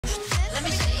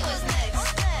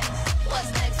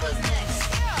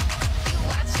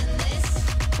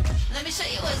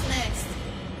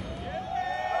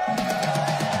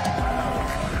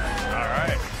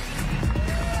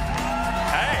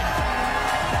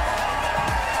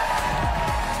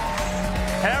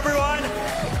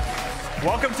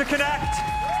Welcome to Connect.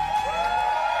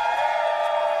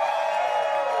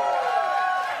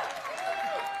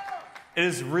 It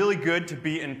is really good to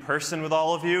be in person with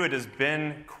all of you. It has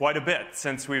been quite a bit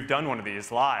since we've done one of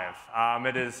these live.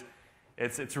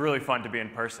 It's really fun to be in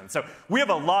person. So we have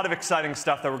a lot of exciting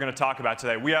stuff that we're going to talk about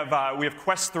today. We have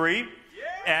Quest 3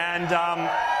 and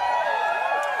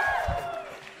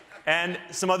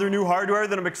some other new hardware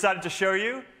that I'm excited to show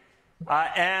you.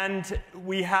 And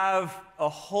we have a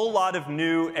whole lot of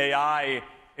new AI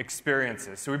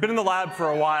experiences. So we've been in the lab for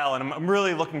a while, and I'm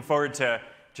really looking forward to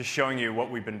showing you what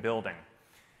we've been building.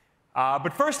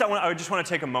 But first, I just want to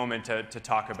take a moment to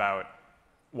talk about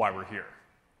why we're here.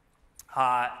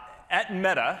 At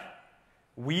Meta,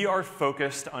 we are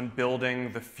focused on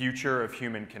building the future of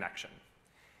human connection.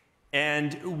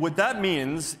 And what that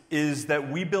means is that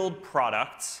we build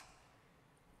products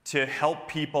to help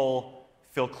people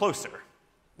feel closer.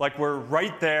 Like we're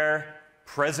right there,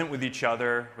 present with each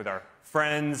other, with our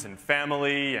friends and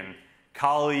family and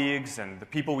colleagues and the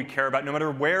people we care about, no matter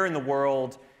where in the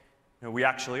world we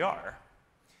actually are.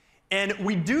 And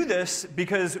we do this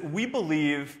because we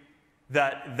believe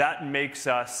that that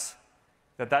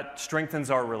strengthens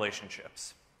our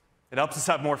relationships. It helps us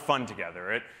have more fun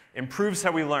together. It improves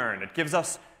how we learn. It gives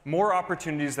us more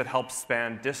opportunities that help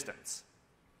span distance.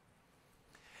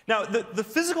 Now, the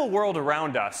physical world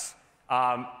around us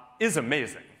is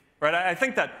amazing, right? I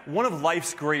think that one of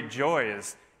life's great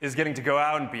joys is getting to go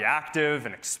out and be active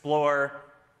and explore.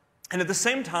 And at the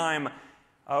same time,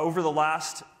 over the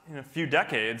last few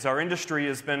decades, our industry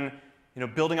has been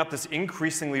building up this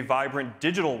increasingly vibrant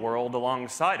digital world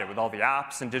alongside it with all the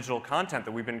apps and digital content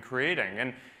that we've been creating.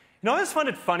 And I always find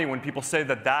it funny when people say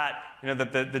that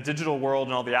the digital world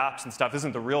and all the apps and stuff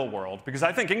isn't the real world, because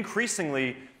I think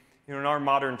increasingly in our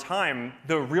modern time,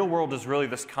 the real world is really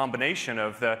this combination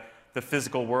of the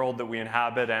physical world that we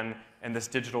inhabit and this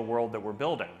digital world that we're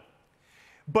building.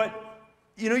 But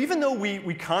even though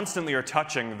we constantly are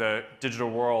touching the digital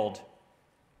world,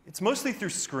 it's mostly through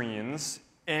screens,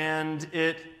 and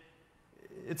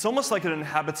it's almost like it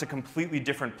inhabits a completely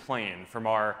different plane from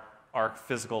our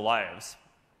physical lives.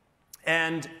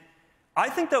 And I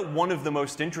think that one of the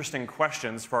most interesting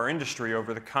questions for our industry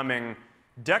over the coming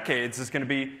decades is going to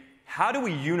be, how do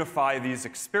we unify these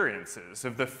experiences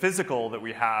of the physical that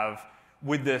we have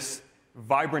with this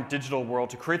vibrant digital world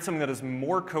to create something that is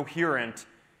more coherent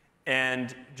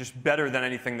and just better than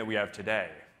anything that we have today?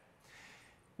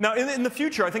 Now, in the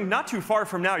future, I think not too far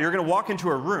from now, you're going to walk into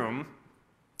a room,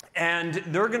 and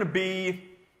there are going to be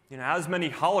as many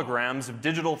holograms of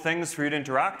digital things for you to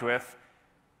interact with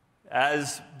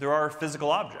as there are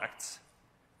physical objects.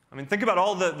 I mean, think about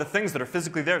all the things that are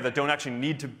physically there that don't actually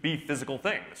need to be physical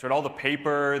things, right? All the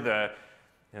paper, the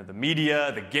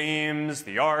media, the games,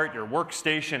 the art, your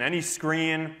workstation, any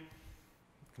screen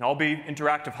can all be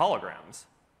interactive holograms.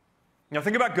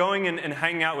 Think about going and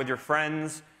hanging out with your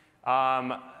friends.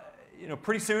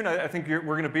 Pretty soon, I think we're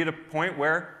going to be at a point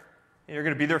where you're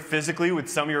going to be there physically with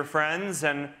some of your friends,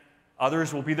 and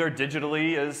others will be there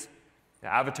digitally as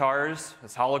avatars,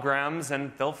 as holograms,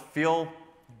 and they'll feel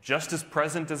just as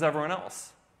present as everyone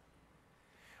else.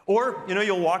 Or,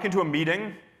 you'll walk into a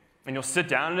meeting, and you'll sit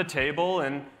down at a table,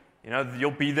 and, you'll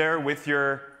be there with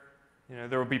your,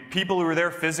 there will be people who are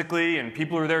there physically and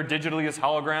people who are there digitally as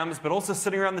holograms, but also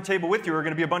sitting around the table with you are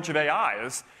going to be a bunch of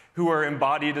AIs who are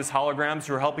embodied as holograms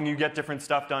who are helping you get different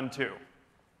stuff done, too.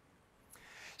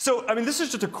 So, this is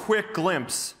just a quick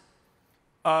glimpse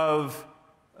of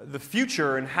the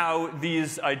future and how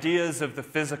these ideas of the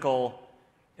physical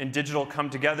and digital come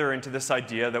together into this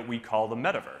idea that we call the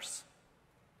metaverse.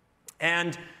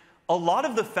 And a lot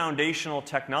of the foundational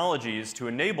technologies to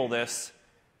enable this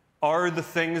are the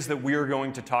things that we are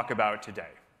going to talk about today.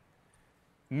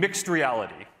 Mixed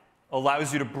reality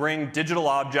allows you to bring digital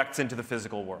objects into the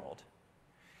physical world.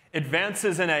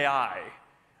 Advances in AI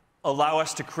allow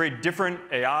us to create different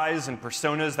AIs and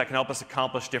personas that can help us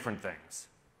accomplish different things.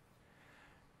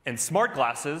 And smart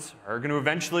glasses are going to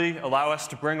eventually allow us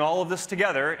to bring all of this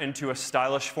together into a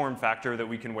stylish form factor that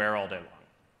we can wear all day long.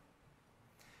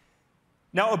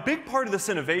 Now, a big part of this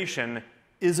innovation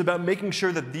is about making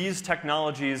sure that these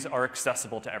technologies are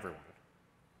accessible to everyone.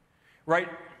 Right?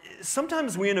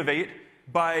 Sometimes we innovate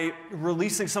by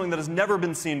releasing something that has never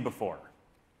been seen before.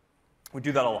 We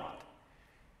do that a lot.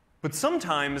 But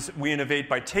sometimes we innovate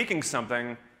by taking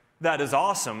something that is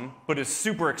awesome but is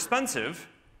super expensive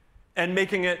and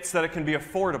making it so that it can be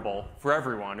affordable for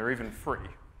everyone or even free.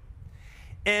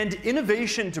 And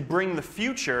innovation to bring the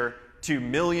future to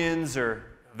millions or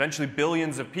eventually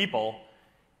billions of people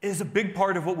is a big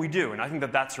part of what we do, and I think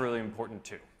that that's really important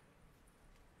too.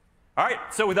 All right,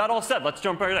 so with that all said, let's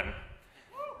jump right in.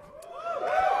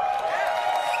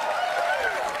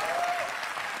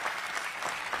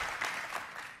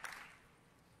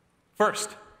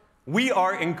 First, we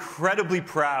are incredibly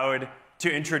proud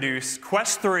to introduce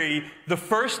Quest 3, the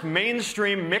first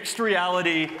mainstream mixed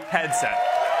reality headset.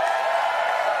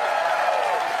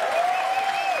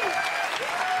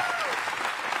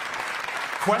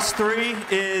 Quest 3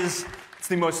 is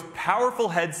the most powerful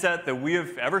headset that we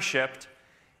have ever shipped,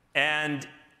 and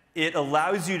it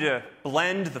allows you to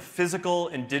blend the physical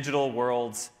and digital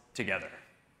worlds together.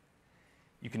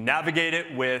 You can navigate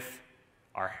it with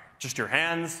just your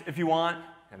hands if you want,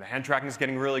 and the hand tracking is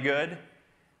getting really good.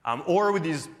 Or with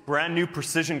these brand new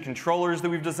precision controllers that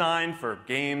we've designed for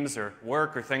games or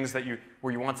work or things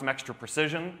where you want some extra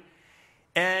precision.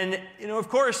 And of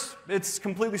course, it's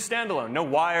completely standalone. No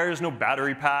wires, no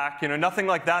battery pack, nothing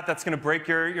like that that's going to break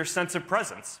your sense of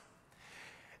presence.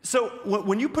 So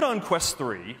when you put on Quest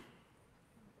 3,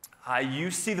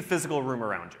 you see the physical room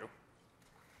around you.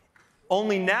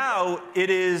 Only now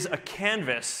it is a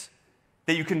canvas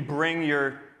that you can bring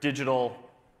your digital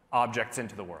objects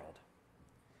into the world.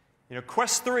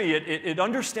 Quest 3, it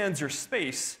understands your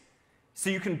space, so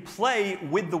you can play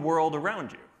with the world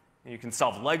around you. You can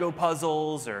solve Lego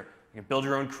puzzles, or you can build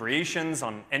your own creations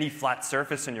on any flat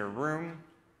surface in your room.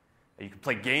 You can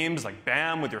play games like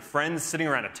BAM with your friends sitting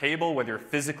around a table, whether you're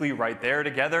physically right there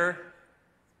together,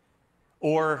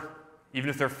 or even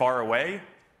if they're far away.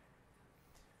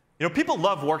 People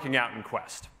love working out in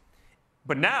Quest.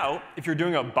 But now, if you're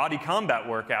doing a body combat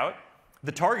workout,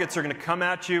 the targets are going to come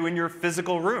at you in your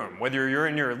physical room, whether you're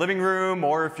in your living room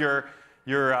or if you're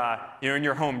in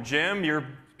your home gym. You're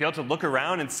be able to look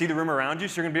around and see the room around you,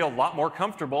 so you're going to be a lot more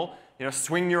comfortable,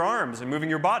 swinging your arms and moving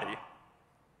your body.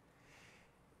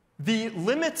 The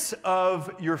limits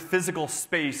of your physical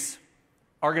space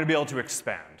are going to be able to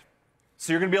expand.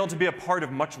 So you're going to be able to be a part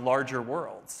of much larger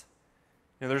worlds.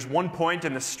 There's one point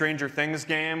in the Stranger Things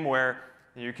game where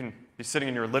you can be sitting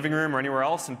in your living room or anywhere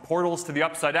else, and portals to the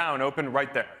Upside Down open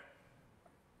right there.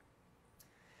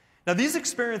 Now, these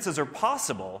experiences are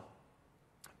possible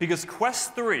because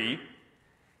Quest 3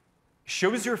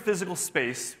 shows your physical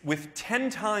space with 10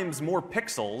 times more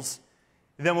pixels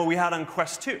than what we had on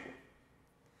Quest 2.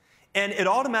 And it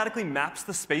automatically maps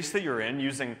the space that you're in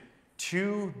using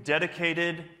 2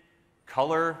 dedicated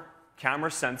color camera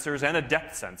sensors and a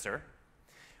depth sensor,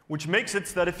 which makes it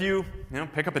so that if you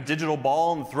pick up a digital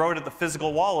ball and throw it at the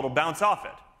physical wall, it'll bounce off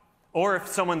it. Or if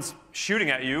someone's shooting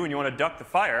at you and you want to duck the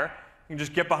fire, you can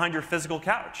just get behind your physical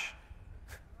couch.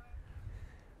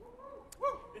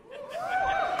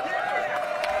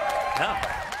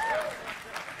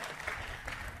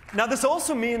 Now, this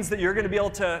also means that you're going to be able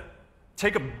to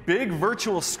take a big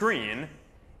virtual screen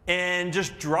and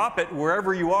just drop it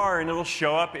wherever you are, and it'll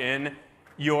show up in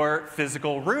your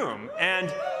physical room.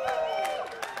 And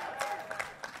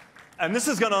this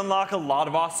is going to unlock a lot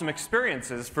of awesome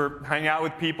experiences for hanging out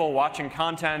with people, watching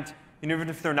content, even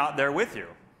if they're not there with you.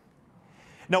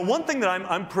 Now, one thing that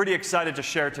I'm pretty excited to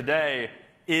share today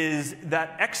is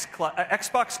that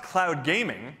Xbox Cloud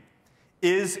Gaming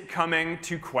is coming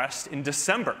to Quest in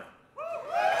December.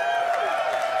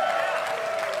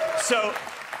 So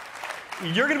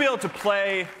you're going to be able to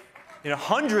play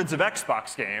hundreds of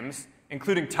Xbox games,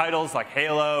 including titles like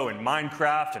Halo and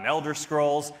Minecraft and Elder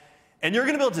Scrolls. And you're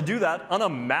going to be able to do that on a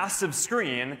massive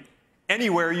screen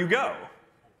anywhere you go.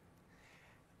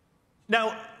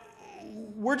 Now,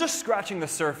 we're just scratching the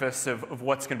surface of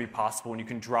what's going to be possible when you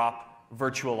can drop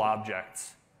virtual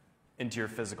objects into your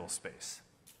physical space.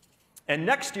 And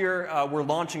next year, we're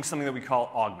launching something that we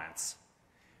call augments,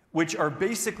 which are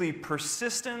basically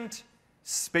persistent,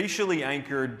 spatially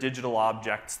anchored digital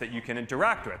objects that you can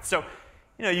interact with. So,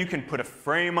 you can put a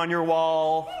frame on your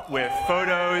wall with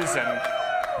photos and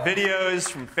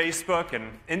videos from Facebook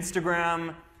and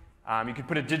Instagram. You can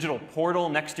put a digital portal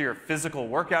next to your physical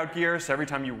workout gear, so every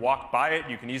time you walk by it,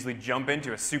 you can easily jump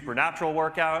into a supernatural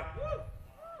workout.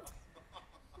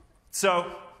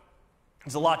 So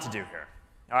there's a lot to do here.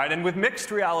 All right, and with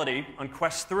mixed reality on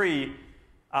Quest 3,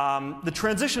 the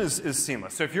transition is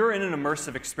seamless. So if you're in an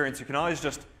immersive experience, you can always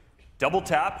just double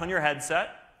tap on your headset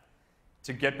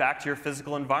to get back to your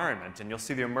physical environment, and you'll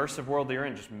see the immersive world that you're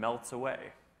in just melts away.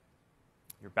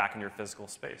 You're back in your physical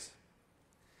space.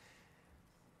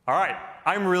 All right,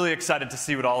 I'm really excited to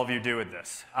see what all of you do with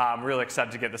this. I'm really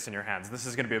excited to get this in your hands. This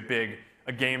is going to be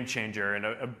a game changer and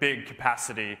a big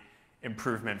capacity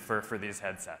improvement for these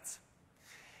headsets.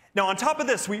 Now, on top of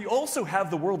this, we also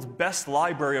have the world's best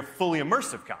library of fully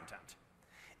immersive content.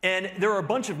 And there are a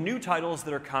bunch of new titles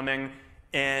that are coming,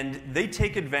 and they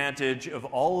take advantage of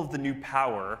all of the new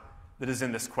power that is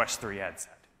in this Quest 3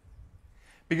 headset.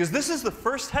 Because this is the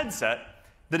first headset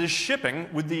that is shipping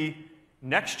with the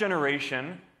next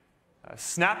generation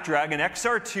Snapdragon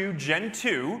XR2 Gen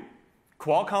 2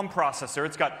 Qualcomm processor.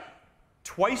 It's got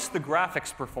twice the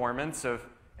graphics performance of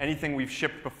anything we've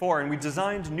shipped before, and we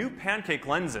designed new pancake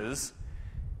lenses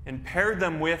and paired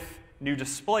them with new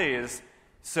displays,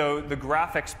 so the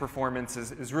graphics performance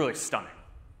is really stunning.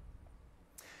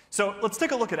 So let's take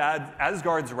a look at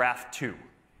Asgard's Wrath 2.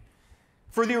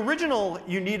 For the original,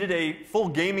 you needed a full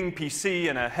gaming PC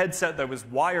and a headset that was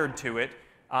wired to it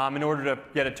in order to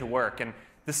get it to work. And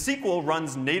the sequel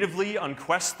runs natively on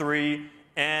Quest 3,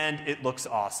 and it looks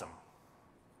awesome.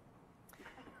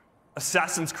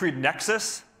 Assassin's Creed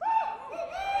Nexus,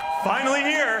 finally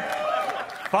here.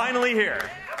 Finally here.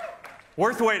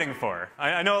 Worth waiting for.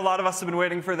 I know a lot of us have been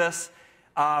waiting for this.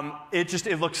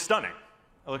 It looks stunning.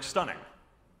 It looks stunning.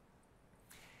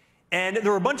 And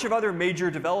there were a bunch of other major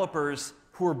developers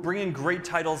who are bringing great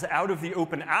titles out of the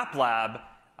Open App Lab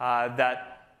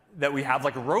that we have,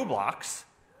 like Roblox,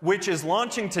 which is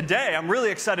launching today. I'm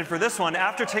really excited for this one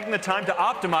after taking the time to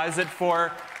optimize it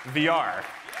for VR.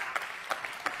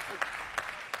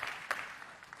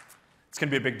 It's going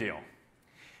to be a big deal.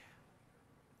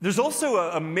 There's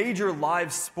also a major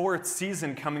live sports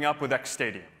season coming up with X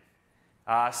Stadium.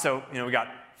 So we got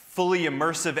fully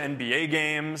immersive NBA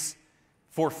games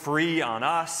for free on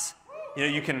us.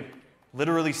 You can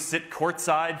literally sit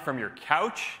courtside from your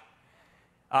couch.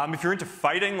 If you're into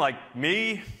fighting like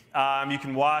me, you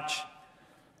can watch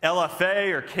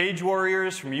LFA or Cage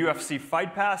Warriors from UFC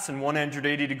Fight Pass in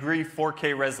 180-degree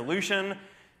 4K resolution.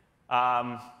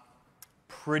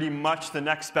 Pretty much the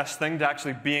next best thing to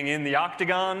actually being in the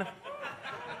octagon.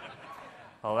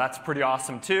 Well, that's pretty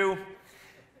awesome, too.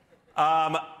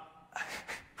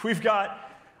 We've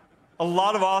got a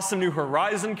lot of awesome new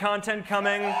Horizon content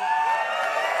coming.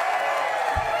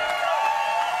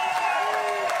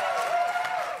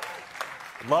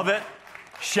 Love it.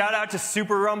 Shout out to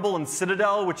Super Rumble and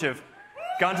Citadel, which have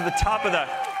gone to the top of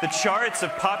the charts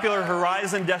of popular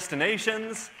Horizon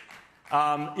destinations.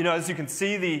 As you can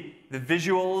see, the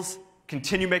visuals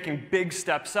continue making big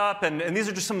steps up, and these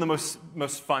are just some of the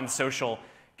most fun social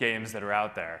games that are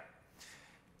out there.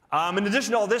 In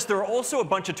addition to all this, there are also a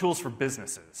bunch of tools for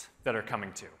businesses that are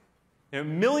coming too.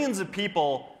 Millions of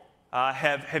people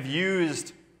have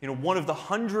used one of the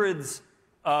hundreds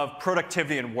of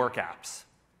productivity and work apps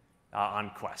on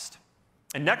Quest.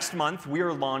 And next month, we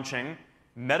are launching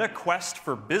Meta Quest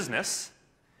for Business,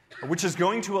 which is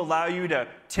going to allow you to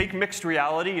take mixed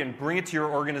reality and bring it to your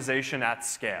organization at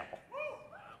scale.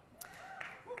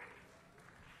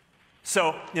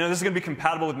 So, this is going to be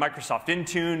compatible with Microsoft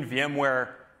Intune, VMware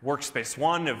Workspace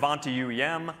ONE, Ivanti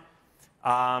UEM.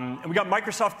 And we got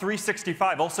Microsoft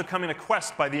 365 also coming to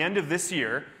Quest by the end of this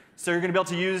year. So you're going to be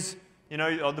able to use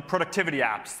the productivity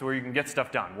apps where you can get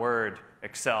stuff done, Word,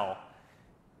 Excel.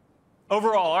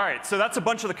 Overall, all right, so that's a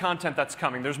bunch of the content that's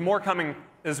coming. There's more coming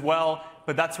as well,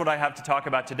 but that's what I have to talk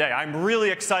about today. I'm really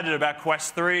excited about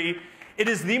Quest 3. It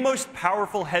is the most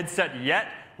powerful headset yet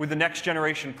with the next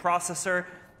generation processor,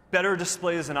 better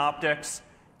displays and optics.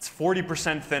 It's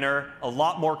 40% thinner, a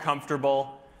lot more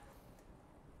comfortable,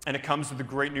 and it comes with the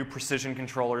great new precision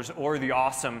controllers or the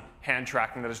awesome hand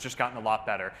tracking that has just gotten a lot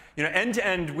better. End to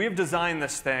end, we have designed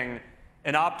this thing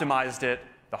and optimized it,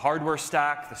 the hardware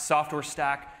stack, the software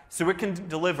stack, so it can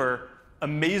deliver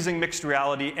amazing mixed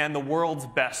reality and the world's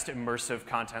best immersive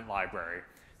content library.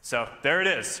 So there it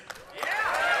is. Yeah.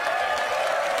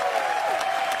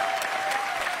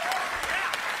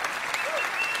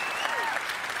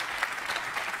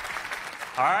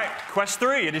 All right, Quest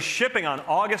 3, it is shipping on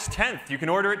August 10th. You can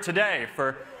order it today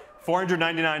for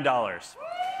 $499.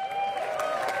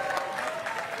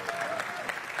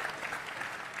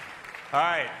 All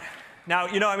right. Now,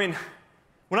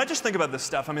 when I just think about this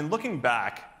stuff, looking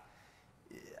back,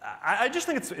 I just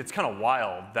think it's kind of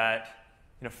wild that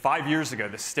 5 years ago,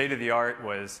 the state of the art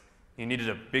was you needed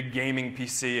a big gaming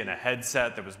PC and a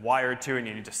headset that was wired to it, and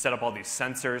you need to set up all these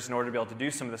sensors in order to be able to do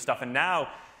some of this stuff. And now,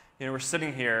 we're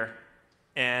sitting here,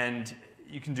 and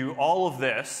you can do all of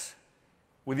this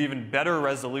with even better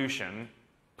resolution,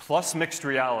 plus mixed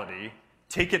reality,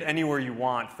 take it anywhere you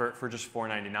want for just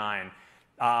 $499.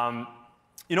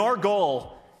 Our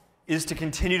goal is to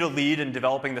continue to lead in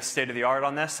developing the state-of-the-art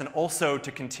on this, and also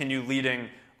to continue leading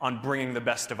on bringing the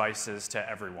best devices to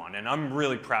everyone. And I'm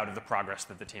really proud of the progress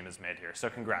that the team has made here. So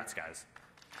congrats, guys.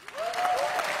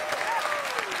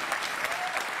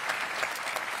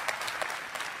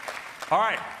 All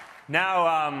right.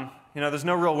 Now, there's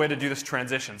no real way to do this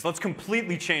transition. So let's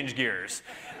completely change gears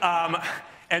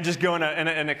and just go in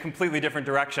a completely different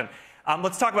direction.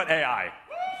 Let's talk about AI.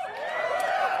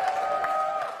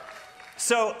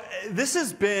 So this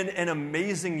has been an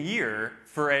amazing year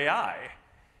for AI.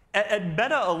 At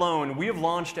Meta alone, we have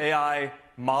launched AI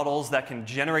models that can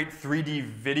generate 3D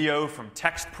video from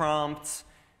text prompts,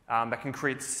 that can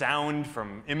create sound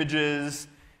from images,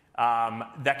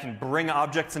 that can bring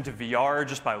objects into VR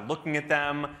just by looking at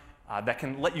them, that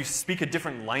can let you speak a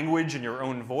different language in your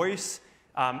own voice,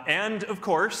 and, of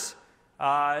course,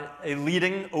 a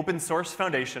leading open source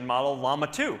foundation model, Llama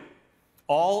 2,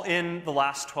 all in the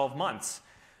last 12 months.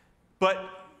 But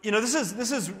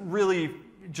this is really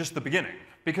just the beginning.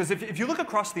 Because if you look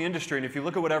across the industry and if you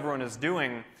look at what everyone is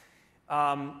doing,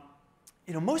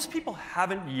 most people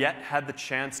haven't yet had the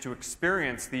chance to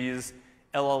experience these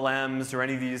LLMs or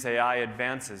any of these AI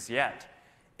advances yet.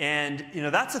 And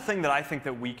that's a thing that I think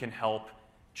that we can help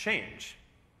change.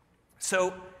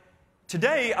 So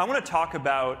today, I want to talk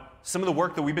about some of the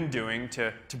work that we've been doing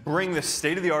to bring this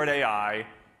state-of-the-art AI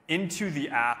into the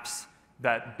apps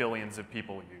that billions of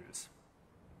people use.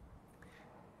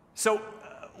 So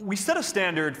we set a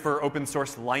standard for open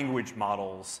source language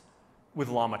models with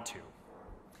Llama 2.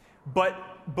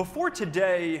 But before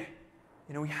today,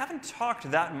 we haven't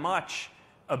talked that much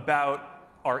about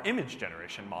our image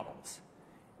generation models.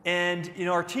 And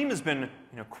our team has been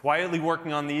quietly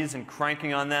working on these and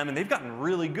cranking on them, and they've gotten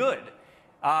really good.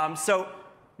 So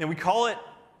we call it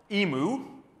EMU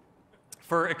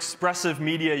for Expressive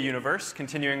Media Universe,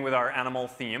 continuing with our animal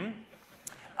theme.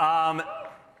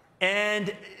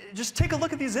 And just take a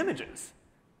look at these images.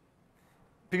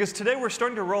 Because today we're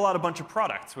starting to roll out a bunch of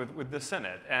products with this in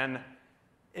it. And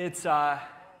it's, they're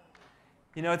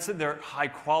high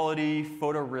quality,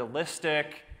 photorealistic.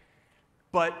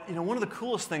 But one of the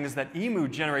coolest things is that EMU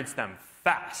generates them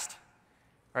fast.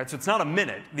 Right? So it's not a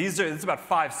minute. It's about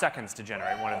 5 seconds to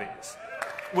generate one of these,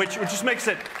 which just makes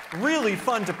it really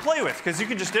fun to play with, because you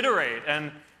can just iterate.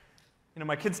 And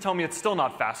my kids tell me it's still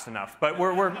not fast enough, but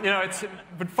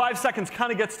but 5 seconds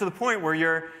kind of gets to the point where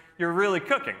you're really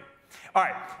cooking. All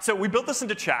right, so we built this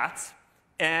into chats,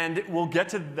 and we'll get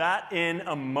to that in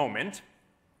a moment.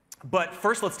 But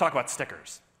first, let's talk about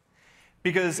stickers.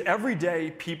 Because every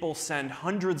day, people send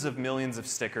hundreds of millions of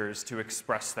stickers to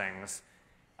express things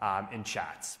in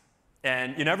chats.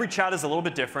 And every chat is a little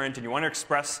bit different, and you want to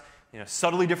express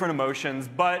subtly different emotions.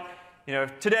 But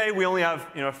today, we only have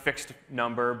a fixed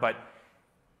number. But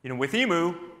with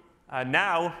EMU,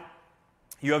 now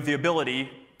you have the ability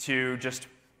to just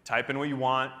type in what you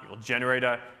want. You'll generate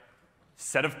a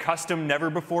set of custom,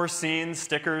 never-before-seen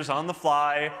stickers on the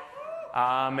fly.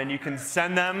 And you can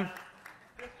send them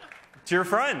to your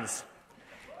friends.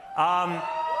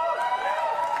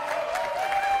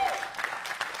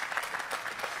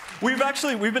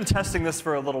 We've been testing this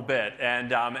for a little bit,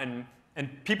 and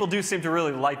people do seem to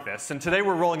really like this. And today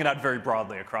we're rolling it out very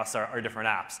broadly across our different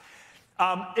apps.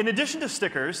 In addition to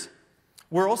stickers,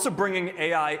 we're also bringing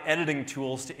AI editing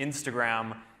tools to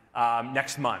Instagram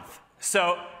next month.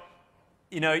 So,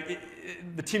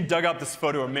 the team dug up this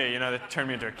photo of me. That turned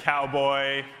me into a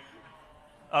cowboy,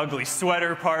 ugly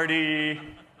sweater party.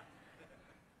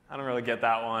 I don't really get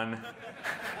that one.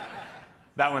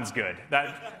 That one's good.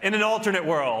 That, in an alternate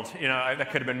world, that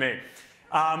could have been me.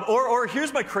 Or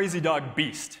here's my crazy dog,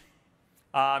 Beast.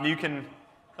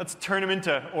 Let's turn him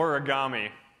into origami.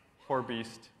 Poor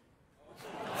Beast.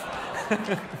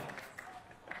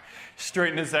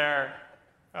 Straighten his hair.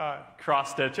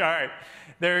 Cross stitch. All right,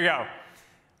 there you go.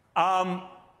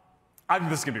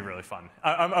 This is going to be really fun.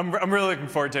 I'm really looking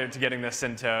forward to getting this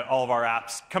into all of our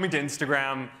apps. Coming to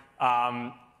Instagram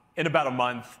in about a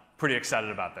month. Pretty excited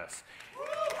about this.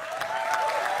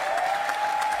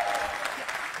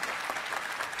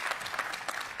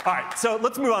 All right, so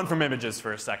let's move on from images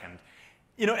for a second.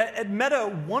 At Meta,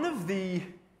 one of the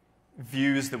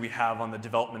views that we have on the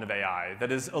development of AI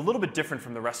that is a little bit different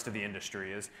from the rest of the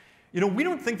industry is, we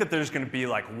don't think that there's going to be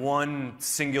like one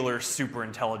singular super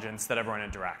intelligence that everyone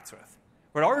interacts with.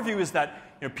 But our view is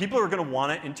that people are going to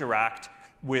want to interact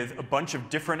with a bunch of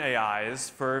different AIs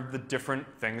for the different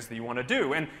things that you want to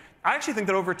do. And I actually think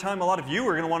that over time, a lot of you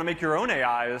are going to want to make your own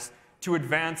AIs to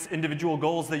advance individual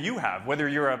goals that you have, whether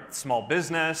you're a small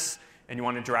business and you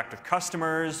want to interact with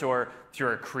customers, or if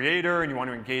you're a creator and you want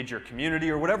to engage your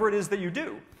community, or whatever it is that you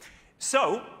do.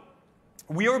 So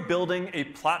we are building a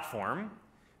platform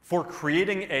for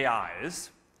creating AIs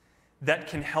that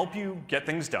can help you get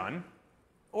things done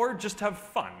or just have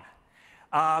fun.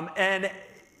 And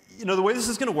the way this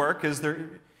is going to work is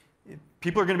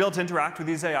people are going to be able to interact with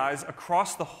these AIs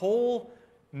across the whole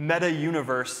Meta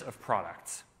universe of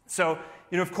products. So,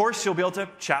 of course, you'll be able to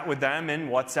chat with them in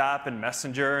WhatsApp and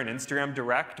Messenger and Instagram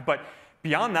Direct. But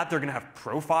beyond that, they're going to have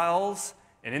profiles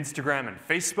in Instagram and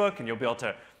Facebook, and you'll be able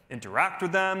to interact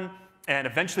with them. And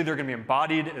eventually, they're going to be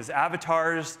embodied as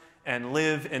avatars and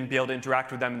live and be able to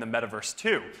interact with them in the metaverse,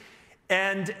 too.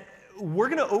 And we're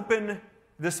going to open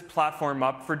this platform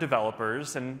up for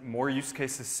developers and more use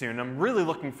cases soon. I'm really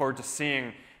looking forward to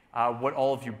seeing what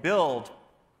all of you build.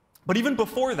 But even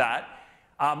before that,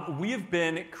 we have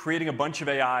been creating a bunch of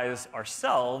AIs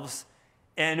ourselves,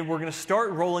 and we're going to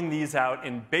start rolling these out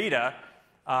in beta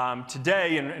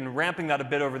today and ramping that a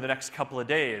bit over the next couple of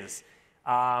days.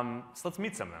 So let's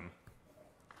meet some of them.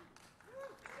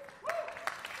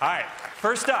 All right,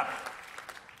 first up,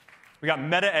 we got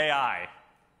Meta AI.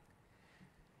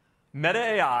 Meta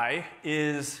AI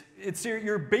is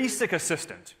your basic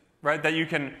assistant, right? That you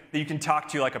can talk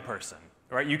to like a person,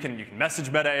 right? You can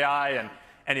message Meta AI and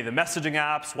any of the messaging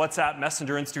apps, WhatsApp,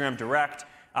 Messenger, Instagram, Direct.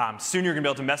 Soon you're going to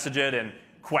be able to message it in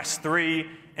Quest 3,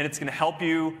 and it's going to help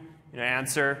you,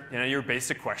 answer your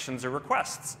basic questions or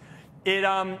requests. It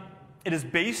is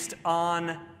based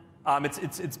on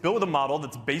it's built with a model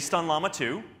that's based on Llama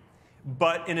 2,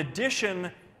 but in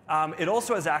addition, it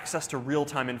also has access to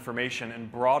real-time information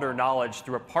and broader knowledge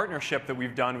through a partnership that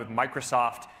we've done with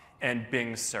Microsoft and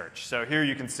Bing Search. So here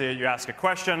you can see it. You ask a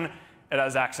question. It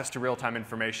has access to real-time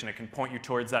information. It can point you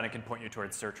towards that. And it can point you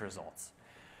towards search results.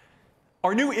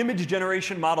 Our new image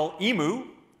generation model, Emu,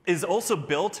 is also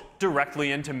built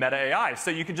directly into Meta AI.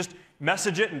 So you can just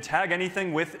message it and tag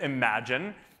anything with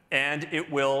Imagine, and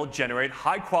it will generate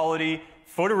high-quality,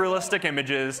 photorealistic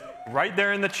images right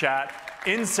there in the chat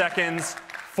in seconds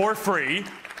for free.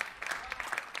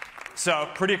 So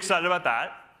pretty excited about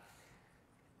that.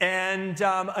 And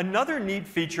another neat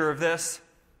feature of this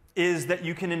is that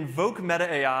you can invoke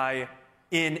Meta AI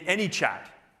in any chat.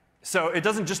 So it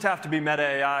doesn't just have to be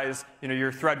Meta AI's,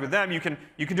 your thread with them. You can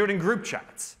do it in group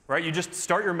chats, right? You just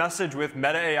start your message with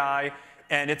Meta AI,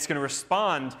 and it's going to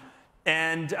respond.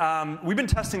 And we've been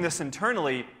testing this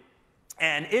internally,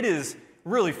 and it is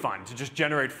really fun to just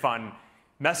generate fun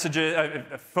messages,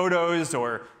 photos,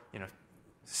 or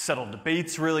settle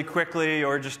debates really quickly,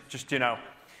 or just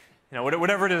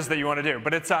whatever it is that you want to do.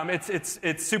 But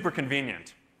it's super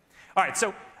convenient. All right,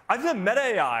 so I've got Meta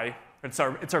AI. It's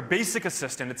our basic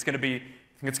assistant. I think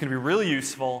it's going to be really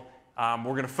useful. We're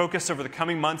going to focus over the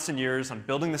coming months and years on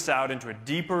building this out into a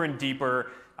deeper and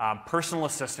deeper personal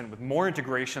assistant with more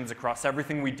integrations across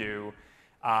everything we do.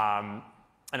 And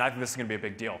I think this is going to be a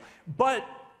big deal. But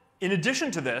in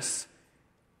addition to this,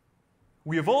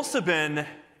 we have also been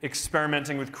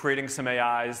experimenting with creating some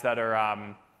AIs that are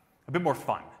a bit more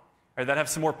fun, right? That have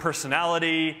some more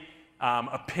personality,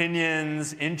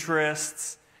 opinions,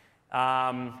 interests,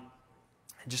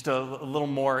 just a little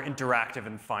more interactive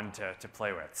and fun to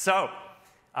play with. So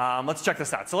let's check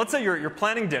this out. So let's say you're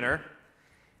planning dinner.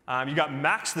 You got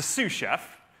Max the sous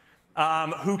chef,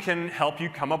 who can help you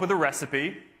come up with a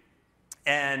recipe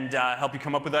and help you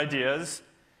come up with ideas.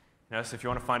 So if you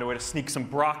want to find a way to sneak some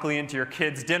broccoli into your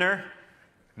kid's dinner,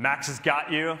 Max has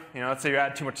got you. Let's say you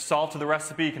add too much salt to the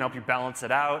recipe, he can help you balance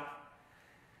it out.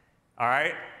 All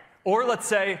right? Or let's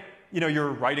say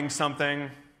you're writing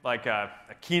something like a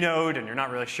keynote and you're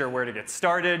not really sure where to get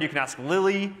started. You can ask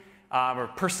Lily, or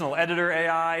personal editor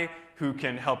AI, who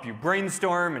can help you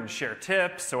brainstorm and share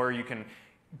tips. Or you can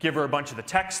give her a bunch of the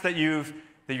text that you've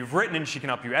written, and she can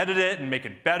help you edit it and make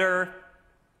it better.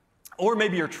 Or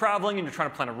maybe you're traveling and you're trying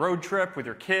to plan a road trip with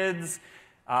your kids.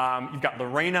 You've got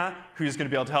Lorena, who's going to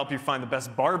be able to help you find the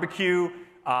best barbecue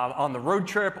on the road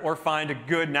trip, or find a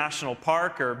good national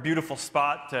park or beautiful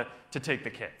spot to take the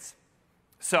kids.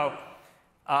 So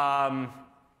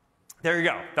there you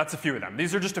go. That's a few of them.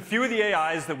 These are just a few of the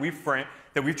AIs that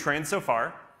we've trained so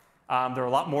far. There are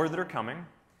a lot more that are coming.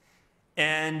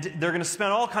 And they're going to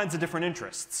span all kinds of different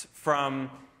interests,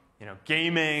 from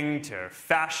gaming to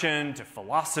fashion to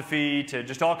philosophy to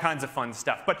just all kinds of fun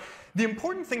stuff. But the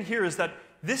important thing here is that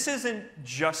this isn't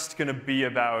just going to be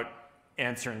about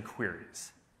answering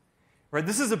queries, right?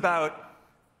 This is about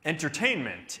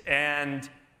entertainment and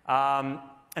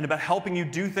about helping you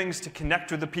do things to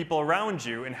connect with the people around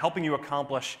you and helping you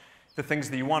accomplish the things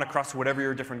that you want across whatever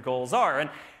your different goals are. And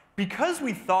because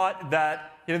we thought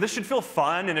that this should feel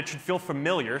fun and it should feel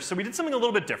familiar, so we did something a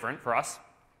little bit different for us.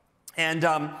 And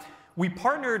we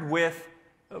partnered with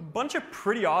a bunch of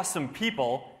pretty awesome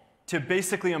people to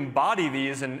basically embody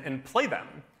these and play them.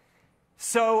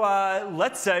 So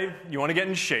let's say you want to get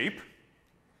in shape.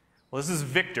 Well, this is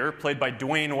Victor, played by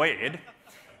Dwayne Wade.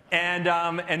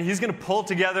 And he's going to pull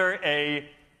together a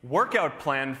workout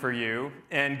plan for you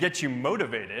and get you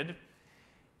motivated.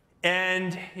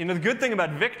 And the good thing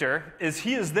about Victor is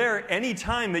he is there any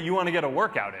time that you want to get a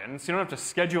workout in, so you don't have to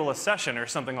schedule a session or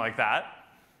something like that.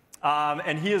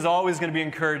 And he is always going to be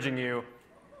encouraging you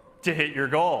to hit your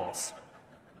goals.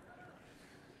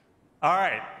 All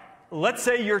right, let's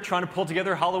say you're trying to pull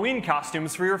together Halloween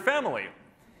costumes for your family.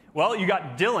 Well, you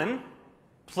got Dylan,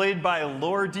 played by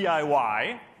Lore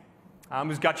DIY,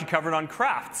 who's got you covered on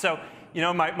craft. So, you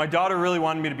know, my daughter really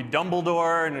wanted me to be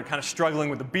Dumbledore and kind of struggling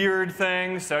with the beard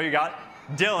thing. So you got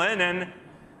Dylan, and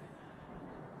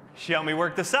she helped me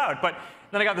work this out. But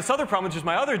then I got this other problem, which is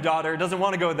my other daughter doesn't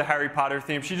want to go with the Harry Potter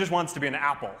theme. She just wants to be an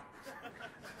apple.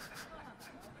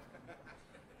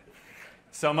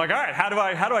 So I'm like, all right, how do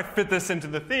I fit this into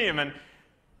the theme? And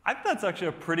I think that's actually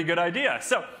a pretty good idea.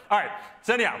 So, all right,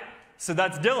 so anyhow, so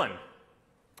that's Dylan.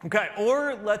 Okay,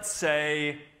 or let's say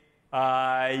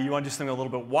you want to do something a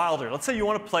little bit wilder. Let's say you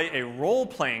want to play a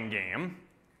role-playing game.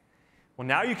 Well,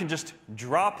 now you can just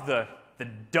drop the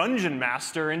Dungeon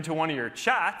Master into one of your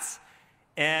chats,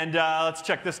 and let's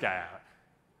check this guy out.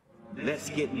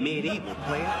 Let's get medieval,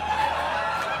 player.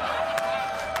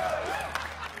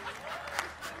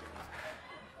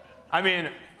 I mean,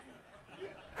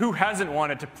 who hasn't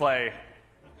wanted to play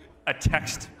a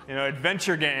text,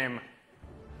 adventure game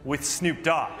with Snoop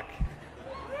Dogg?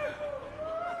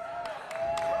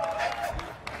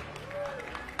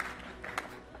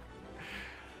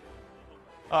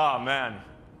 Oh, man.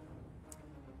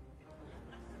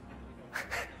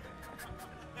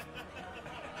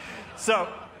 So,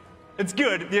 it's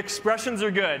good. The expressions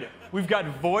are good. We've got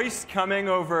voice coming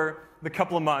over the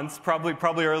couple of months,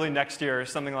 probably early next year or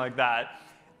something like that.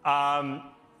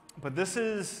 But this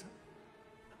is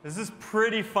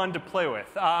pretty fun to play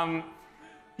with. At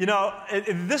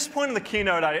this point in the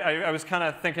keynote, I was kind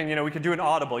of thinking, we could do an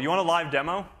audible. You want a live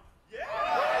demo? Yeah!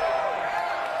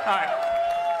 All right.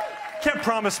 Can't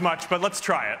promise much, but let's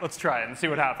try it. Let's try it and see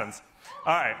what happens.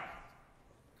 All right.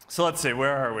 So let's see.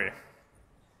 Where are we?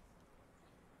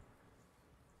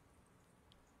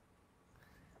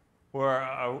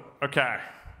 Okay.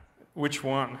 Which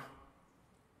one?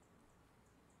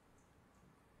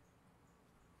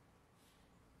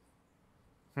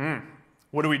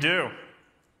 What do we do?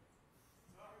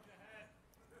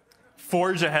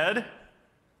 Forge ahead?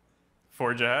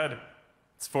 Forge ahead.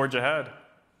 Let's forge ahead.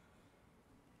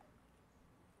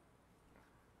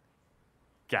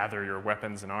 Gather your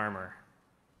weapons and armor.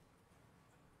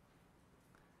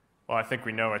 Well, I think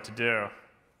we know what to do.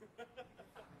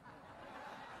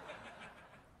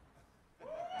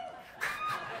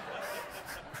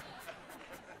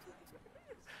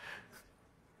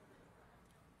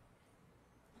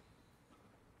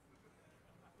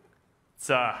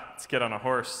 Let's get on a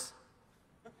horse.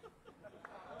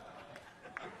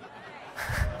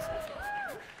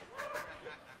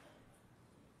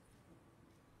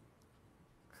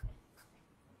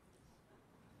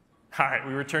 All right,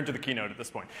 we return to the keynote at this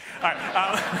point. All right.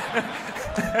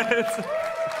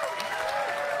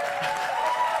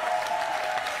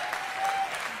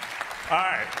 All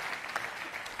right.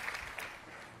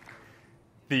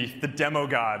 The demo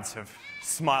gods have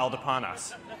smiled upon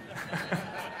us.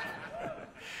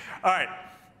 All right.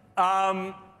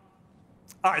 All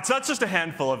right, so that's just a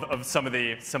handful of some of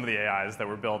the AIs that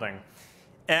we're building.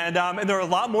 And there are a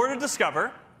lot more to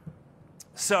discover.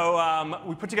 So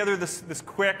we put together this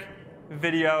quick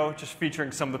video just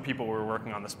featuring some of the people we're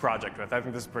working on this project with. I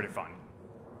think this is pretty fun.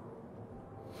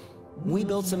 We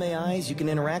built some AIs you can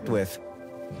interact with,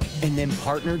 and then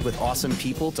partnered with awesome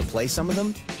people to play some of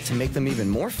them to make them even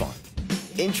more fun.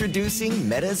 Introducing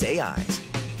Meta's AIs,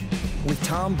 with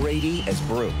Tom Brady as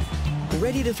Brew,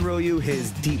 ready to throw you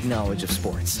his deep knowledge of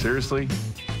sports. Seriously?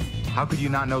 How could you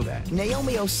not know that?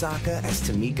 Naomi Osaka as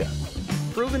Tamika,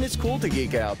 proving it's cool to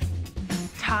geek out.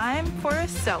 Time for a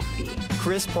selfie.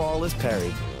 Chris Paul as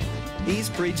Perry. He's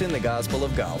preaching the gospel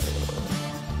of golf.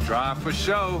 Drive for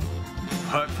show,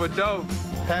 putt for dough.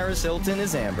 Paris Hilton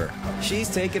is Amber. She's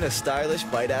taking a stylish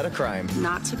bite out of crime.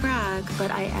 Not to brag, but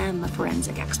I am a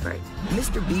forensic expert.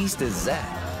 Mr. Beast is Zach.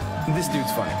 This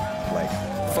dude's funny. Like,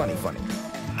 funny.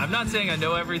 I'm not saying I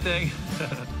know everything.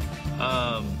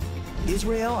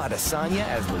 Israel Adesanya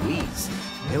as Louise.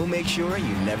 He'll make sure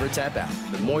you never tap out.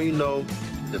 The more you know,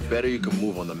 the better you can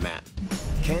move on the mat.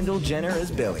 Kendall Jenner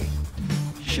as Billy.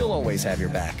 She'll always have your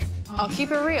back. I'll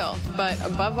keep it real, but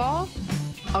above all,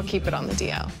 I'll keep it on the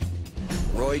DL.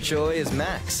 Roy Choi as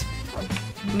Max.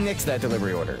 Nix that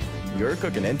delivery order. You're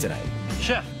cooking in tonight.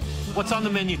 Chef, what's on the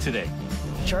menu today?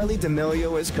 Charlie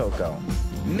D'Amelio as Coco.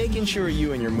 Making sure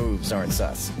you and your moves aren't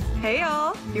sus. Hey,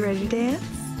 y'all. You ready to dance?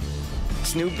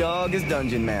 Snoop Dogg as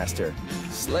Dungeon Master.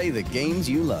 Slay the games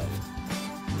you love.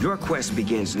 Your quest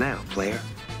begins now, player.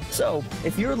 So,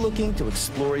 if you're looking to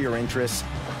explore your interests,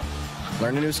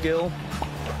 learn a new skill,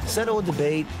 settle a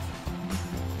debate,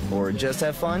 or just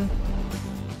have fun,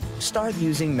 start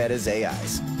using Meta's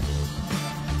AIs.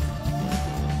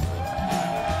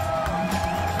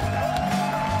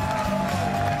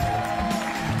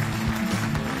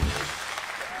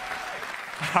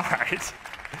 All right.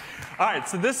 All right,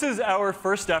 so this is our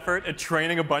first effort at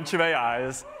training a bunch of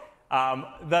AIs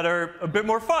that are a bit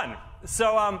more fun.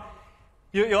 So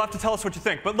you'll have to tell us what you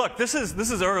think. But look, this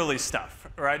is early stuff,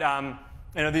 right?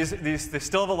 They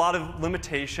still have a lot of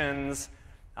limitations,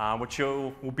 which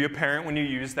will be apparent when you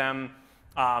use them.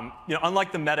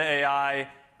 Unlike the Meta AI,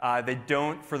 they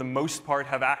don't, for the most part,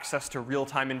 have access to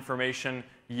real-time information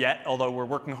yet, although we're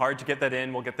working hard to get that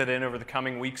in. We'll get that in over the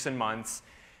coming weeks and months.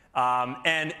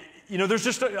 There's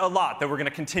just a lot that we're going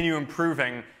to continue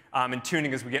improving and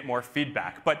tuning as we get more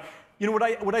feedback. But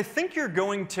what I think you're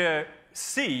going to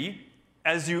see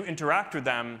as you interact with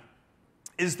them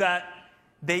is that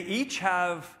they each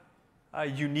have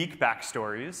unique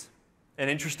backstories and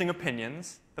interesting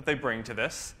opinions that they bring to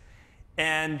this.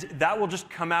 And that will just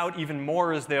come out even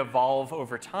more as they evolve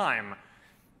over time.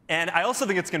 And I also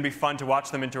think it's going to be fun to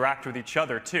watch them interact with each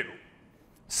other, too.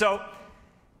 So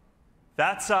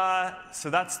that's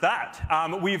that.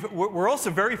 We're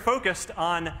also very focused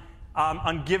on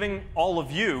giving all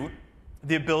of you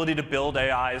the ability to build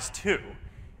AIs, too.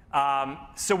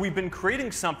 So we've been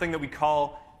creating something that we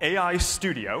call AI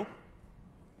Studio.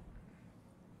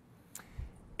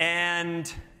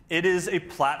 And it is a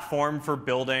platform for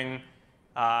building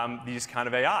these kind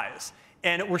of AIs.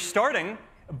 And we're starting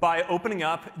by opening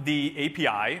up the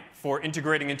API for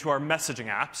integrating into our messaging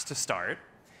apps to start.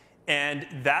 And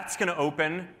that's going to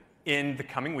open in the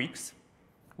coming weeks.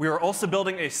 We are also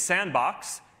building a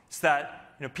sandbox so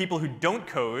that people who don't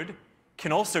code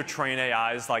can also train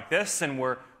AIs like this. And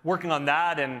we're working on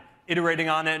that and iterating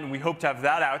on it. And we hope to have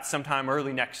that out sometime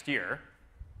early next year.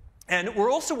 And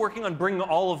we're also working on bringing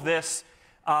all of this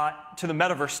to the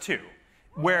metaverse, too,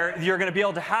 where you're going to be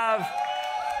able to have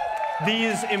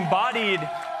these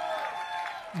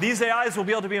AIs will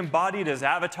be able to be embodied as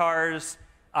avatars.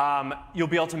 You'll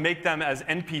be able to make them as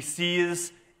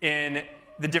NPCs in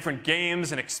the different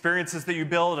games and experiences that you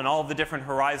build and all of the different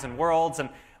Horizon worlds. And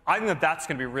I think that that's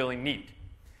going to be really neat.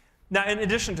 Now, in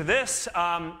addition to this,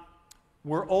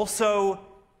 we're also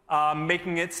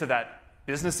making it so that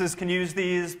businesses can use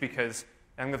these, because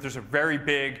I think that there's a very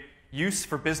big use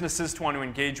for businesses to want to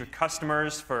engage with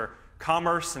customers for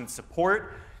commerce and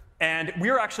support. And we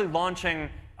are actually launching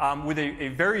with a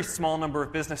very small number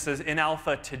of businesses in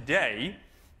alpha today.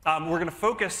 We're going to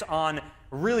focus on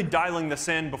really dialing this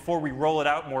in before we roll it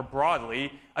out more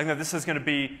broadly. I think that this is going to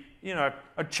be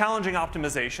a challenging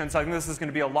optimization. So I think this is going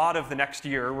to be a lot of the next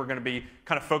year. We're going to be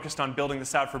kind of focused on building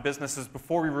this out for businesses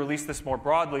before we release this more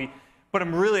broadly. But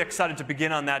I'm really excited to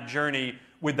begin on that journey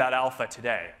with that alpha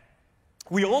today.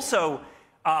 We also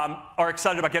are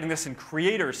excited about getting this in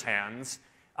creators' hands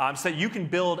so that you can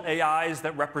build AIs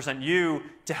that represent you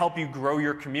to help you grow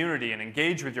your community and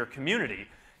engage with your community.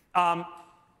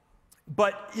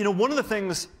 But one of the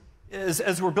things is,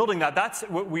 as we're building that, that's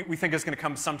what we think is going to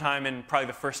come sometime in probably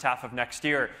the first half of next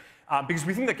year, because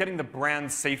we think that getting the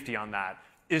brand safety on that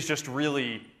is just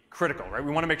really critical, right?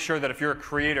 We want to make sure that if you're a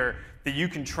creator, that you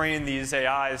can train these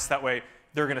AIs. That way,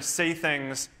 they're going to say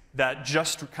things that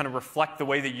just kind of reflect the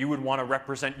way that you would want to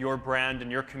represent your brand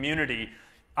and your community.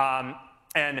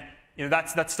 And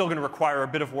that's still going to require a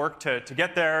bit of work to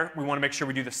get there. We want to make sure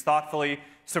we do this thoughtfully.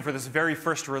 So for this very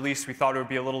first release, we thought it would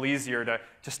be a little easier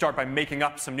to start by making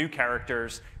up some new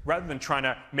characters rather than trying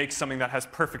to make something that has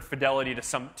perfect fidelity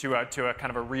to a kind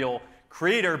of a real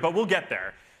creator. But we'll get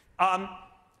there.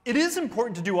 It is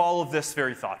important to do all of this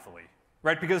very thoughtfully,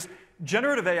 right? Because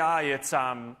generative AI, it's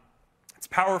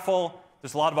powerful.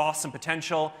 There's a lot of awesome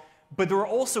potential. But there are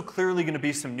also clearly going to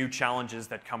be some new challenges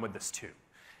that come with this, too.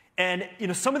 And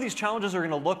some of these challenges are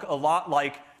going to look a lot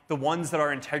like the ones that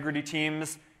our integrity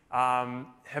teams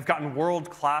have gotten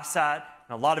world-class at,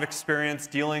 and a lot of experience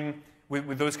dealing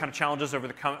with those kind of challenges over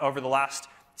the last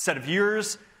set of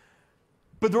years.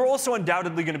 But there are also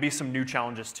undoubtedly going to be some new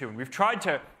challenges, too. And we've tried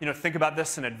to think about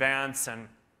this in advance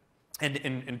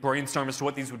and brainstorm as to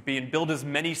what these would be and build as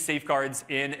many safeguards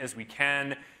in as we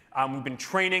can. We've been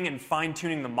training and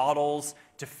fine-tuning the models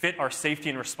to fit our safety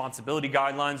and responsibility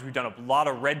guidelines. We've done a lot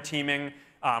of red teaming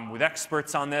with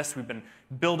experts on this. We've been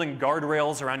building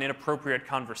guardrails around inappropriate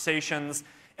conversations.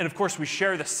 And of course, we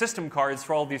share the system cards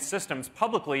for all these systems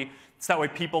publicly, so that way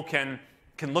people can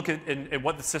look at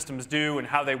what the systems do and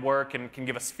how they work and can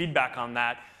give us feedback on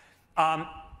that.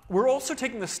 We're also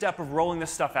taking the step of rolling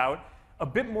this stuff out a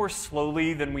bit more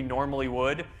slowly than we normally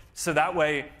would. So that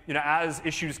way, as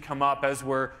issues come up, as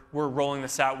we're rolling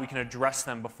this out, we can address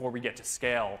them before we get to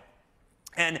scale.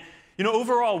 And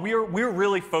overall, we're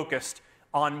really focused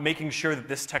on making sure that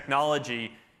this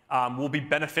technology will be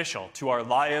beneficial to our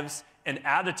lives and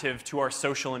additive to our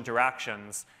social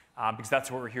interactions, because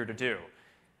that's what we're here to do.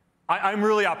 I'm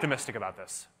really optimistic about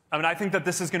this. I mean, I think that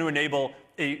this is going to enable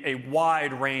a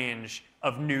wide range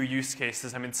of new use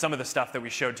cases. I mean, some of the stuff that we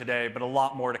showed today, but a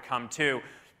lot more to come too.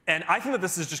 And I think that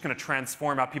this is just going to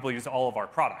transform how people use all of our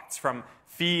products, from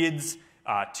feeds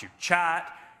to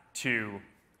chat to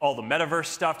all the metaverse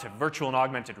stuff to virtual and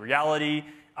augmented reality.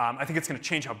 I think it's going to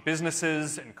change how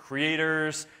businesses and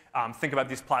creators think about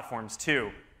these platforms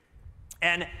too.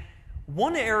 And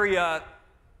one area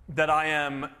that I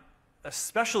am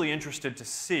especially interested to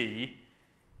see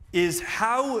is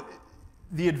how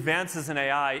the advances in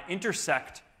AI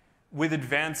intersect with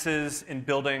advances in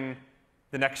building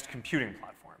the next computing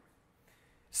platform.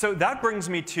 So that brings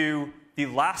me to the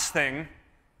last thing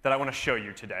that I want to show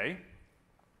you today,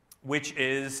 which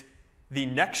is the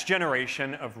next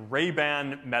generation of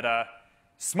Ray-Ban Meta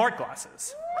smart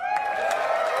glasses.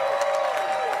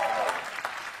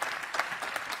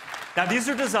 Now, these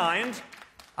are designed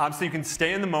so you can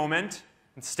stay in the moment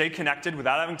and stay connected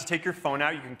without having to take your phone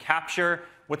out. You can capture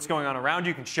what's going on around you.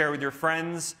 You can share with your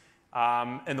friends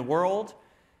in the world.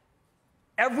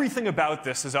 Everything about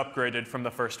this is upgraded from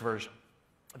the first version.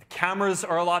 The cameras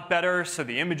are a lot better, so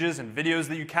the images and videos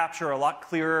that you capture are a lot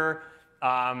clearer.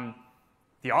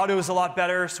 The audio is a lot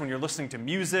better, so when you're listening to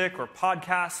music or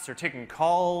podcasts or taking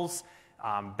calls,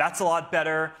 that's a lot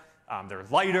better. They're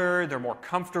lighter, they're more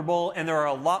comfortable, and there are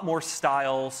a lot more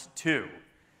styles too.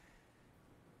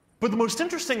 But the most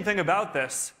interesting thing about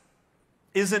this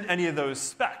isn't any of those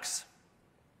specs.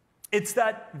 It's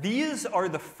that these are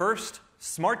the first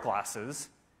smart glasses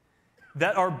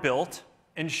that are built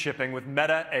and shipping with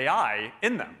Meta AI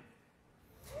in them.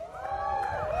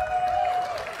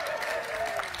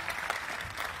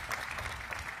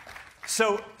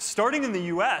 So starting in the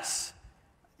US,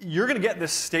 you're going to get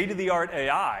this state-of-the-art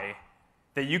AI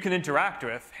that you can interact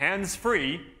with,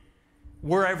 hands-free,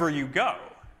 wherever you go.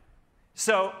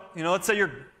 So, let's say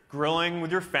you're grilling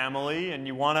with your family and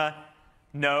you want to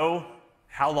know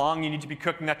how long you need to be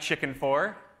cooking that chicken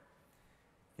for.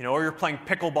 Or you're playing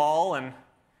pickleball and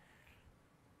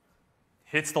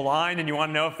hits the line and you want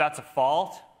to know if that's a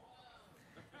fault.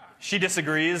 She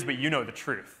disagrees, but you know the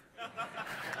truth.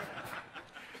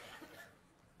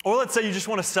 Or let's say you just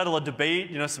want to settle a debate,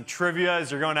 some trivia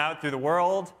as you're going out through the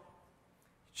world.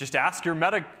 Just ask your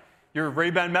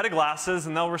Ray-Ban Meta glasses,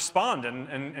 and they'll respond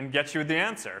and get you with the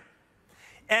answer.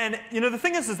 And the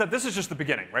thing is that this is just the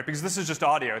beginning, right? Because this is just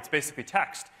audio. It's basically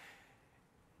text.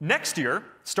 Next year,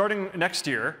 starting next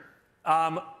year,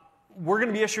 we're going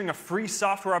to be issuing a free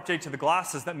software update to the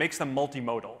glasses that makes them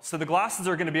multimodal. So the glasses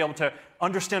are going to be able to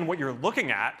understand what you're looking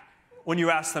at when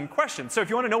you ask them questions. So if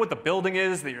you want to know what the building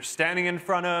is that you're standing in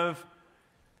front of,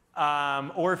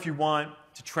 or if you want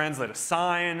to translate a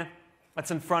sign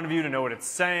that's in front of you to know what it's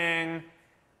saying,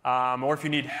 or if you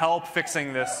need help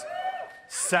fixing this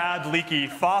sad, leaky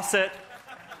faucet,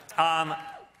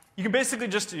 you can basically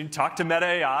just talk to Meta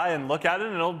AI and look at it,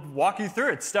 and it'll walk you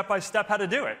through it step by step how to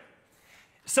do it.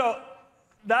 So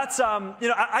that's,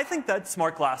 I think that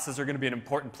smart glasses are going to be an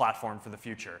important platform for the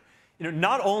future.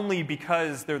 Not only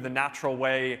because they're the natural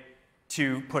way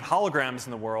to put holograms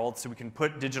in the world, so we can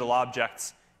put digital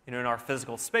objects in our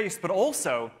physical space, but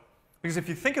also because if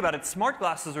you think about it, smart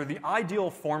glasses are the ideal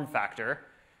form factor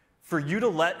for you to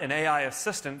let an AI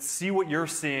assistant see what you're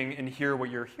seeing and hear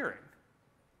what you're hearing.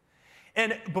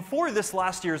 And before this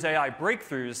last year's AI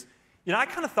breakthroughs, I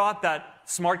kind of thought that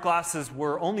smart glasses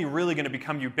were only really going to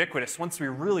become ubiquitous once we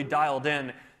really dialed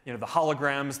in the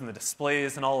holograms and the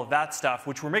displays and all of that stuff,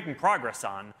 which we're making progress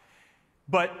on,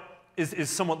 but is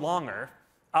somewhat longer.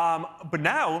 But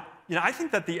now, I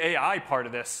think that the AI part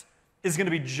of this is going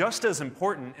to be just as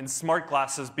important in smart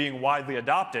glasses being widely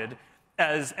adopted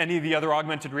as any of the other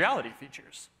augmented reality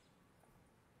features.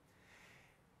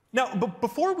 Now, but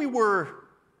before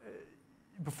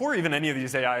even any of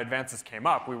these AI advances came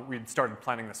up, we'd started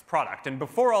planning this product. And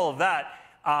before all of that,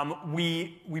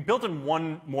 we built in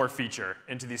one more feature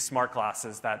into these smart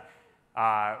glasses that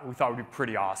we thought would be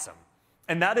pretty awesome.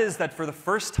 And that is that for the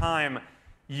first time,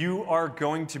 you are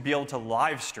going to be able to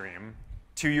live stream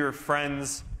to your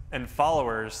friends and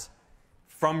followers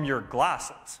from your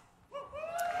glasses.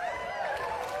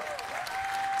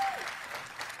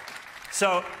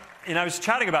 So, I was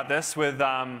chatting about this with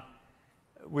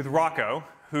Rocco,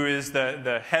 who is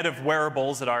the head of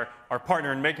wearables at our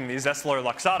partner in making these,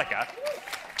 EssilorLuxottica.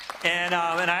 And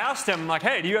I asked him,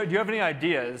 hey, do you have any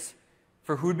ideas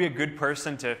for who would be a good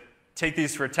person to take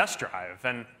these for a test drive?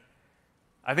 And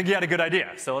I think he had a good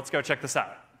idea, so let's go check this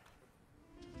out.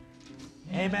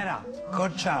 Hey, Meta, call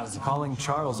Charles. Calling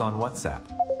Charles on WhatsApp.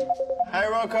 Hey,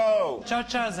 Rocco. Ciao,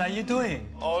 Charles. How you doing?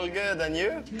 All good, and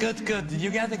you? Good, good. Did you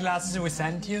get the glasses we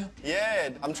sent you?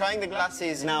 Yeah, I'm trying the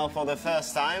glasses now for the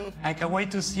first time. I can't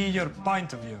wait to see your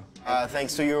point of view.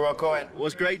 Thanks to you, Rocco. It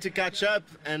was great to catch up,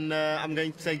 and I'm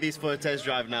going to take these for a test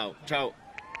drive now. Ciao.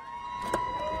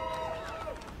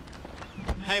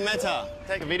 Hey, Meta,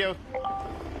 take a video.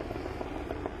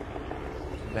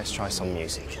 Let's try some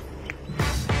music.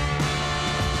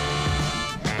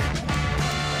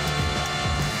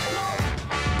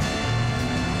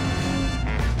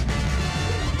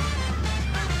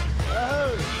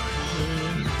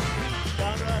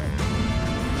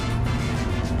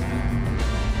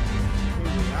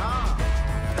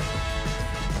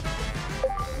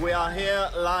 We are here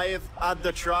live at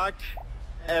the track.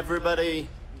 Everybody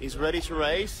is ready to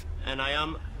race, and I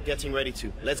am getting ready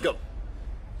too. Let's go.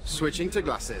 Switching to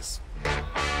glasses.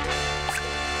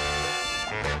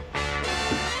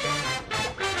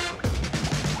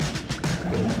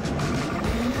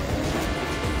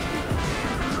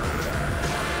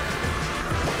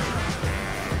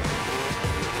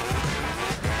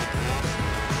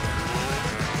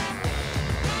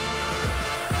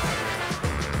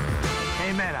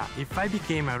 If I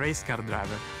became a race car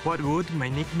driver, what would my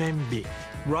nickname be?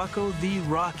 Rocco the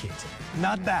Rocket.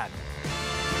 Not bad.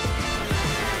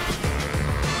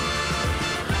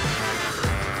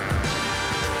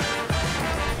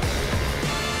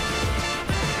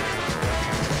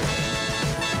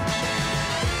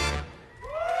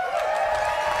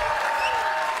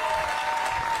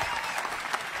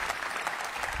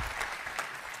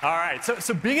 All right,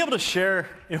 so being able to share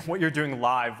what you're doing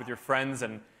live with your friends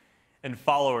and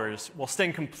followers while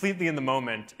staying completely in the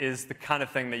moment is the kind of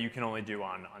thing that you can only do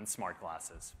on smart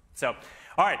glasses. So,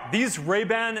 all right, these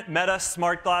Ray-Ban Meta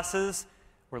smart glasses,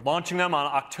 we're launching them on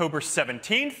October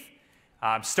 17th,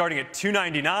 starting at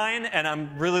 $299, and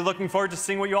I'm really looking forward to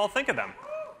seeing what you all think of them.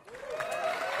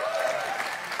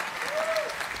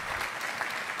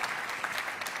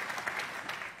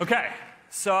 Okay,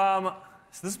 so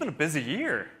this has been a busy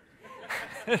year.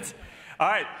 All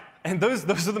right. And those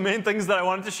are the main things that I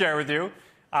wanted to share with you.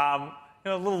 A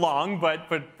little long, but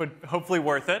hopefully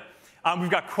worth it. We've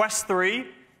got Quest 3,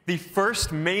 the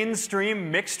first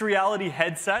mainstream mixed reality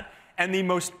headset and the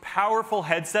most powerful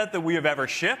headset that we have ever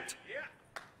shipped.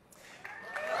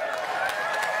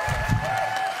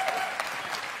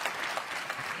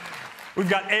 We've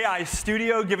got AI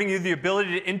Studio giving you the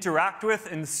ability to interact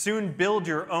with and soon build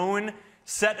your own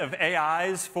set of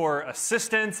AIs for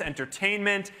assistance,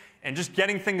 entertainment, and just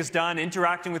getting things done,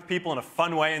 interacting with people in a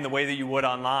fun way in the way that you would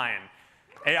online.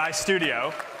 AI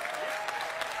Studio.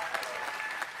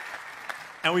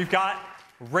 And we've got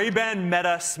Ray-Ban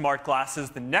Meta smart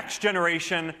glasses, the next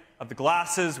generation of the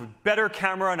glasses with better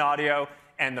camera and audio,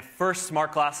 and the first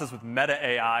smart glasses with Meta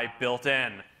AI built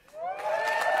in.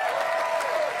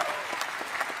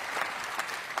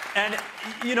 And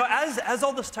as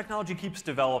all this technology keeps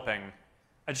developing,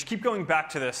 I just keep going back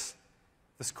to this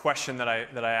question that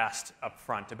I asked up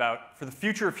front about, for the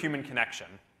future of human connection,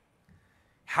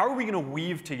 how are we going to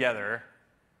weave together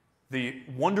the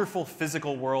wonderful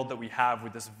physical world that we have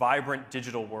with this vibrant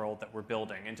digital world that we're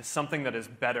building into something that is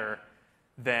better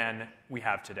than we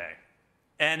have today?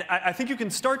 And I think you can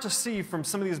start to see from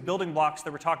some of these building blocks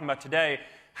that we're talking about today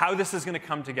how this is going to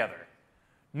come together.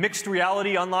 Mixed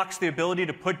reality unlocks the ability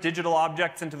to put digital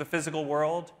objects into the physical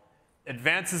world.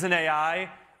 Advances in AI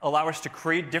allow us to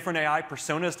create different AI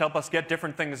personas to help us get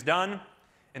different things done.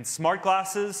 And smart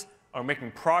glasses are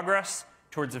making progress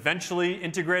towards eventually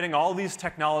integrating all these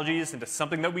technologies into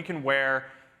something that we can wear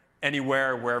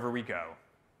anywhere, wherever we go.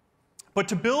 But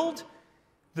to build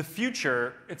the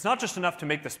future, it's not just enough to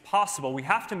make this possible. We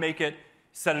have to make it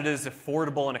so that it is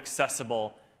affordable and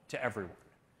accessible to everyone.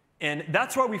 And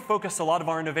that's why we focus a lot of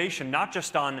our innovation, not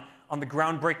just on the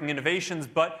groundbreaking innovations,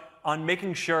 but on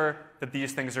making sure that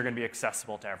these things are going to be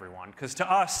accessible to everyone. Because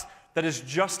to us, that is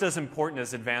just as important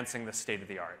as advancing the state of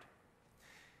the art.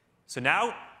 So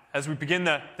now, as we begin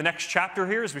the next chapter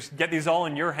here, as we get these all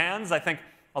in your hands, I think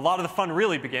a lot of the fun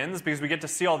really begins because we get to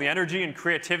see all the energy and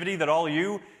creativity that all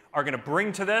you are going to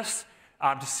bring to this,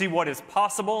 to see what is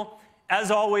possible. As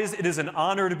always, it is an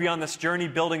honor to be on this journey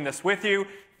building this with you.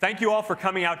 Thank you all for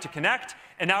coming out to connect.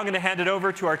 And now I'm going to hand it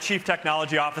over to our Chief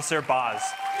Technology Officer, Boz.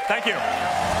 Thank you.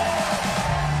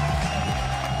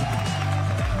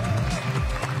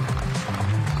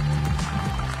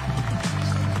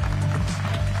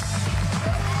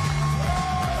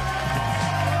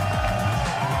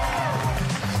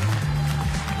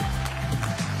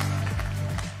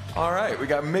 All right, we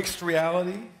got mixed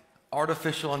reality,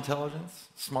 artificial intelligence,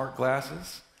 smart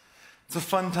glasses. It's a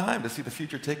fun time to see the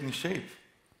future taking shape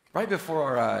right before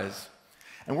our eyes.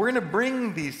 And we're going to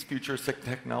bring these futuristic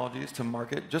technologies to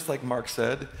market, just like Mark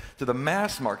said, to the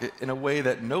mass market in a way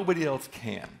that nobody else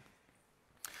can.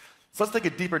 So let's take a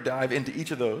deeper dive into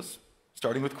each of those,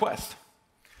 starting with Quest.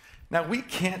 Now, we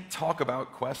can't talk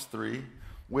about Quest 3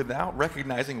 without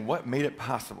recognizing what made it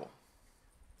possible.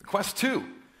 Quest 2,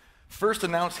 first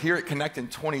announced here at Connect in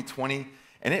 2020,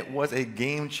 and it was a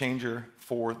game changer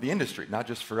for the industry, not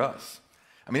just for us.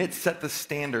 I mean, it set the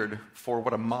standard for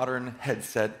what a modern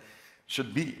headset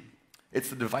should be. It's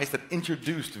the device that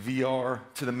introduced VR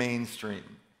to the mainstream.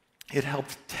 It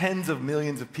helped tens of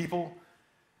millions of people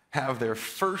have their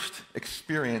first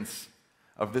experience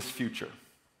of this future.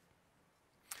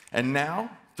 And now,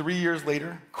 3 years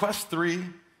later, Quest 3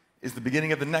 is the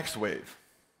beginning of the next wave.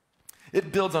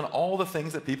 It builds on all the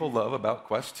things that people love about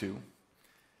Quest 2,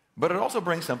 but it also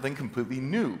brings something completely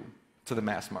new to the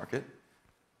mass market: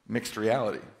 mixed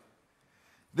reality.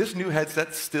 This new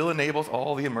headset still enables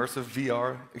all the immersive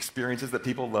VR experiences that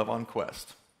people love on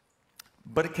Quest,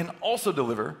 but it can also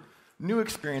deliver new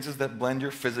experiences that blend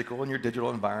your physical and your digital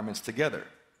environments together.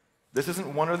 This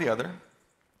isn't one or the other.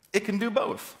 It can do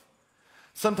both.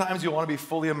 Sometimes you want to be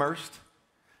fully immersed,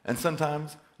 and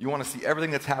sometimes you want to see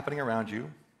everything that's happening around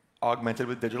you, augmented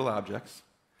with digital objects,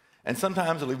 and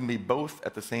sometimes it'll even be both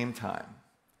at the same time.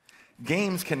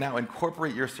 Games can now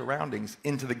incorporate your surroundings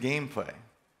into the gameplay.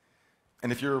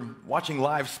 And if you're watching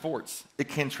live sports, it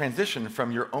can transition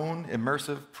from your own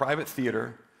immersive private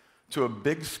theater to a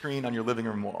big screen on your living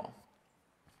room wall.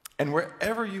 And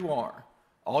wherever you are,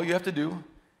 all you have to do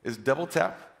is double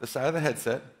tap the side of the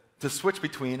headset to switch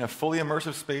between a fully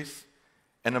immersive space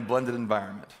and a blended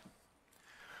environment.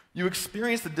 You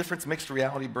experience the difference mixed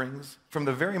reality brings from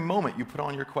the very moment you put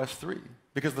on your Quest 3,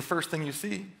 because the first thing you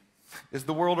see is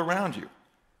the world around you.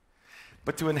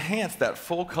 But to enhance that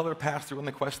full color pass-through in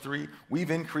the Quest 3,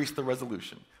 we've increased the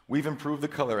resolution, we've improved the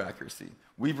color accuracy,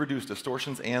 we've reduced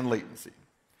distortions and latency.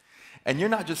 And you're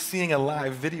not just seeing a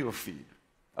live video feed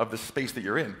of the space that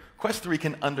you're in. Quest 3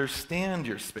 can understand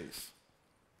your space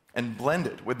and blend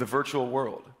it with the virtual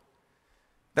world.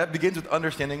 That begins with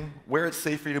understanding where it's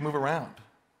safe for you to move around.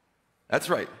 That's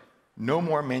right, no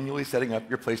more manually setting up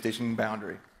your PlayStation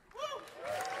boundary.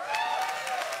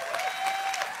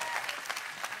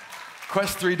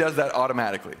 Quest 3 does that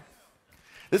automatically.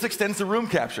 This extends to room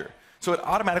capture, so it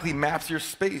automatically maps your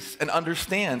space and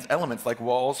understands elements like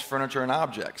walls, furniture, and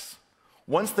objects.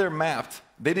 Once they're mapped,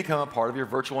 they become a part of your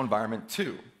virtual environment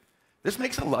too. This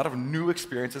makes a lot of new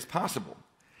experiences possible.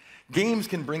 Games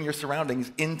can bring your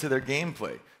surroundings into their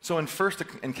gameplay. So in first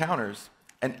encounters,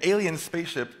 an alien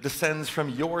spaceship descends from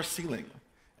your ceiling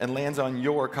and lands on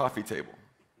your coffee table.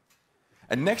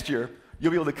 And next year,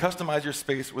 you'll be able to customize your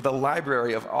space with a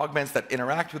library of augments that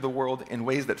interact with the world in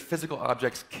ways that physical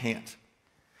objects can't.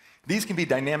 These can be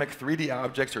dynamic 3D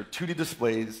objects or 2D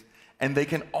displays, and they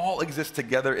can all exist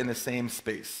together in the same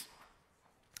space.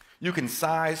 You can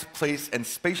size, place, and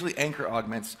spatially anchor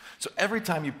augments, so every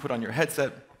time you put on your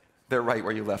headset, they're right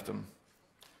where you left them.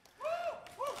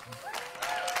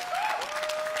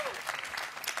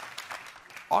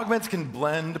 Augments can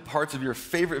blend parts of your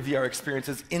favorite VR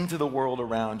experiences into the world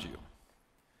around you.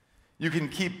 You can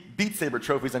keep Beat Saber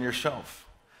trophies on your shelf,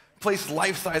 place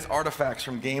life-size artifacts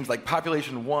from games like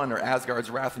Population 1 or Asgard's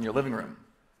Wrath in your living room.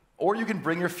 Or you can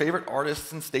bring your favorite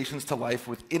artists and stations to life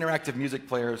with interactive music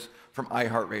players from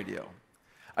iHeartRadio.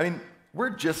 I mean,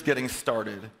 we're just getting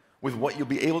started with what you'll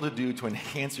be able to do to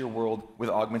enhance your world with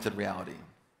augmented reality.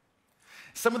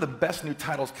 Some of the best new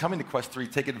titles coming to Quest 3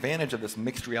 take advantage of this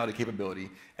mixed reality capability,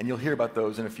 and you'll hear about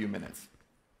those in a few minutes.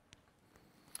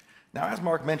 Now, as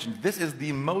Mark mentioned, this is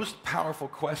the most powerful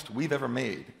Quest we've ever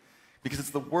made because it's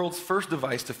the world's first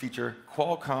device to feature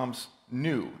Qualcomm's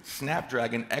new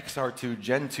Snapdragon XR2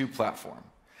 Gen 2 platform.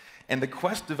 And the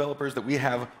Quest developers that we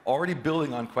have already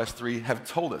building on Quest 3 have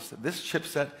told us that this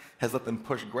chipset has let them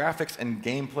push graphics and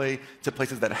gameplay to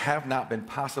places that have not been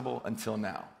possible until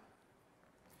now.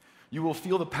 You will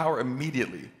feel the power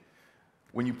immediately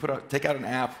when you take out an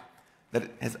app that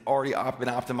has already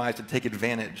been optimized to take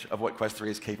advantage of what Quest 3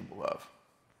 is capable of.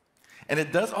 And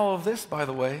it does all of this, by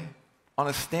the way, on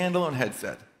a standalone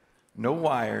headset. No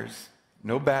wires,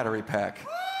 no battery pack,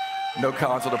 no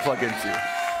console to plug into.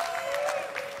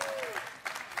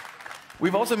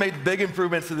 We've also made big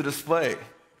improvements to the display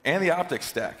and the optics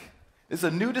stack. This is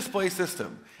a new display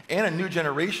system and a new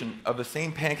generation of the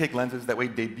same pancake lenses that we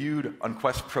debuted on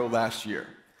Quest Pro last year.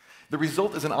 The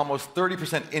result is an almost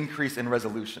 30% increase in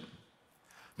resolution.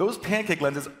 Those pancake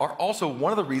lenses are also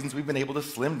one of the reasons we've been able to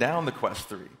slim down the Quest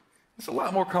 3. It's a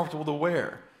lot more comfortable to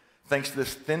wear, thanks to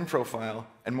this thin profile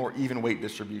and more even weight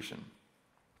distribution.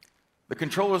 The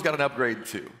controller's got an upgrade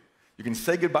too. You can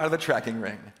say goodbye to the tracking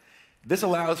ring. This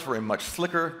allows for a much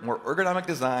slicker, more ergonomic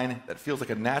design that feels like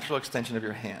a natural extension of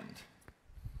your hand.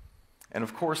 And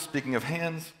of course, speaking of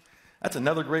hands, that's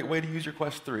another great way to use your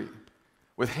Quest 3.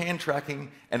 With hand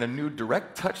tracking and a new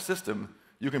direct touch system,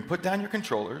 you can put down your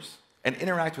controllers and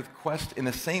interact with Quest in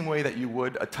the same way that you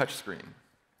would a touchscreen.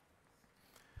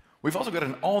 We've also got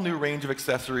an all-new range of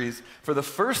accessories. For the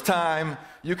first time,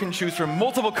 you can choose from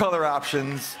multiple color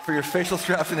options for your facial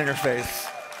straps and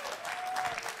interface.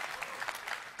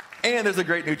 And there's a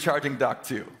great new charging dock,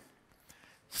 too.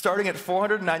 Starting at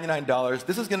 $499,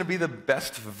 this is going to be the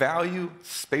best value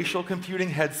spatial computing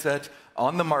headset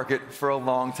on the market for a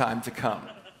long time to come.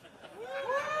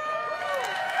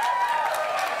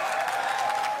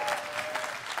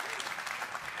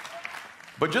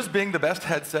 But just being the best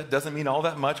headset doesn't mean all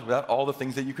that much without all the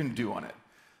things that you can do on it.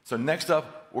 So next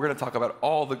up, we're going to talk about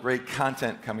all the great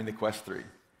content coming to Quest 3.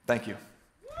 Thank you.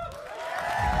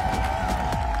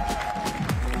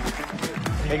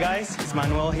 Hey guys, it's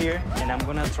Manuel here, and I'm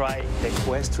gonna try the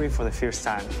Quest 3 for the first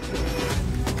time.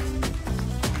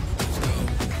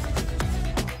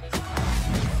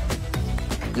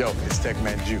 Yo, it's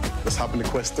TechMan Jew. Let's hop into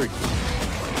Quest 3.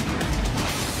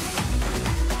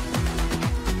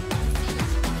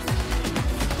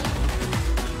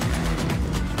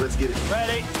 Let's get it.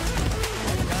 Ready?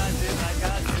 I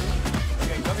got it.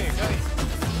 Okay, come here.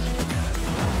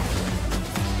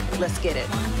 Let's get it.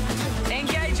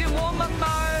 Engage in warm-up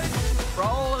mode.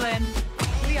 Rolling.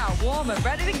 We are warm and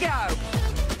ready to go.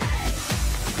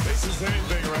 This is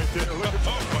anything right there. Look,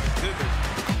 oh my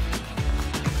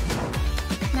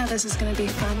goodness. Now this is gonna be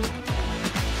fun.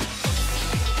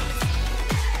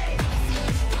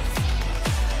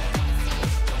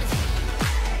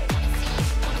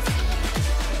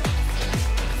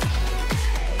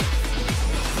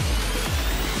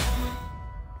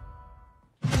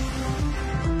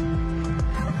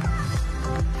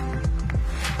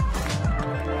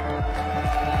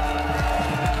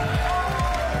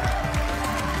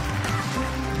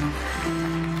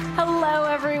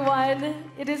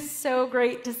 It is so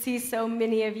great to see so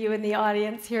many of you in the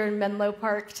audience here in Menlo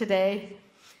Park today.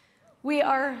 We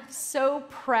are so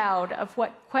proud of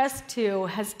what Quest 2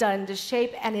 has done to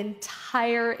shape an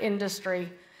entire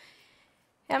industry.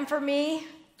 And for me,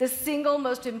 the single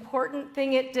most important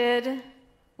thing it did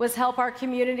was help our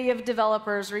community of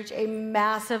developers reach a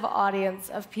massive audience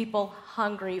of people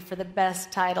hungry for the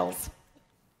best titles.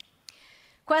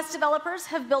 Quest developers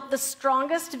have built the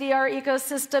strongest VR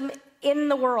ecosystem in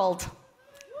the world.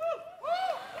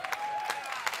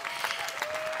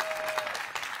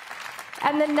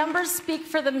 And the numbers speak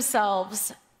for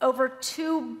themselves. Over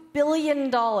 $2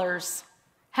 billion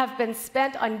have been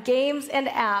spent on games and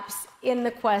apps in the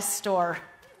Quest store.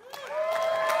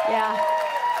 Yeah.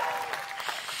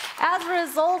 As a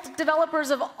result, developers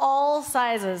of all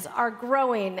sizes are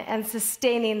growing and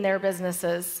sustaining their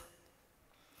businesses.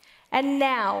 And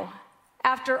now,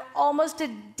 after almost a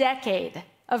decade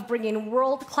of bringing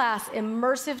world-class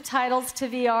immersive titles to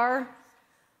VR,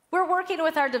 we're working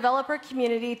with our developer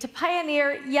community to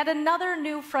pioneer yet another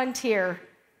new frontier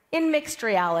in mixed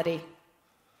reality.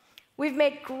 We've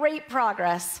made great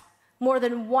progress. More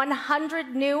than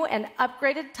 100 new and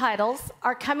upgraded titles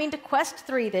are coming to Quest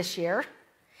 3 this year,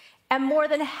 and more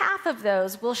than half of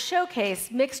those will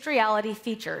showcase mixed reality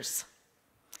features.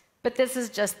 But this is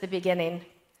just the beginning.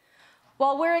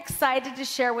 While we're excited to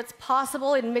share what's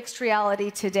possible in mixed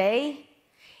reality today,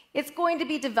 it's going to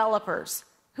be developers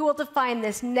who will define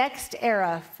this next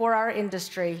era for our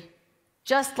industry,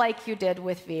 just like you did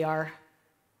with VR.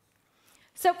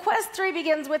 So Quest 3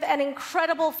 begins with an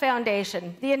incredible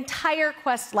foundation, the entire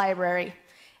Quest library,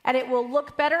 and it will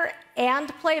look better and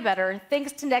play better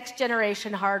thanks to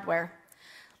next-generation hardware.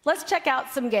 Let's check out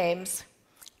some games.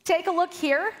 Take a look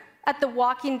here at The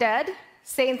Walking Dead,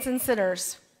 Saints and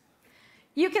Sinners.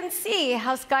 You can see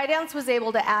how Skydance was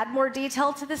able to add more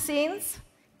detail to the scenes,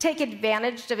 take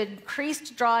advantage of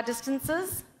increased draw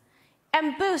distances,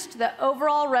 and boost the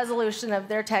overall resolution of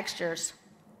their textures.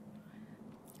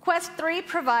 Quest 3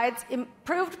 provides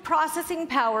improved processing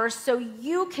power so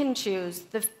you can choose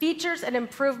the features and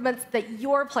improvements that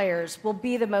your players will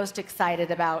be the most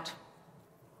excited about.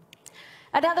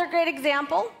 Another great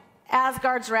example,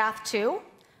 Asgard's Wrath 2,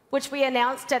 which we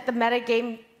announced at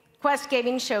the Quest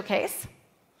Gaming Showcase.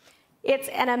 It's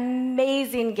an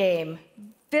amazing game.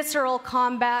 Visceral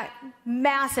combat,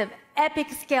 massive, epic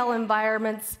scale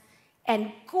environments,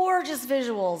 and gorgeous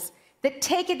visuals that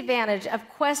take advantage of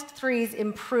Quest 3's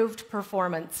improved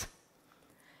performance.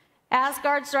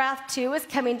 Asgard's Wrath 2 is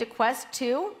coming to Quest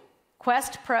 2,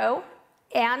 Quest Pro,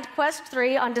 and Quest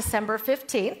 3 on December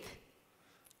 15th.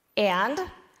 And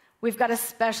We've got a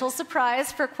special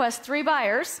surprise for Quest 3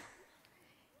 buyers.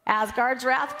 Asgard's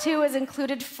Wrath 2 is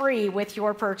included free with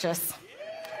your purchase.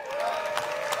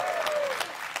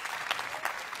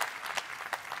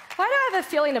 Why do I have a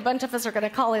feeling a bunch of us are going to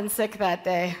call in sick that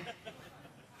day?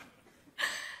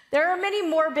 There are many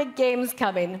more big games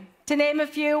coming. To name a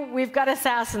few, we've got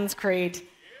Assassin's Creed,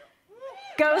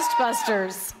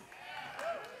 Ghostbusters,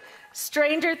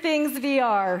 Stranger Things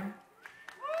VR,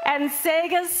 and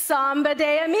Sega's Samba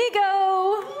de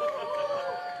Amigo.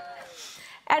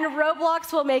 And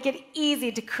Roblox will make it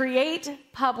easy to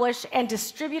create, publish, and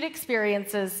distribute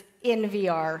experiences in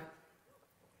VR.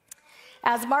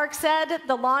 As Mark said,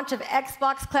 the launch of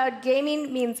Xbox Cloud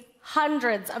Gaming means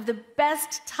hundreds of the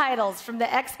best titles from the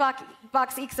Xbox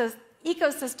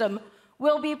ecosystem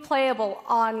will be playable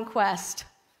on Quest.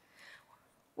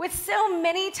 With so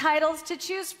many titles to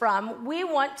choose from, we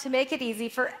want to make it easy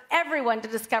for everyone to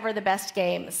discover the best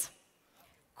games.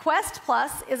 Quest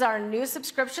Plus is our new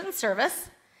subscription service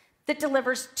that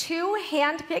delivers 2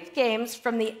 hand-picked games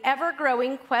from the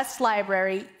ever-growing Quest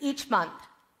library each month.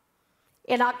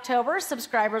 In October,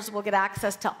 subscribers will get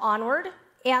access to Onward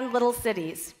and Little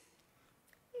Cities.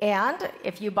 And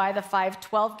if you buy the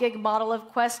 512-gig model of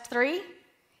Quest 3,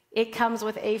 it comes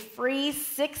with a free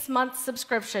 6-month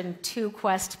subscription to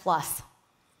Quest Plus.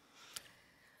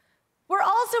 We're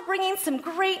also bringing some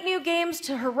great new games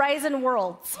to Horizon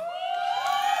Worlds,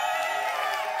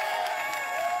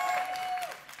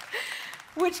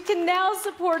 which can now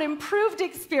support improved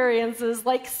experiences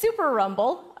like Super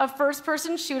Rumble, a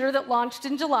first-person shooter that launched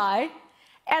in July,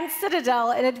 and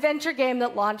Citadel, an adventure game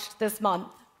that launched this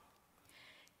month.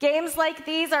 Games like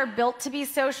these are built to be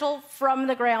social from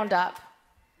the ground up.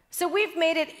 So we've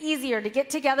made it easier to get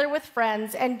together with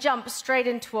friends and jump straight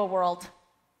into a world.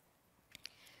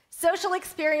 Social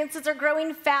experiences are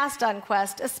growing fast on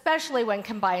Quest, especially when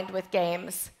combined with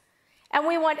games. And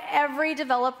we want every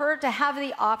developer to have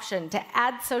the option to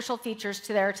add social features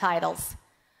to their titles.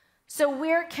 So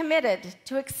we're committed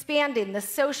to expanding the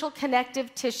social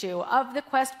connective tissue of the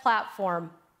Quest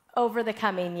platform over the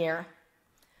coming year.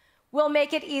 We'll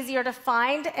make it easier to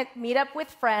find and meet up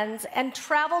with friends and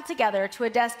travel together to a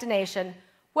destination,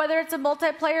 whether it's a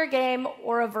multiplayer game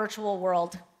or a virtual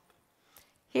world.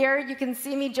 Here, you can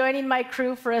see me joining my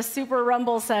crew for a Super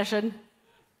Rumble session.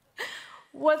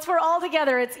 Once we're all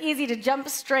together, it's easy to jump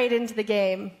straight into the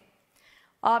game.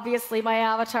 Obviously, my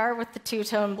avatar with the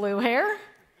two-tone blue hair.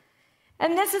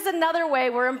 And this is another way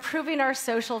we're improving our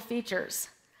social features.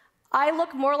 I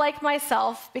look more like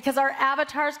myself because our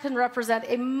avatars can represent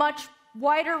a much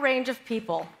wider range of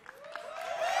people.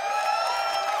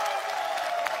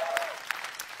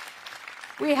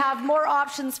 We have more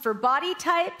options for body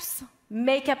types,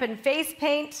 makeup and face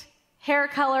paint, hair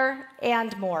color,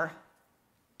 and more.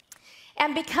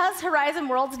 And because Horizon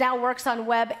Worlds now works on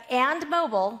web and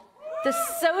mobile, the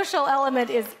social element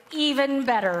is even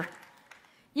better.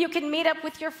 You can meet up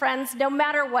with your friends no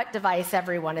matter what device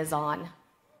everyone is on.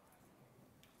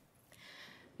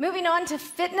 Moving on to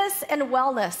fitness and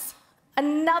wellness,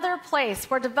 another place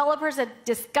where developers have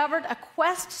discovered a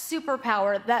Quest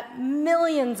superpower that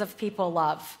millions of people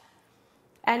love.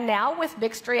 And now, with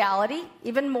mixed reality,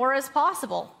 even more is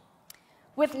possible.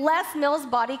 With Les Mills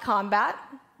Body Combat,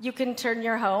 you can turn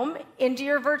your home into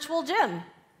your virtual gym.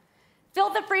 Feel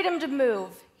the freedom to move,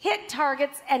 hit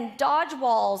targets, and dodge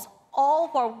walls, all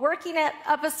while working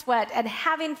up a sweat and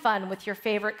having fun with your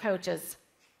favorite coaches.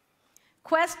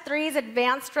 Quest 3's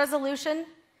advanced resolution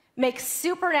makes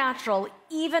Supernatural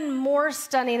even more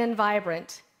stunning and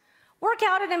vibrant. Work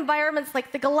out in environments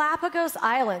like the Galapagos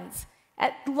Islands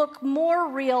that look more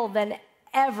real than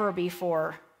ever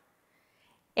before.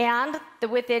 And the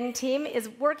Within team is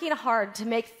working hard to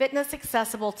make fitness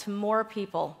accessible to more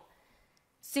people.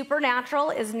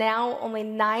 Supernatural is now only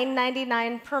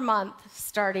 $9.99 per month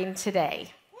starting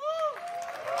today.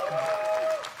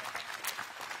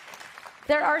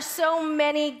 There are so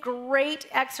many great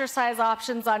exercise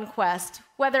options on Quest,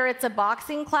 whether it's a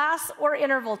boxing class or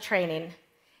interval training.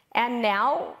 And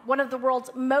now, one of the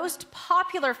world's most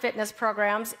popular fitness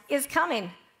programs is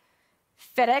coming.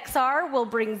 FitXR will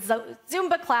bring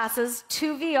Zumba classes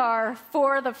to VR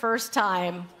for the first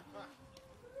time.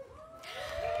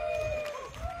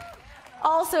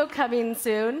 Also coming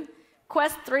soon,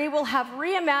 Quest 3 will have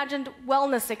reimagined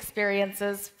wellness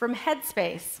experiences from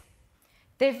Headspace.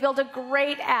 They've built a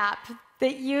great app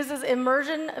that uses the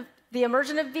immersion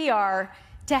of VR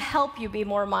to help you be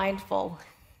more mindful.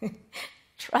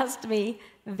 Trust me,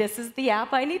 this is the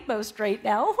app I need most right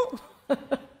now.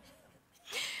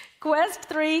 Quest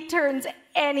 3 turns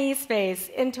any space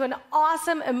into an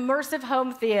awesome immersive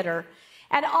home theater,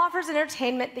 and offers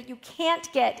entertainment that you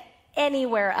can't get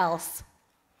anywhere else.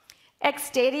 X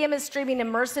Stadium is streaming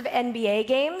immersive NBA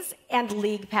games and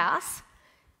League Pass.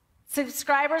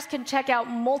 Subscribers can check out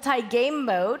multi-game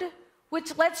mode,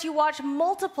 which lets you watch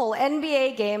multiple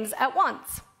NBA games at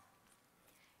once.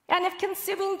 And if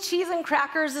consuming cheese and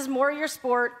crackers is more your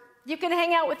sport, you can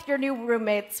hang out with your new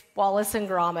roommates, Wallace and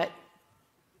Gromit.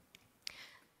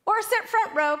 Or sit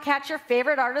front row, catch your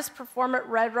favorite artists perform at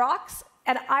Red Rocks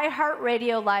and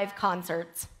iHeartRadio live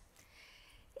concerts.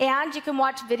 And you can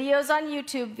watch videos on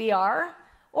YouTube VR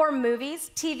or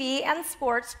movies, TV, and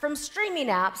sports from streaming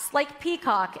apps like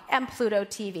Peacock and Pluto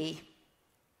TV.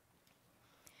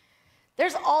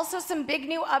 There's also some big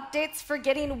new updates for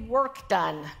getting work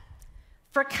done.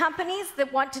 For companies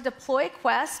that want to deploy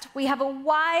Quest, we have a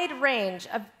wide range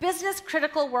of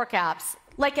business-critical work apps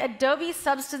like Adobe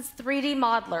Substance 3D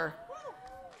Modeler,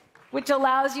 which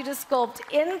allows you to sculpt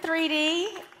in 3D,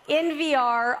 in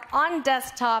VR, on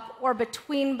desktop, or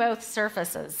between both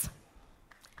surfaces.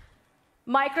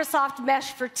 Microsoft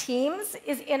Mesh for Teams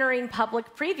is entering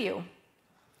public preview.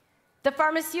 The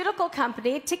pharmaceutical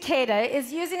company Takeda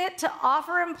is using it to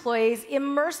offer employees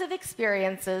immersive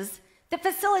experiences that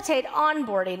facilitate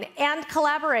onboarding and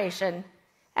collaboration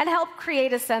and help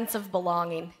create a sense of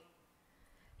belonging.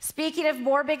 Speaking of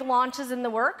more big launches in the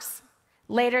works,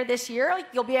 later this year,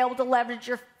 you'll be able to leverage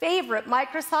your favorite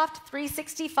Microsoft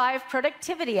 365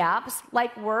 productivity apps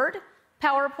like Word,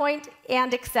 PowerPoint,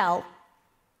 and Excel.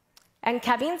 And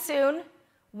coming soon,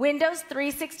 Windows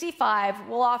 365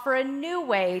 will offer a new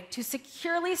way to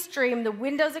securely stream the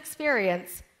Windows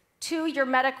experience to your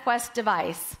Meta Quest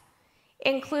device,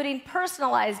 including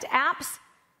personalized apps,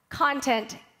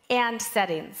 content, and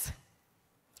settings.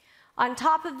 On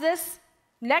top of this,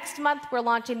 next month we're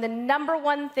launching the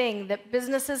 #1 thing that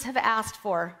businesses have asked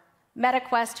for, Meta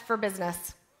Quest for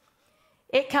Business.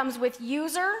 It comes with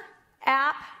user,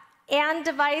 app, and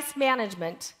device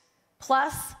management,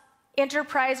 plus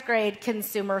enterprise-grade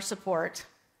consumer support.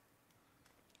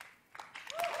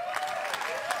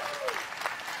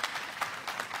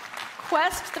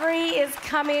 Quest 3 is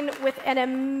coming with an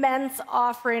immense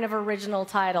offering of original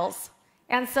titles,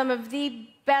 and some of the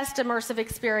best immersive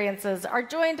experiences are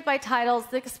joined by titles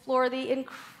that explore the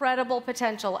incredible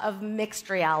potential of mixed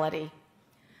reality.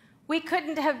 We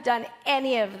couldn't have done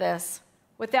any of this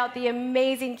without the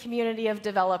amazing community of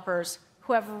developers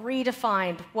who have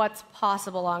redefined what's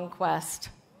possible on Quest.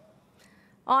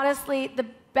 Honestly, the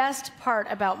best part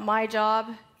about my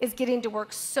job is getting to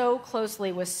work so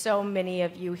closely with so many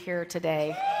of you here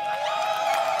today.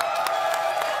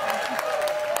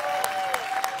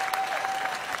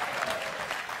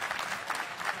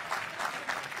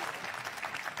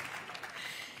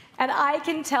 And I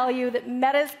can tell you that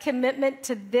Meta's commitment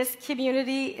to this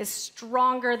community is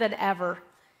stronger than ever.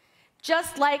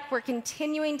 Just like we're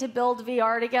continuing to build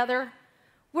VR together,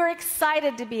 we're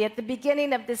excited to be at the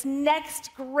beginning of this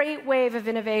next great wave of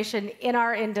innovation in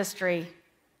our industry.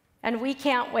 And we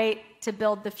can't wait to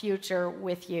build the future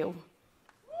with you.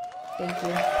 Thank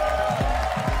you.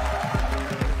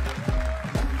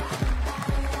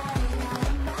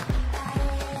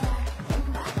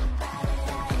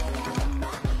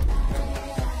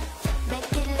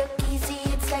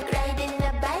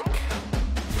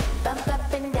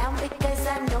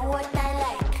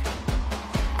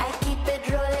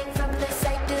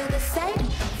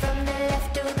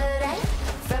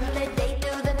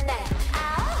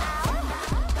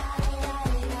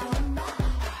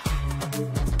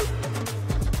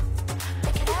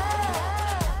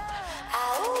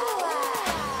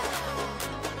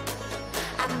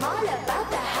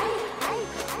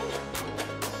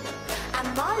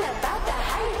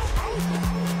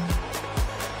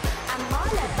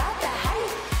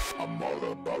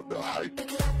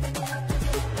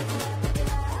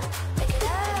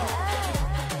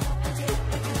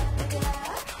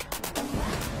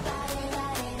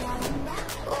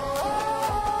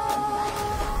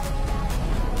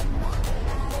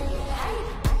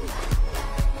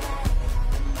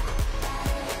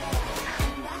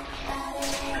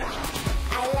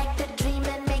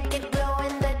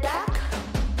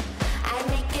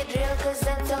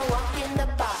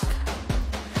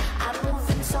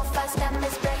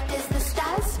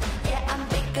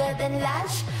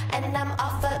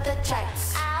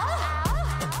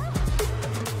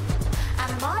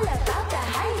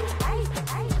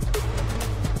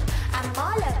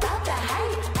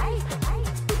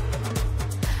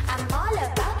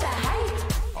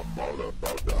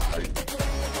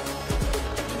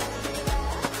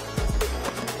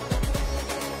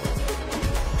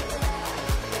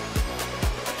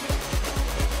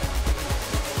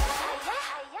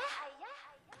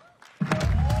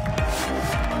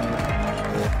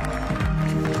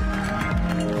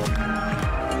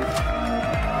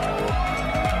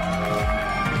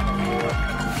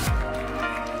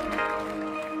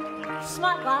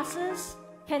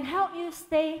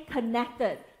 stay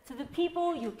connected to the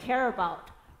people you care about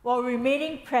while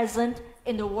remaining present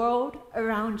in the world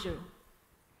around you.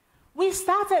 We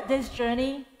started this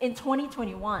journey in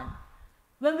 2021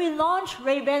 when we launched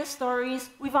Ray-Ban Stories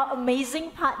with our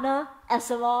amazing partner,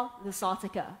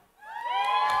 EssilorLuxottica.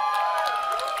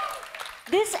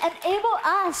 This enabled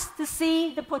us to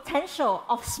see the potential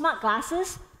of smart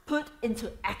glasses put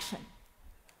into action.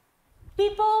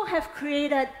 People have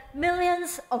created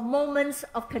millions of moments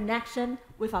of connection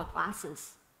with our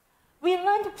glasses. We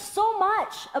learned so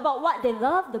much about what they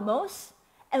love the most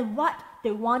and what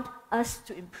they want us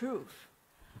to improve.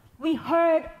 We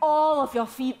heard all of your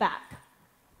feedback,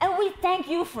 and we thank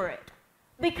you for it,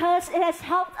 because it has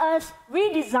helped us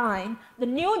redesign the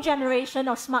new generation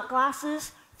of smart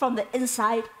glasses from the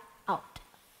inside out.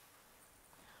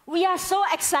 We are so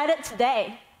excited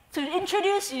today to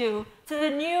introduce you to the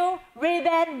new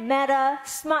Ray-Ban Meta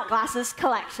Smart Glasses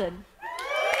collection.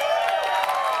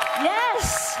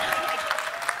 Yes!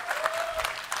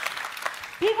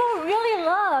 People really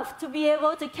love to be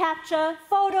able to capture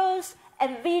photos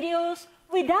and videos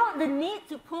without the need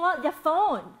to pull out their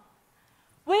phone.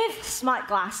 With smart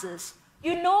glasses,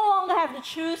 you no longer have to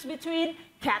choose between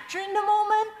capturing the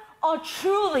moment or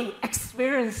truly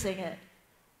experiencing it.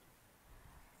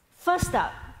 First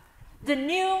up, the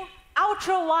new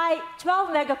ultra-wide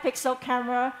 12-megapixel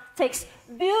camera takes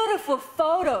beautiful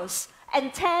photos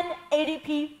and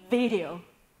 1080p video.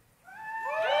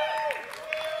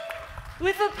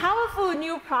 With a powerful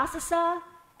new processor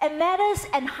and Meta's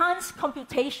enhanced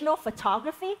computational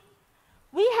photography,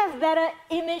 we have better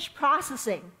image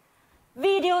processing,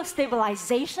 video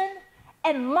stabilization,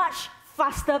 and much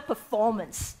faster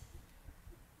performance.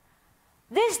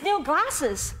 These new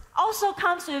glasses also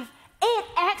comes with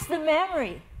 8x the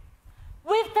memory.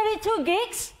 With 32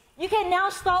 gigs, you can now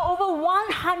store over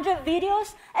 100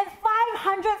 videos and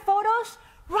 500 photos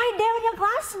right there in your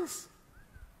glasses.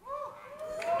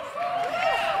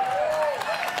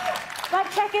 But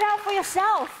check it out for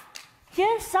yourself.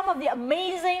 Here's some of the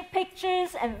amazing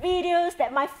pictures and videos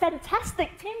that my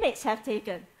fantastic teammates have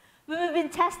taken. We've been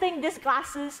testing these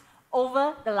glasses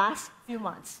over the last few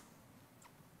months.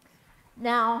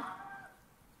 Now,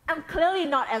 I'm clearly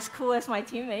not as cool as my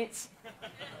teammates.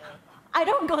 I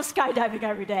don't go skydiving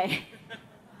every day.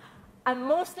 I'm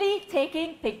mostly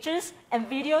taking pictures and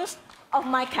videos of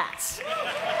my cats,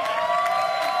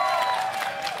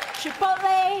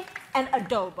 Chipotle and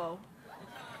Adobo.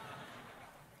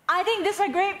 I think these are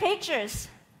great pictures,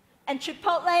 and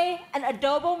Chipotle and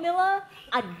Adobo Miller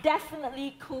are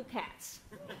definitely cool cats.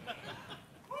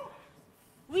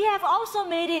 We have also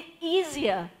made it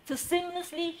easier to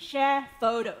seamlessly share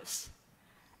photos.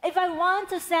 If I want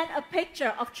to send a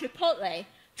picture of Chipotle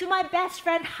to my best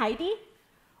friend Heidi,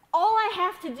 all I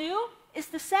have to do is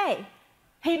to say,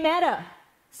 "Hey Meta,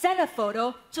 send a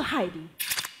photo to Heidi."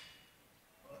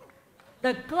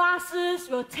 The glasses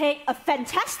will take a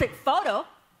fantastic photo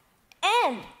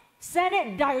and send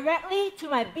it directly to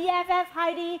my BFF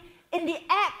Heidi in the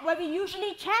app where we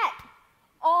usually chat,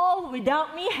 all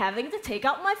without me having to take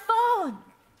out my phone.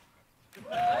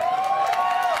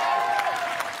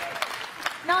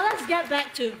 Now let's get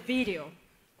back to video.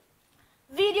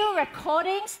 Video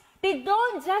recordings, they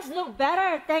don't just look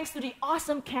better thanks to the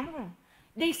awesome camera.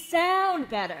 They sound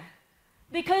better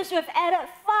because we've added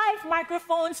 5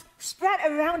 microphones spread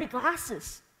around the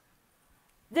glasses.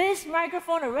 This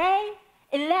microphone array,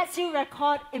 it lets you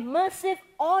record immersive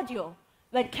audio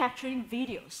when capturing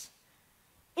videos.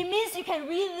 It means you can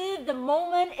relive the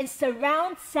moment in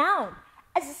surround sound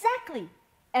exactly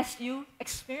as you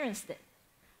experienced it.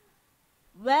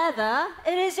 Whether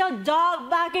it is your dog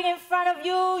barking in front of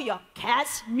you, your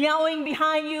cats meowing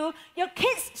behind you, your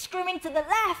kids screaming to the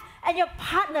left, and your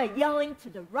partner yelling to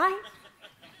the right.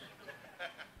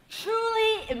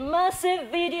 Truly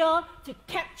immersive video to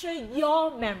capture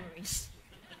your memories.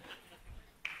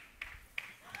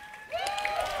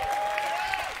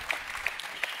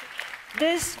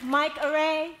 This mic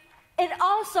array, it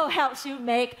also helps you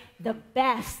make the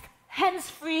best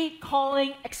hands-free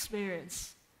calling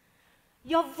experience.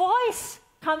 Your voice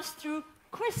comes through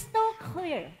crystal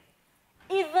clear,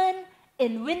 even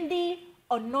in windy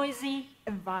or noisy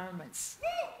environments.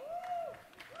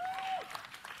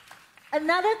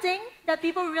 Another thing that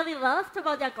people really loved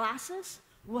about their glasses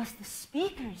was the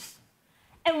speakers.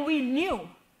 And we knew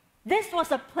this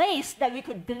was a place that we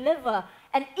could deliver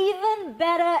an even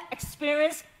better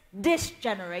experience this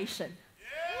generation.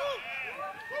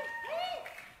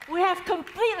 We have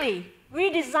completely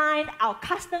redesigned our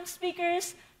custom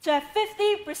speakers to have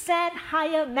 50%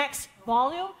 higher max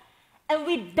volume, and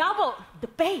we doubled the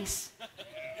bass.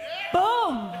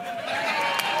 Boom!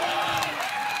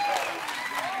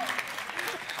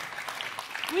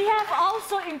 We have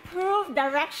also improved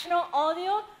directional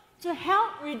audio to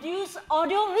help reduce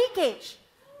audio leakage.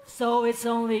 So it's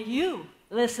only you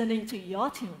listening to your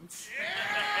tunes.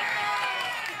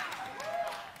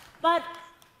 But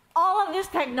all of this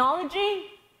technology,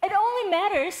 it only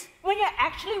matters when you're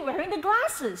actually wearing the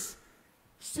glasses.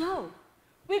 So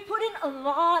we put in a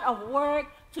lot of work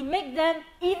to make them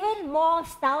even more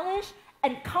stylish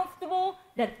and comfortable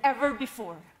than ever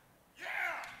before.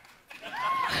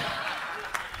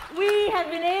 We have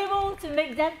been able to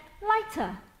make them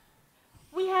lighter.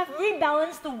 We have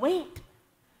rebalanced the weight.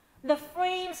 The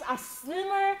frames are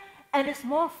slimmer and it's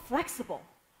more flexible,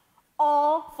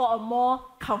 all for a more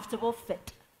comfortable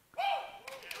fit.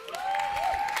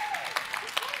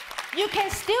 You can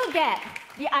still get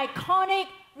the iconic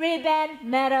Ray-Ban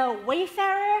Meta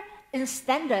Wayfarer in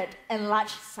standard and large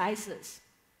sizes.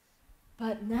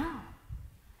 But now,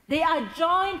 they are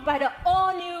joined by the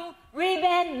all-new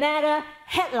Ray-Ban Meta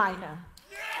Headliner.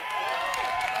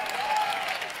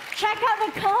 Check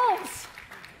out the curves.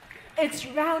 It's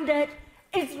rounded,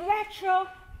 it's retro,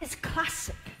 it's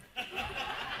classic.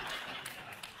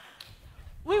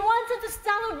 We wanted to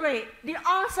celebrate the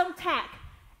awesome tech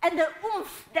and the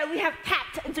oomph that we have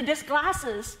packed into these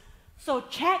glasses. So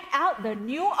check out the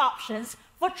new options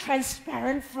for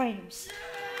transparent frames.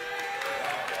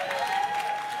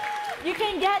 You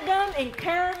can get them in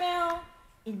caramel,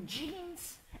 in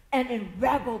jeans, and in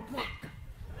rebel black.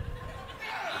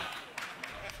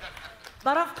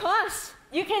 But of course,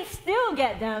 you can still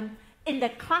get them in the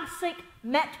classic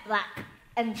matte black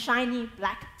and shiny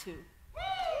black too.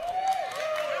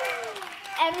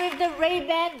 And with the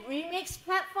Ray-Ban Remix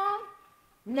platform,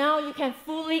 now you can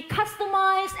fully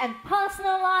customize and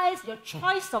personalize your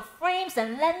choice of frames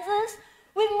and lenses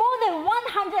with more than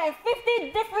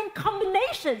 150 different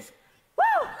combinations.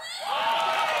 Woo!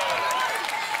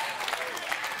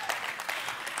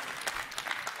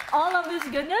 All of this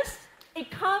goodness,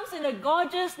 it comes in a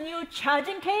gorgeous new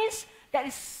charging case that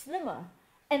is slimmer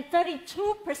and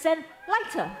 32%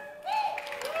 lighter.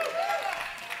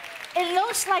 It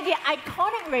looks like the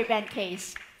iconic Ray-Ban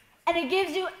case, and it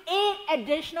gives you 8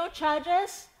 additional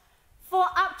charges for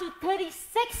up to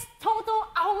 36 total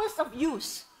hours of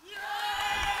use.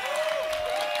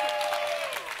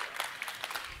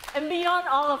 And beyond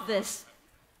all of this,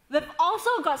 we've also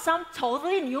got some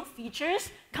totally new features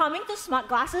coming to smart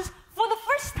glasses for the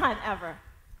first time ever.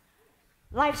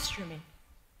 Live streaming.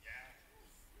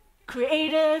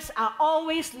 Creators are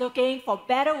always looking for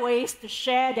better ways to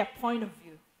share their point of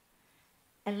view.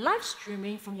 And live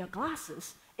streaming from your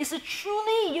glasses is a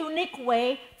truly unique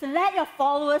way to let your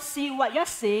followers see what you're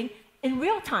seeing in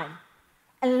real time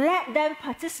and let them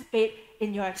participate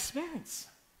in your experience.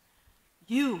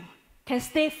 You can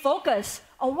stay focused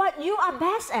on what you are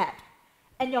best at,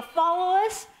 and your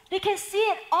followers, they can see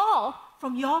it all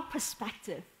from your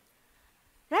perspective.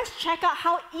 Let's check out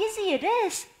how easy it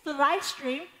is to live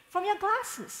stream from your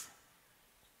glasses.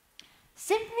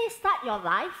 Simply start your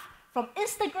live from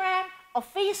Instagram or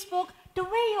Facebook the way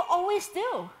you always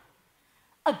do.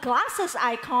 A glasses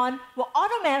icon will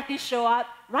automatically show up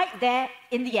right there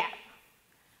in the app.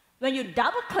 When you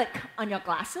double-click on your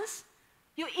glasses,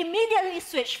 you immediately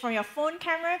switch from your phone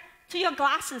camera to your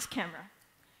glasses camera.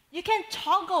 You can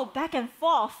toggle back and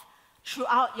forth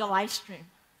throughout your live stream.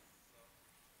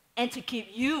 And to keep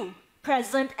you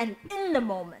present and in the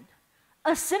moment,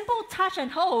 a simple touch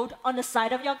and hold on the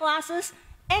side of your glasses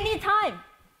anytime.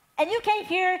 And you can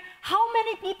hear how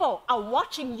many people are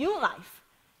watching you live,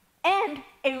 and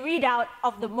a readout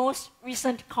of the most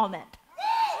recent comment.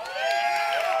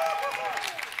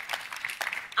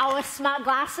 Our smart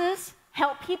glasses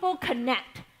help people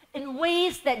connect in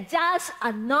ways that just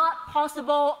are not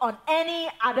possible on any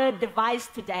other device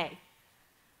today.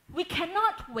 We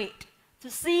cannot wait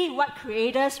to see what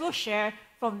creators will share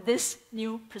from this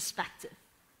new perspective.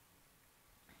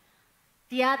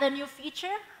 The other new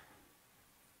feature?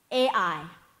 AI.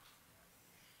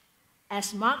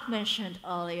 As Mark mentioned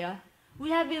earlier, we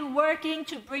have been working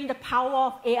to bring the power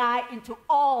of AI into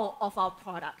all of our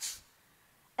products.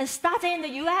 And starting in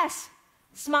the US,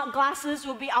 smart glasses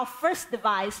will be our first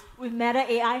device with Meta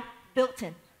AI built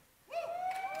in.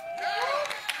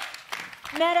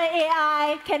 Meta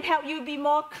AI can help you be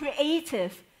more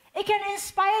creative. It can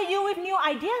inspire you with new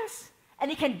ideas, and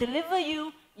it can deliver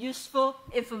you useful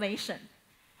information.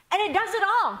 And it does it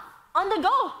all on the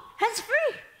go,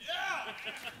 hands-free. Yeah.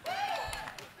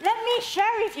 Let me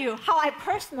share with you how I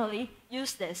personally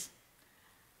use this.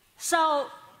 So,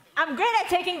 I'm great at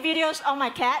taking videos of my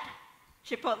cat,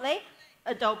 Chipotle,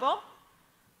 Adobo,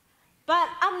 but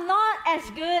I'm not as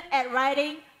good at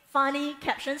writing funny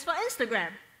captions for Instagram.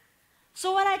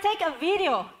 So when I take a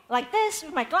video like this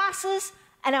with my glasses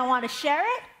and I want to share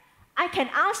it, I can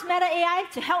ask Meta AI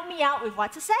to help me out with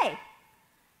what to say.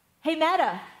 Hey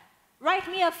Meta, write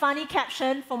me a funny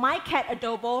caption for my cat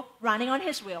Adobo running on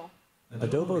his wheel.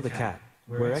 Adobo the cat,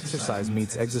 where exercise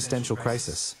meets existential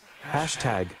crisis.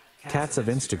 Hashtag cats of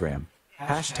Instagram.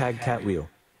 Hashtag cat wheel.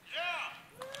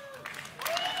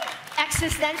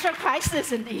 Existential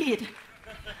crisis indeed.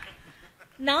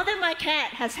 Now that my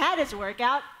cat has had his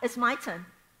workout, it's my turn.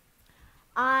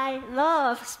 I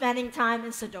love spending time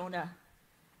in Sedona.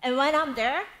 And when I'm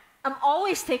there, I'm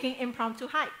always taking impromptu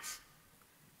hikes.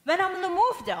 When I'm on the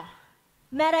move though,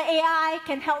 Meta AI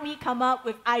can help me come up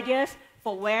with ideas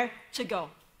for where to go.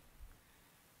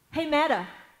 Hey Meta,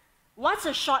 what's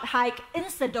a short hike in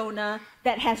Sedona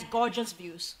that has gorgeous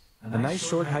views? A nice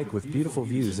short hike with beautiful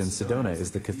views in Sedona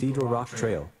is the Cathedral Rock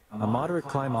Trail, a moderate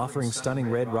climb offering stunning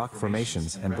red rock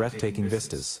formations and breathtaking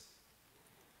vistas.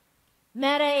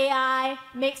 Meta AI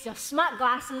makes your smart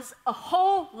glasses a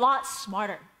whole lot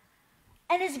smarter.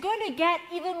 And it's going to get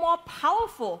even more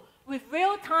powerful with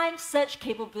real-time search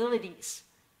capabilities.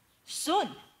 Soon,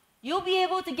 you'll be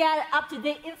able to get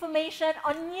up-to-date information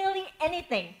on nearly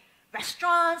anything: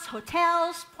 restaurants,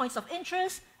 hotels, points of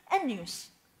interest, and news.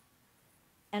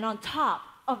 And on top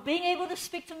of being able to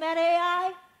speak to Meta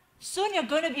AI, soon you're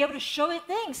going to be able to show it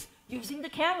things using the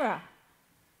camera.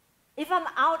 If I'm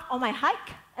out on my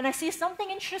hike and I see something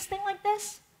interesting like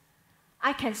this,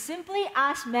 I can simply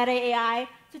ask Meta AI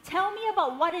to tell me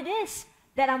about what it is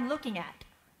that I'm looking at.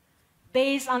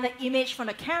 Based on the image from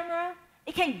the camera,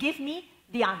 it can give me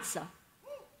the answer.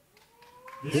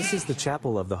 This is the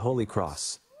Chapel of the Holy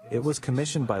Cross. It was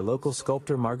commissioned by local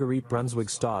sculptor Marguerite Brunswick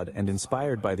Stod and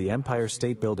inspired by the Empire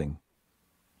State Building.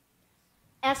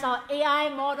 As our AI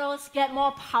models get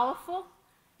more powerful,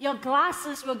 your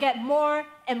glasses will get more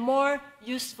and more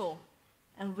useful.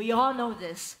 And we all know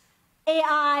this.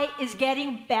 AI is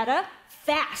getting better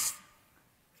fast.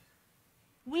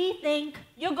 We think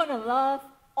you're going to love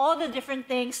all the different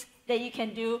things that you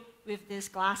can do with these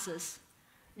glasses.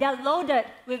 They're loaded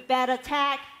with better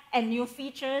tech and new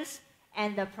features,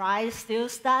 and the price still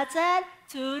starts at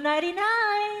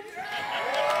 $299.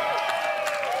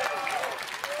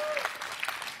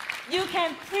 You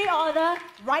can pre-order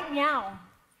right now.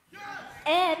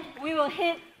 And we will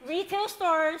hit retail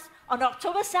stores on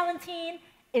October 17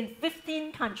 in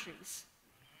 15 countries.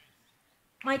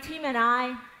 My team and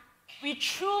I, we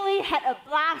truly had a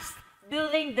blast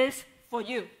building this for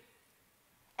you.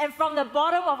 And from the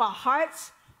bottom of our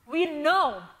hearts, we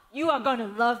know you are going to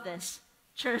love this.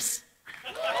 Cheers.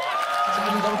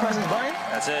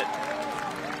 That's it.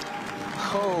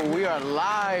 Oh, we are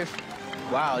live.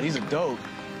 Wow, these are dope.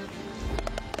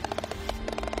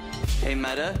 Hey,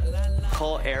 Meta,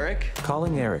 call Eric.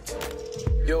 Calling Eric.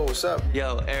 Yo, what's up?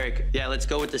 Yo, Eric, yeah, let's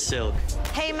go with the silk.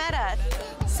 Hey, Meta,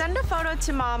 send a photo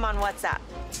to Mom on WhatsApp.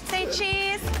 Say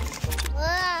cheese.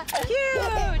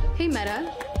 Cute. Hey,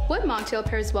 Meta, what mocktail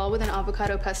pairs well with an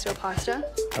avocado pesto pasta?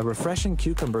 A refreshing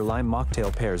cucumber lime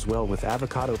mocktail pairs well with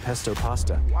avocado pesto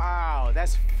pasta. Wow,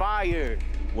 that's fire.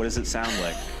 What does it sound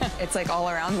like? It's like all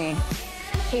around me.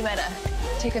 Hey, Meta,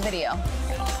 take a video.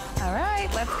 All right,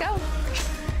 let's go.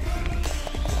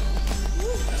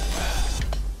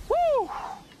 Woo!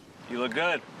 You look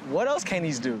good. What else can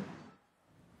these do?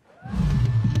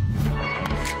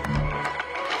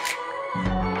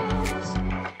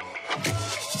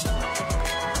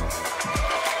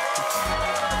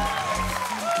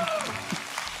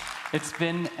 It's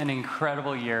been an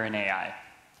incredible year in AI,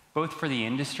 both for the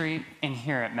industry and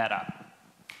here at Meta.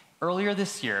 Earlier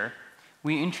this year,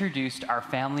 we introduced our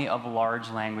family of large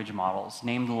language models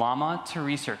named Llama to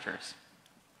researchers.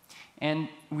 And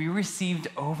we received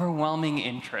overwhelming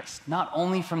interest, not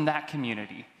only from that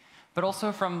community, but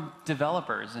also from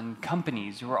developers and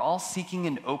companies who are all seeking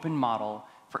an open model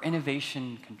for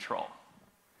innovation control.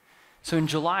 So in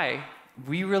July,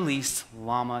 we released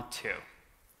Llama 2.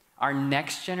 Our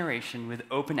next generation with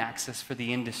open access for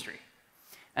the industry.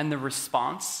 And the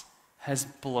response has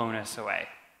blown us away.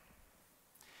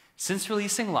 Since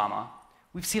releasing Llama,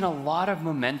 we've seen a lot of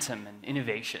momentum and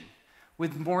innovation,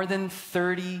 with more than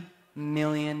 30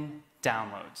 million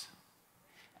downloads.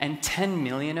 And 10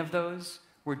 million of those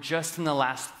were just in the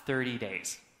last 30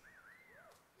 days.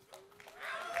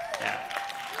 Yeah.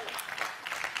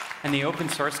 And the open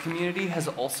source community has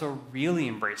also really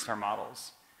embraced our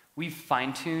models. They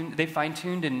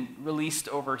fine-tuned and released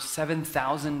over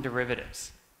 7,000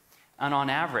 derivatives. And on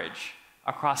average,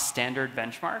 across standard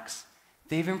benchmarks,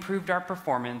 they've improved our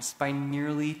performance by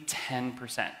nearly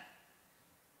 10%.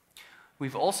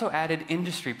 We've also added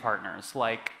industry partners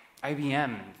like IBM,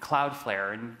 and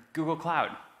Cloudflare, and Google Cloud.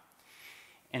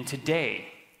 And today,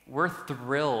 we're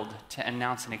thrilled to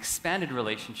announce an expanded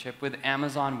relationship with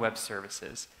Amazon Web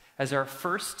Services as our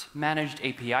first managed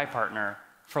API partner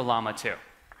for Llama 2.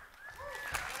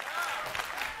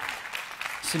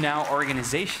 So now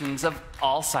organizations of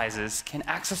all sizes can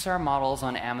access our models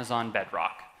on Amazon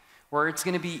Bedrock, where it's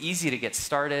going to be easy to get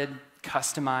started,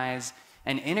 customize,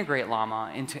 and integrate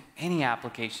Llama into any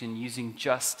application using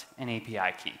just an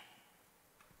API key.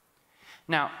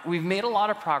 Now, we've made a lot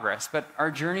of progress, but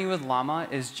our journey with Llama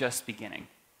is just beginning.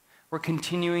 We're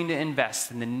continuing to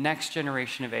invest in the next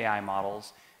generation of AI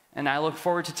models, and I look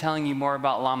forward to telling you more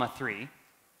about Llama 3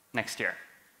 next year.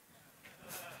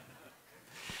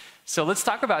 So let's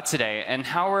talk about today and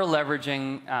how we're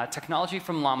leveraging technology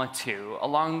from Llama 2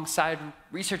 alongside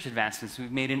research advancements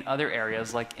we've made in other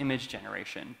areas like image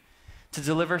generation to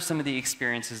deliver some of the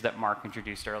experiences that Mark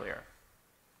introduced earlier.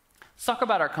 Let's talk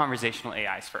about our conversational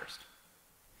AIs first.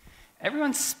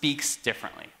 Everyone speaks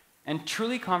differently, and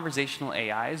truly conversational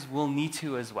AIs will need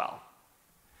to as well.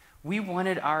 We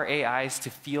wanted our AIs to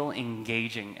feel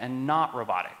engaging and not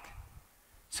robotic.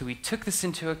 So we took this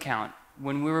into account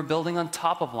when we were building on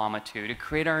top of Llama 2 to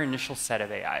create our initial set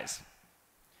of AIs.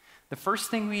 The first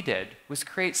thing we did was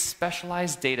create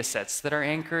specialized data sets that are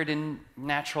anchored in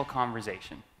natural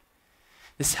conversation.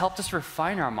 This helped us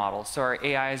refine our models so our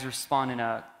AIs respond in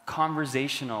a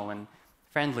conversational and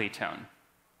friendly tone.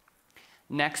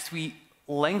 Next, we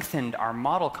lengthened our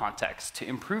model context to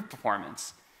improve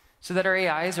performance so that our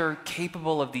AIs are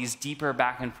capable of these deeper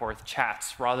back and forth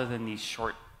chats rather than these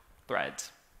short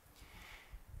threads.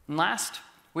 And last,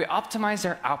 we optimized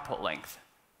our output length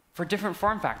for different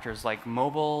form factors like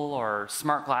mobile or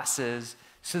smart glasses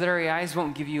so that our AIs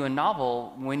won't give you a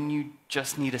novel when you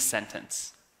just need a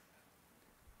sentence.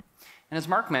 And as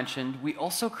Mark mentioned, we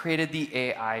also created the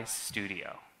AI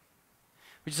Studio,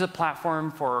 which is a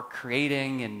platform for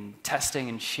creating and testing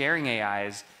and sharing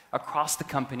AIs across the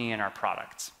company and our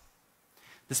products.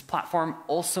 This platform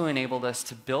also enabled us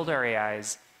to build our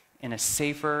AIs in a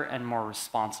safer and more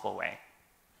responsible way.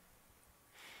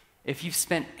 If you've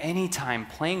spent any time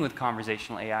playing with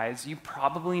conversational AIs, you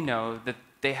probably know that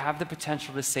they have the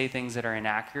potential to say things that are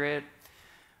inaccurate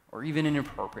or even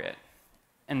inappropriate.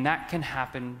 And that can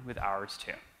happen with ours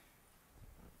too.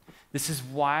 This is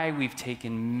why we've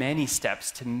taken many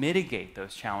steps to mitigate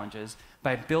those challenges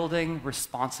by building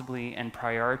responsibly and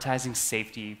prioritizing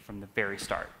safety from the very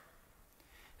start.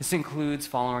 This includes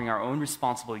following our own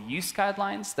responsible use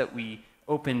guidelines that we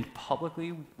opened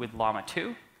publicly with Llama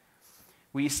 2.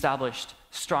 We established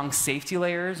strong safety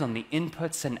layers on the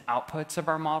inputs and outputs of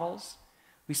our models.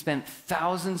 We spent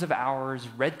thousands of hours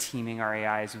red teaming our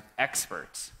AIs with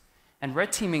experts. And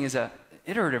red teaming is an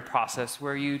iterative process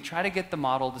where you try to get the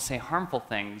model to say harmful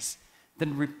things,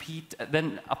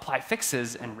 then apply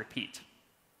fixes and repeat.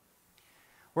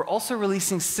 We're also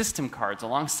releasing system cards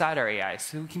alongside our AI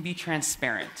so we can be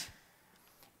transparent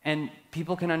and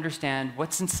people can understand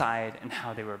what's inside and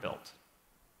how they were built.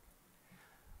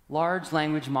 Large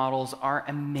language models are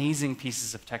amazing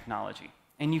pieces of technology,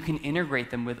 and you can integrate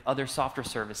them with other software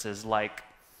services like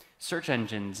search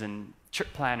engines and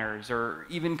trip planners or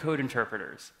even code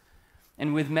interpreters.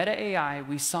 And with Meta AI,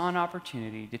 we saw an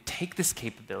opportunity to take this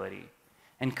capability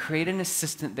and create an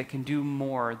assistant that can do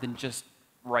more than just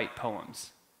write poems.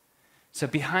 So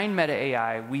behind Meta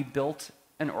AI, we built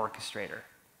an orchestrator.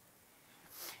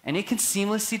 And it can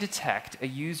seamlessly detect a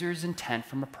user's intent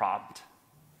from a prompt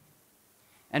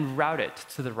and route it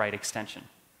to the right extension.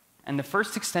 And the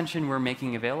first extension we're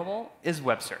making available is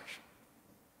web search.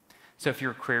 So if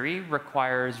your query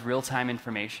requires real-time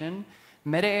information,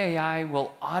 Meta AI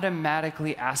will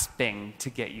automatically ask Bing to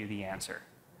get you the answer.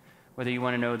 Whether you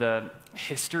want to know the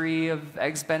history of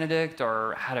Eggs Benedict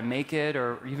or how to make it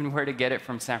or even where to get it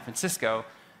from San Francisco,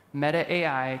 Meta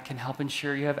AI can help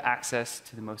ensure you have access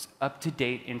to the most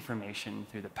up-to-date information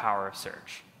through the power of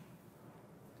search.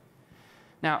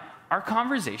 Now, our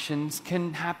conversations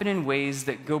can happen in ways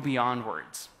that go beyond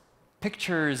words.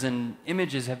 Pictures and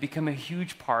images have become a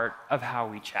huge part of how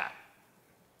we chat.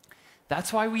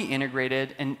 That's why we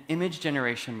integrated an image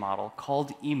generation model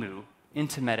called Emu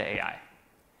into Meta AI.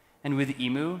 And with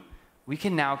Emu, we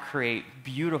can now create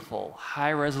beautiful,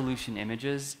 high-resolution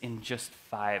images in just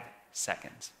 5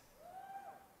 seconds.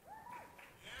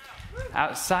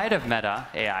 Outside of Meta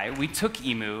AI, we took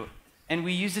Emu and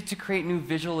we used it to create new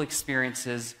visual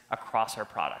experiences across our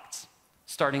products,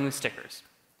 starting with stickers.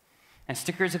 And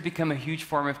stickers have become a huge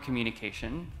form of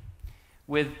communication,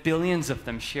 with billions of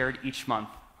them shared each month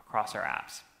across our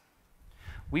apps.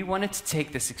 We wanted to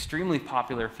take this extremely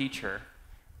popular feature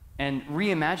and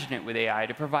reimagine it with AI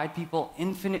to provide people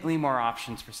infinitely more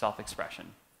options for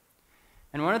self-expression.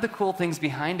 And one of the cool things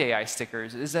behind AI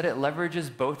stickers is that it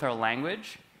leverages both our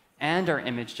language and our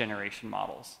image generation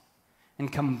models.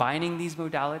 And combining these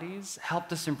modalities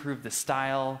helped us improve the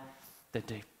style, the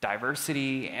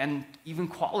diversity, and even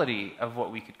quality of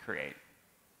what we could create.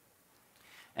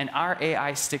 And our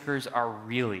AI stickers are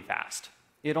really fast.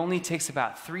 It only takes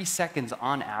about 3 seconds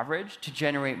on average to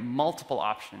generate multiple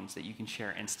options that you can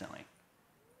share instantly.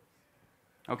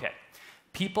 Okay,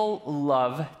 people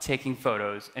love taking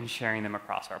photos and sharing them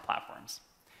across our platforms.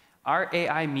 Our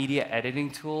AI media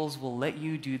editing tools will let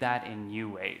you do that in new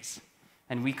ways.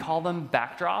 And we call them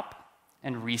Backdrop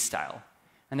and Restyle.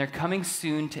 And they're coming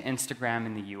soon to Instagram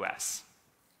in the US.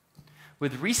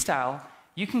 With Restyle,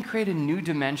 you can create a new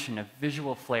dimension of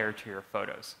visual flair to your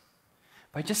photos.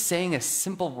 By just saying a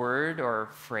simple word or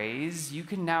phrase, you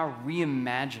can now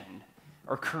reimagine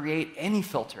or create any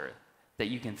filter that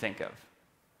you can think of.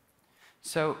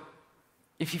 So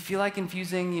if you feel like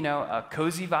infusing, a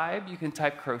cozy vibe, you can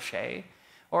type crochet.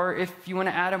 Or if you want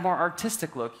to add a more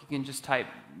artistic look, you can just type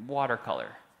watercolor.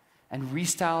 And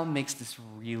Restyle makes this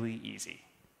really easy.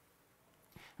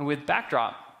 And with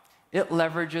Backdrop, it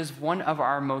leverages one of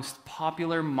our most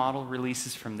popular model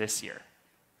releases from this year,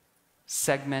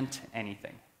 Segment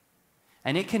Anything.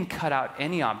 And it can cut out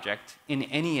any object in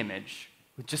any image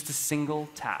with just a single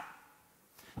tap.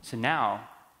 So now,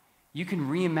 you can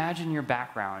reimagine your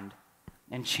background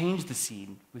and change the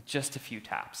scene with just a few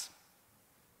taps.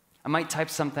 I might type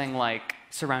something like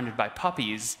surrounded by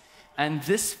puppies, and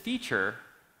this feature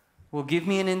will give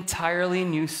me an entirely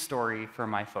new story for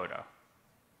my photo.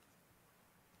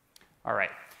 All right,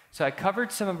 so I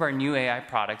covered some of our new AI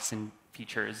products and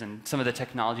features and some of the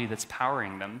technology that's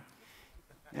powering them.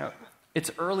 It's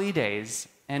early days,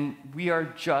 and we are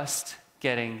just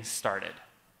getting started.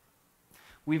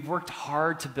 We've worked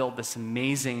hard to build this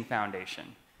amazing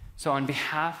foundation. So on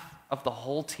behalf of the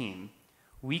whole team,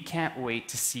 we can't wait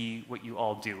to see what you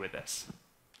all do with this.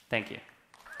 Thank you.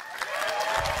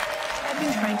 I've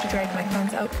been trying to drag my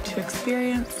friends out to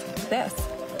experience this.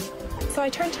 So I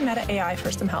turned to Meta AI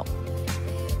for some help.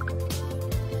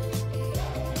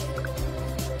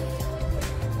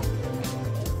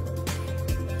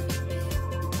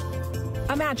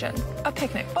 Imagine a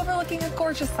picnic overlooking a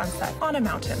gorgeous sunset on a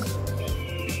mountain.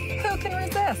 Who can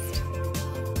resist?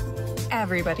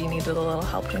 Everybody needed a little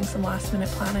help doing some last-minute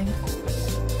planning.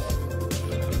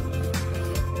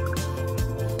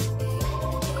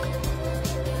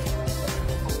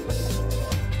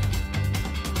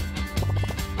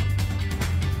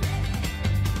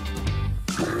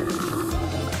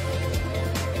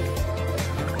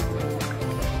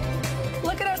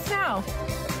 Look at us now.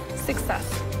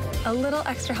 Success. A little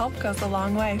extra help goes a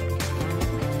long way.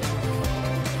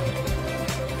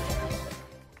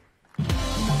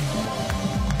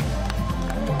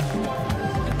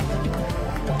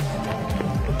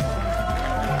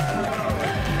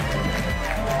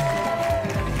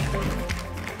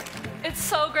 It's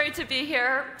so great to be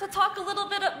here to talk a little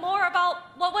bit more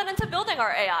about what went into building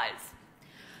our AIs.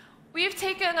 We've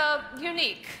taken a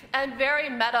unique and very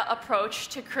meta approach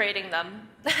to creating them,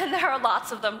 and there are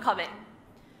lots of them coming.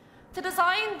 To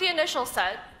design the initial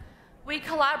set, we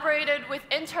collaborated with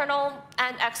internal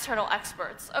and external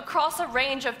experts across a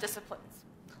range of disciplines,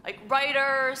 like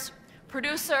writers,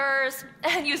 producers,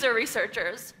 and user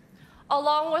researchers,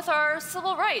 along with our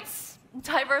civil rights,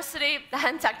 diversity,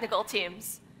 and technical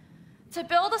teams, to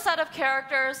build a set of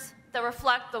characters that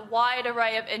reflect the wide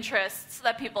array of interests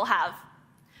that people have.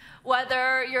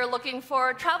 Whether you're looking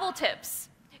for travel tips,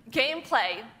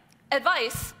 gameplay,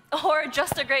 advice, or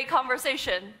just a great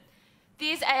conversation,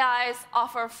 these AIs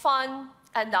offer fun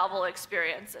and novel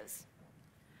experiences.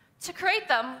 To create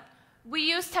them, we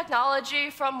used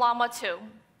technology from Llama 2,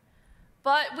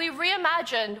 but we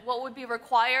reimagined what would be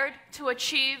required to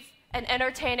achieve an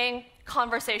entertaining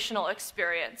conversational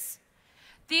experience.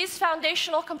 These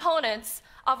foundational components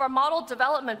of our model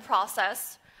development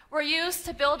process were used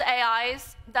to build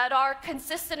AIs that are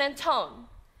consistent in tone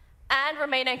and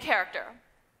remain in character,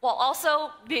 while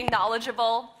also being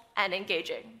knowledgeable and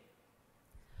engaging.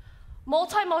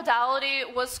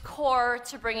 Multimodality was core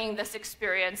to bringing this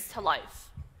experience to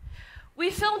life. We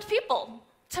filmed people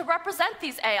to represent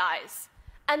these AIs,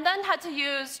 and then had to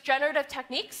use generative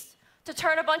techniques to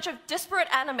turn a bunch of disparate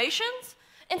animations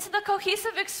into the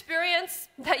cohesive experience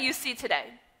that you see today.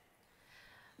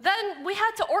 Then we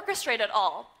had to orchestrate it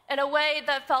all in a way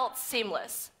that felt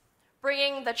seamless,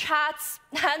 bringing the chats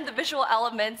and the visual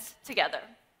elements together.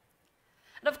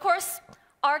 And of course,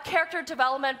 our character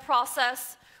development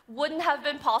process wouldn't have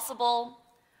been possible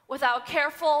without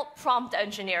careful prompt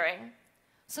engineering,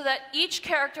 so that each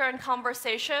character and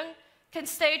conversation can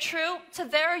stay true to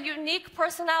their unique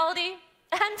personality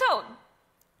and tone.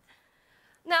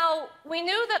 Now, we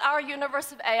knew that our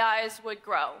universe of AIs would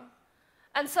grow,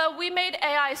 and so we made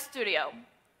AI Studio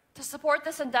to support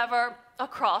this endeavor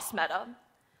across Meta.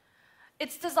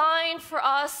 It's designed for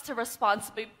us to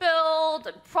responsibly build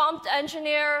and prompt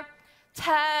engineer,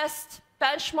 test,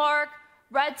 benchmark,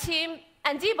 red team,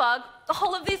 and debug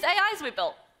all of these AIs we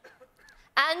built.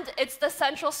 And it's the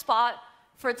central spot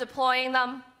for deploying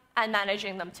them and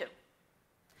managing them too.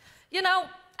 You know,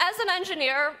 as an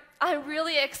engineer, I'm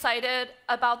really excited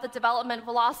about the development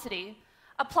velocity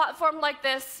a platform like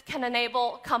this can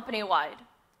enable company-wide.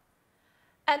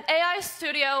 And AI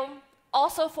Studio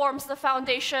also forms the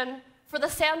foundation for the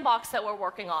sandbox that we're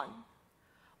working on,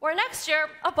 where next year,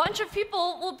 a bunch of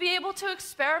people will be able to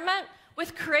experiment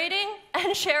with creating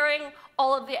and sharing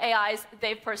all of the AIs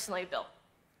they've personally built.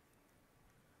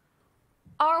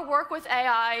 Our work with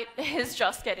AI is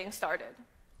just getting started.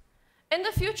 In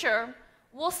the future,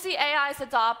 we'll see AIs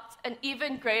adopt an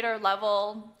even greater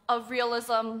level of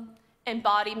realism,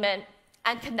 embodiment,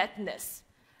 and connectedness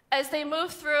as they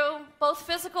move through both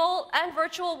physical and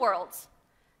virtual worlds,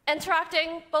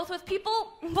 interacting both with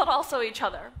people but also each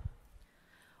other.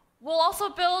 We'll also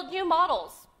build new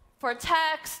models for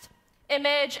text,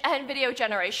 image, and video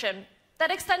generation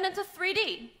that extend into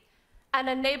 3D and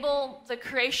enable the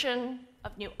creation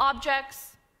of new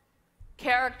objects,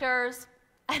 characters,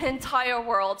 and entire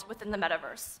worlds within the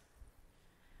metaverse.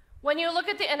 When you look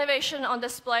at the innovation on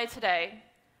display today,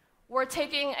 we're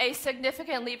taking a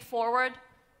significant leap forward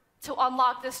to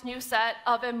unlock this new set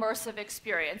of immersive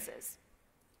experiences.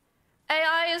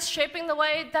 AI is shaping the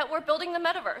way that we're building the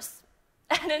metaverse,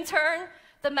 and in turn,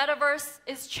 the metaverse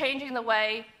is changing the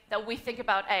way that we think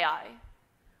about AI,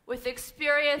 with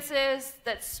experiences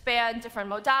that span different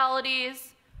modalities,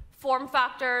 form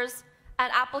factors,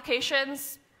 and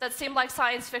applications that seemed like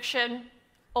science fiction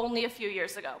only a few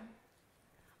years ago.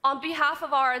 On behalf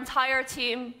of our entire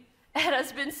team, it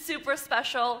has been super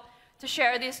special to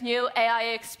share these new AI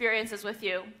experiences with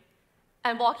you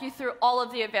and walk you through all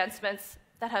of the advancements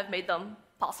that have made them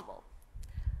possible.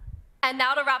 And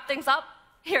now to wrap things up,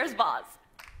 here's Boz.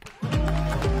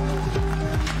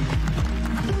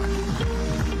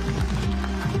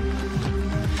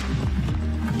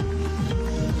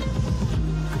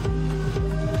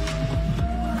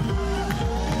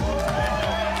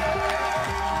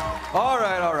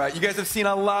 All right. You guys have seen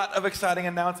a lot of exciting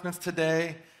announcements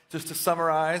today. Just to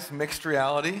summarize, mixed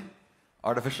reality,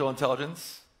 artificial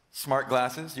intelligence, smart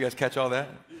glasses. You guys catch all that?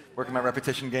 Working my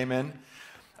repetition game in.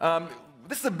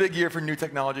 This is a big year for new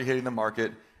technology hitting the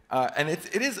market. And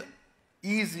it is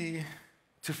easy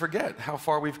to forget how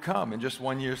far we've come in just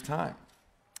 1 year's time,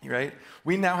 right?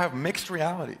 We now have mixed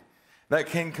reality that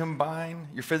can combine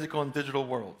your physical and digital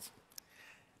worlds.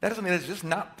 That is something that's just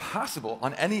not possible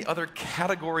on any other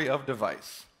category of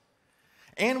device.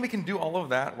 And we can do all of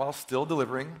that while still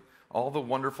delivering all the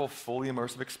wonderful, fully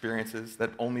immersive experiences that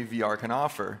only VR can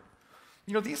offer.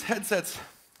 You know, these headsets,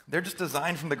 they're just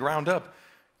designed from the ground up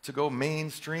to go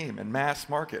mainstream and mass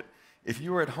market. If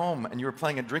you were at home and you were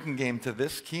playing a drinking game to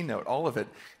this keynote, all of it,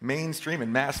 mainstream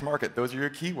and mass market, those are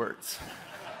your keywords.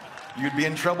 You'd be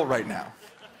in trouble right now,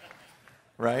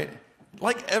 right?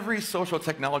 Like every social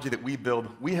technology that we build,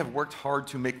 we have worked hard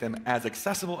to make them as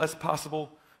accessible as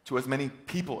possible to as many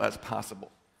people as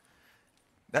possible.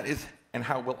 That is, and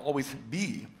how it will always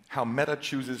be, how Meta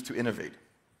chooses to innovate.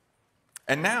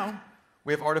 And now,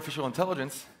 we have artificial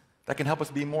intelligence that can help us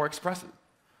be more expressive,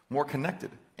 more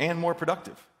connected, and more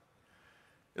productive.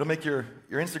 It'll make your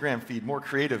Instagram feed more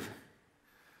creative,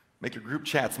 make your group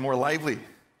chats more lively,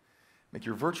 make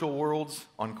your virtual worlds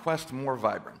on Quest more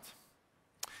vibrant.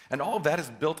 And all of that is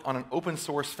built on an open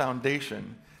source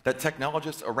foundation that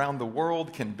technologists around the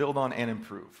world can build on and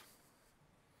improve.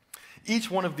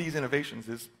 Each one of these innovations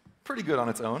is pretty good on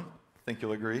its own, I think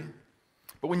you'll agree.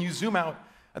 But when you zoom out,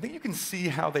 I think you can see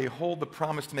how they hold the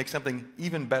promise to make something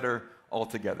even better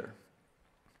altogether.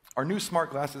 Our new smart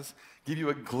glasses give you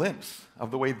a glimpse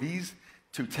of the way these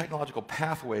two technological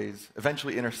pathways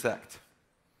eventually intersect,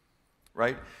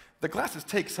 right? The glasses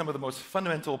take some of the most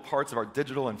fundamental parts of our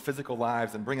digital and physical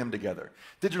lives and bring them together.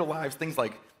 Digital lives, things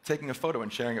like taking a photo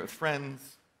and sharing it with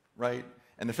friends, right?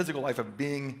 And the physical life of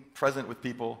being present with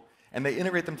people, and they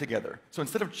integrate them together. So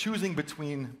instead of choosing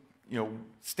between,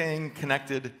 staying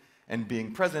connected and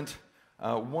being present,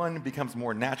 one becomes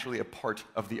more naturally a part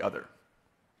of the other.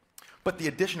 But the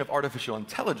addition of artificial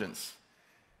intelligence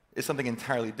is something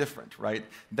entirely different, right?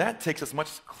 That takes us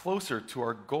much closer to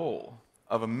our goal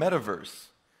of a metaverse,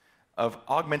 of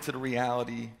augmented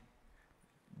reality,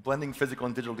 blending physical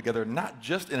and digital together, not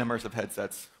just in immersive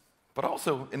headsets, but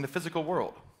also in the physical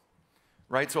world,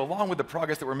 right? So along with the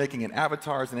progress that we're making in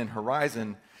avatars and in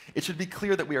Horizon, it should be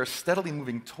clear that we are steadily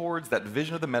moving towards that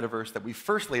vision of the metaverse that we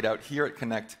first laid out here at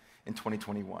Connect in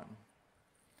 2021.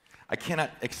 I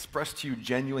cannot express to you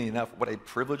genuinely enough what a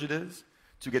privilege it is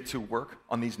to get to work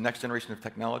on these next generation of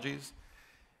technologies,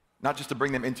 not just to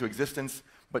bring them into existence,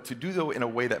 but to do so in a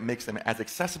way that makes them as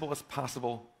accessible as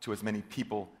possible to as many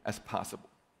people as possible.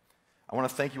 I want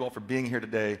to thank you all for being here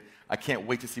today. I can't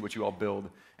wait to see what you all build,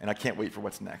 and I can't wait for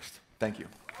what's next. Thank you.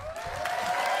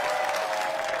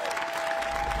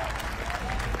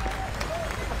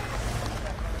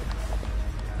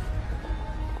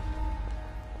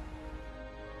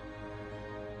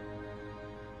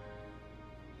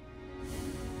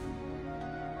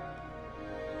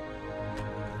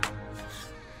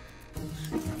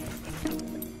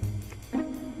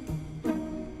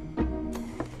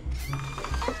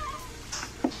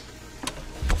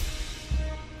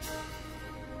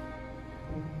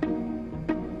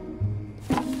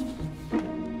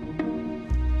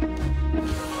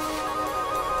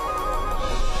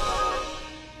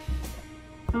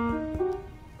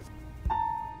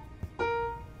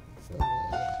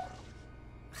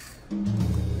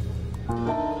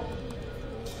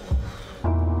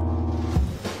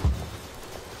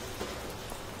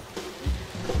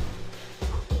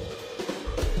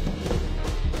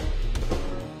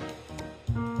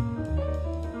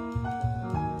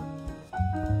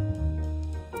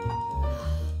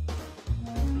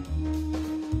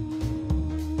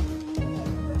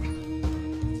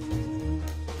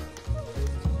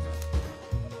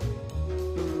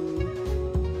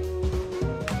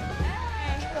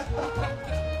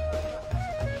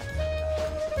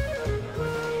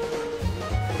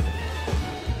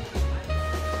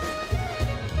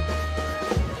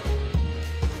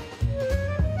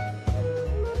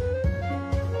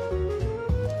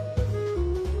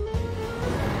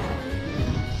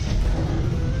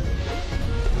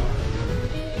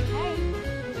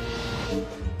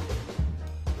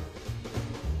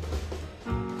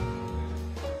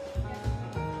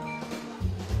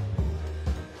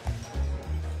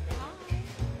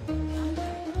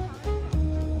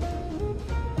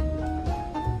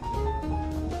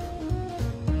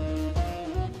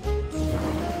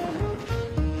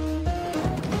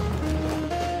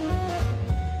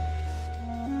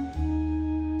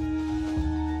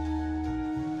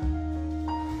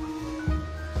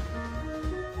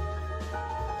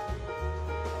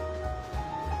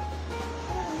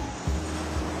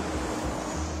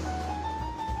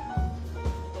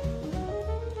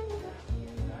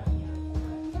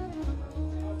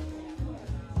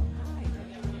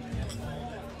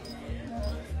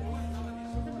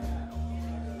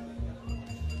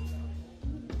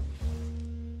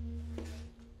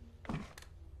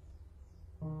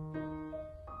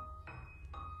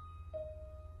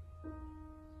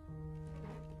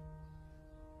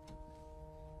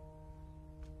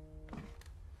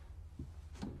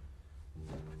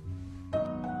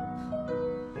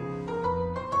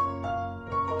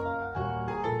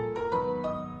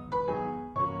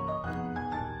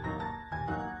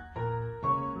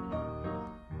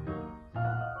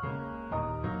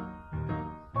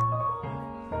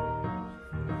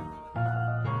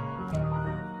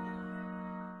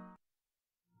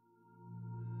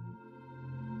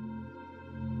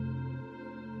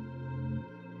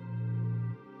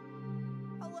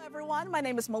 everyone. My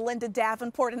name is Melinda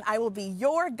Davenport, and I will be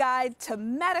your guide to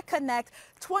Meta Connect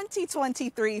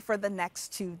 2023 for the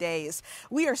next 2 days.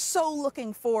 We are so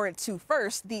looking forward to,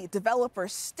 first, the Developer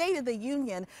State of the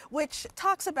Union, which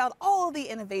talks about all of the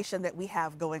innovation that we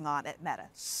have going on at Meta.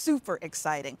 Super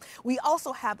exciting. We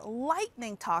also have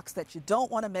lightning talks that you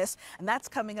don't want to miss, and that's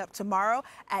coming up tomorrow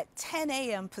at 10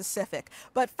 a.m. Pacific.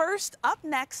 But first, up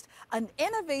next, an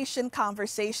innovation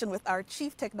conversation with our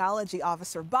Chief Technology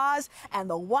Officer, Boz, and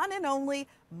the one and only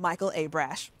Michael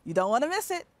Abrash. You don't want to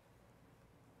miss it.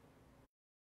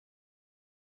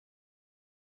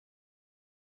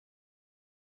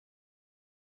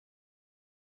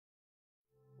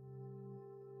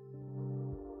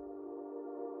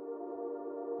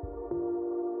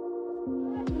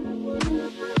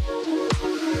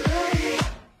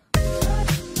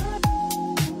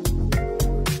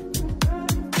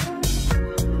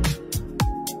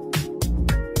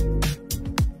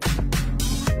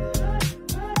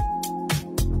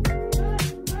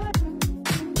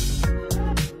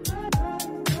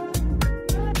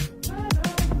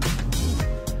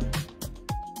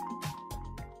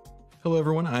 Hello,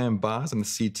 everyone. I am Boz. I'm the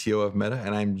CTO of Meta,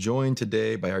 and I'm joined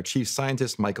today by our chief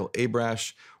scientist, Michael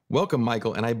Abrash. Welcome,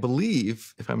 Michael. And I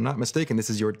believe, if I'm not mistaken, this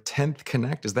is your 10th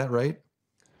Connect. Is that right?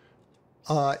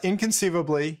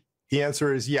 Inconceivably, the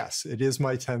answer is yes. It is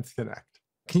my 10th Connect.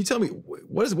 Can you tell me,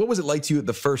 what was it like to you at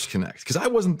the first Connect? Because I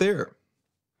wasn't there.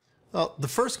 Well, the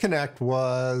first Connect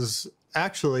was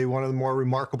actually one of the more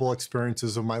remarkable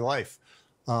experiences of my life.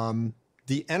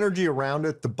 The energy around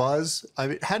it, the buzz,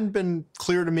 it hadn't been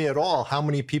clear to me at all how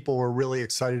many people were really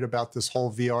excited about this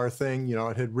whole VR thing. You know,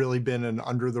 it had really been an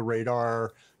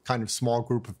under-the-radar kind of small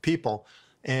group of people.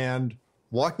 And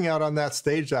walking out on that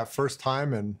stage that first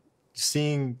time and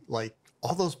seeing like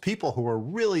all those people who were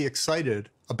really excited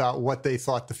about what they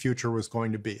thought the future was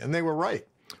going to be. And they were right.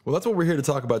 Well, that's what we're here to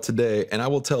talk about today. And I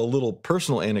will tell a little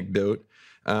personal anecdote.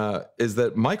 Is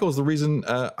that Michael is the reason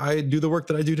I do the work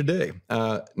that I do today.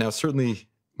 Now, certainly,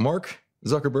 Mark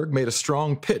Zuckerberg made a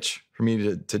strong pitch for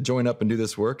me to join up and do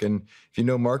this work. And if you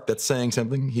know Mark, that's saying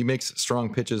something. He makes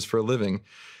strong pitches for a living.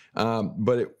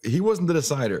 But he wasn't the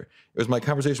decider. It was my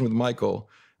conversation with Michael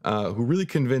who really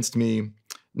convinced me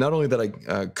not only that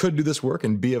I could do this work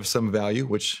and be of some value,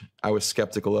 which I was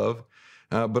skeptical of,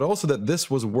 but also that this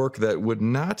was work that would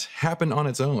not happen on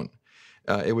its own.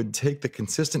 It would take the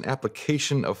consistent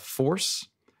application of force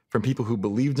from people who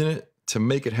believed in it to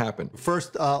make it happen.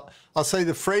 First, I'll say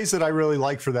the phrase that I really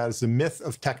like for that is the myth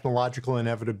of technological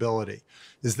inevitability.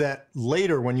 Is that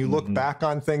later, when you look back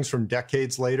on things from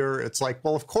decades later, it's like,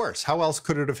 well, of course, how else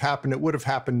could it have happened? It would have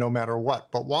happened no matter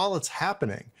what. But while it's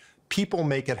happening, people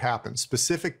make it happen.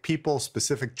 Specific people,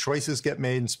 specific choices get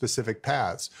made in specific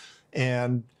paths.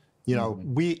 And, you know,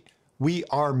 we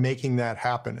are making that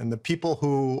happen. And the people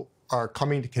who are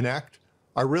coming to Connect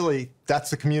are really, that's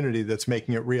the community that's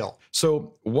making it real.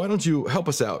 So why don't you help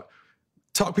us out?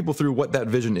 Talk people through what that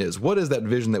vision is. What is that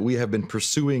vision that we have been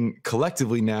pursuing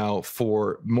collectively now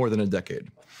for more than a decade?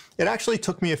 It actually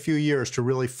took me a few years to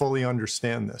really fully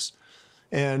understand this.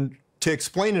 And to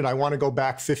explain it, I want to go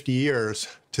back 50 years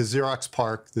to Xerox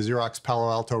PARC, the Xerox Palo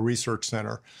Alto Research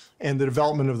Center, and the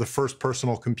development of the first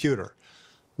personal computer.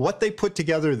 What they put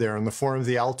together there in the form of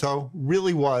the Alto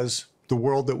really was the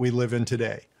world that we live in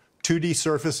today. 2D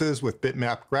surfaces with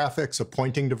bitmap graphics, a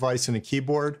pointing device, and a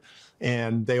keyboard.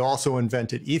 And they also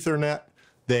invented Ethernet.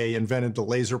 They invented the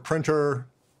laser printer,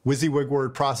 WYSIWYG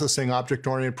word processing,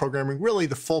 object-oriented programming, really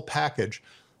the full package.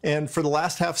 And for the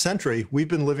last half century, we've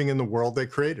been living in the world they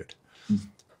created.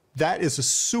 That is a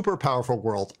super powerful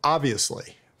world,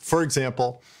 obviously. For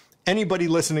example, anybody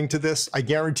listening to this, I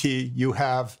guarantee you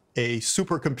have a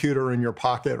supercomputer in your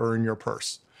pocket or in your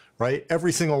purse. Right?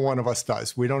 Every single one of us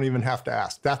does. We don't even have to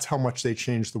ask. That's how much they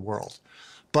changed the world.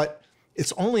 But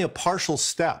it's only a partial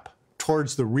step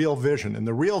towards the real vision. And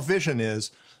the real vision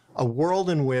is a world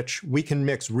in which we can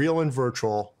mix real and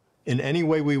virtual in any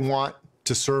way we want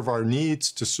to serve our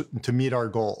needs, to meet our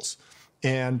goals.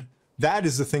 And that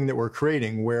is the thing that we're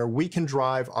creating, where we can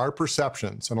drive our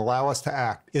perceptions and allow us to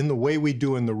act in the way we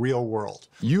do in the real world.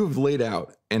 You have laid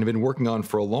out and have been working on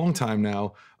for a long time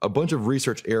now a bunch of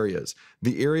research areas,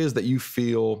 the areas that you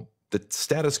feel the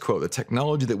status quo, the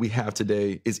technology that we have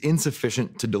today is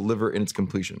insufficient to deliver in its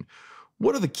completion.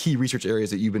 What are the key research areas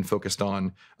that you've been focused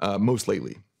on most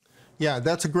lately? Yeah,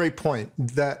 that's a great point.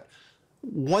 That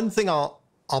one thing I'll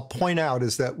point out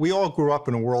is that we all grew up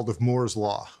in a world of Moore's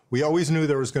Law. We always knew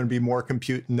there was going to be more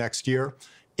compute next year.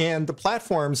 And the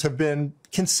platforms have been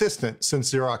consistent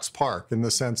since Xerox PARC in the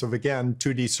sense of, again,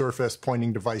 2D surface,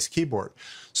 pointing device, keyboard.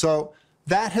 So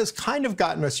that has kind of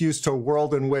gotten us used to a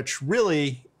world in which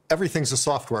really everything's a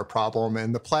software problem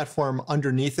and the platform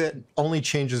underneath it only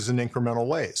changes in incremental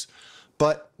ways.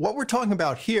 But what we're talking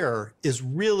about here is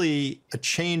really a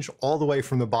change all the way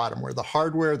from the bottom, where the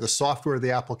hardware, the software,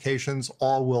 the applications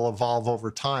all will evolve over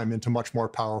time into much more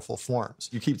powerful forms.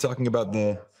 You keep talking about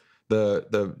the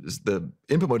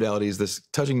input modalities, this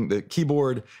touching the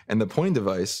keyboard and the pointing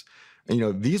device. And, you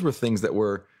know, these were things that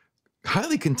were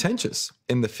highly contentious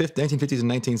in the 1950s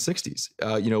and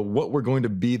 1960s. You know, what were going to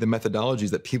be the methodologies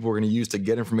that people were going to use to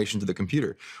get information to the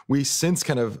computer. We since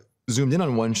kind of zoomed in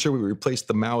on one. Sure, we replaced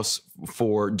the mouse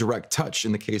for direct touch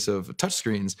in the case of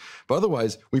touchscreens, but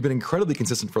otherwise we've been incredibly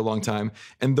consistent for a long time,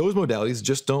 and those modalities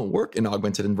just don't work in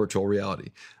augmented and virtual reality.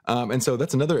 And so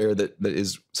that's another area that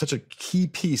is such a key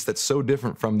piece that's so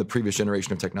different from the previous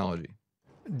generation of technology.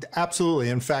 Absolutely.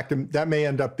 In fact, that may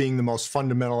end up being the most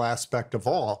fundamental aspect of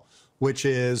all, which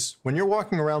is when you're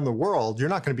walking around the world, you're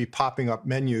not going to be popping up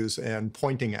menus and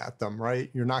pointing at them, right?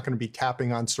 You're not going to be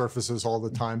tapping on surfaces all the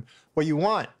time. What you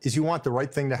want is you want the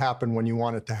right thing to happen when you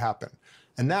want it to happen.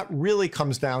 And that really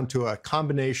comes down to a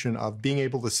combination of being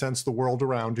able to sense the world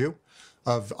around you,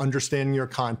 of understanding your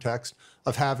context,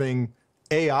 of having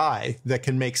AI that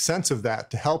can make sense of that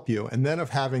to help you, and then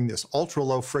of having this ultra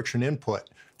low friction input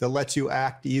that lets you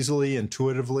act easily,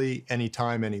 intuitively,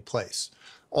 anytime, any place.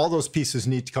 All those pieces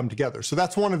need to come together. So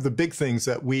that's one of the big things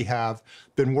that we have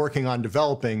been working on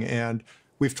developing. And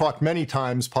we've talked many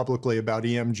times publicly about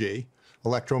EMG,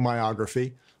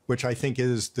 electromyography, which I think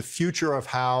is the future of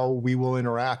how we will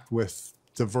interact with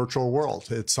the virtual world.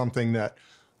 It's something that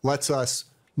lets us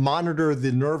monitor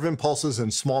the nerve impulses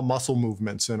and small muscle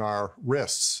movements in our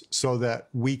wrists so that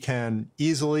we can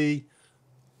easily,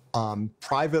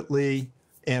 privately,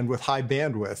 and with high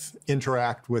bandwidth,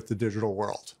 interact with the digital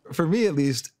world. For me, at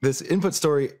least, this input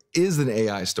story is an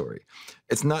AI story.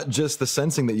 It's not just the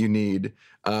sensing that you need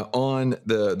on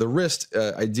the wrist,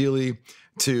 ideally,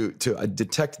 to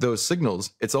detect those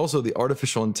signals. It's also the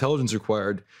artificial intelligence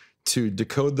required to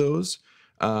decode those,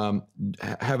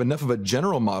 have enough of a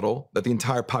general model that the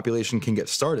entire population can get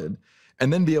started,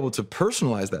 and then be able to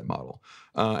personalize that model.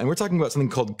 And we're talking about something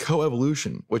called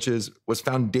coevolution, which was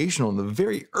foundational in the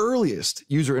very earliest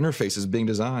user interfaces being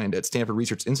designed at Stanford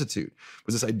Research Institute,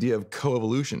 was this idea of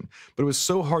coevolution. But it was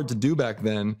so hard to do back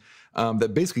then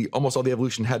that basically almost all the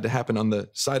evolution had to happen on the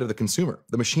side of the consumer.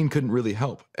 The machine couldn't really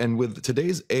help. And with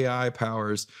today's AI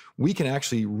powers, we can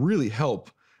actually really help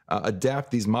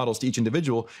adapt these models to each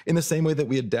individual in the same way that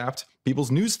we adapt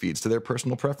people's news feeds to their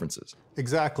personal preferences.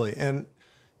 Exactly. And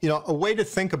you know, a way to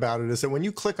think about it is that when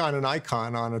you click on an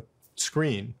icon on a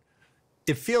screen,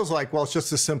 it feels like, well, it's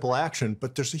just a simple action,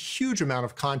 but there's a huge amount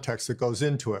of context that goes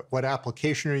into it. What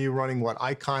application are you running? What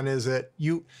icon is it?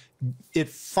 It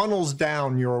funnels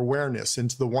down your awareness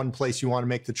into the one place you want to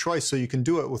make the choice so you can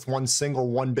do it with one single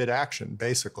one-bit action,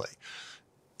 basically.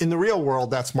 In the real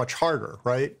world, that's much harder,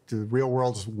 right? The real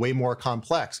world is way more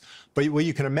complex. But what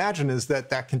you can imagine is that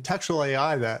contextual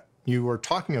AI that you were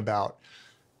talking about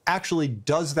actually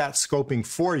does that scoping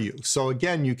for you. So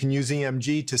again, you can use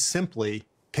EMG to simply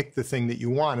pick the thing that you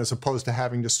want as opposed to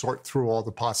having to sort through all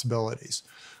the possibilities.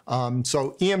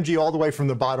 So EMG all the way from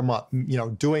the bottom up, you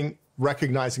know,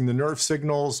 recognizing the nerve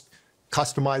signals,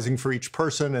 customizing for each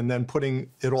person, and then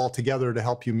putting it all together to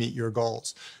help you meet your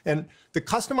goals. And the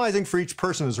customizing for each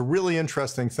person is a really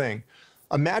interesting thing.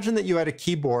 Imagine that you had a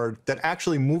keyboard that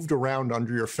actually moved around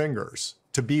under your fingers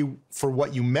to be for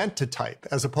what you meant to type,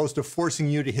 as opposed to forcing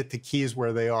you to hit the keys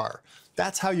where they are.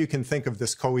 That's how you can think of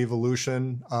this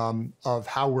coevolution of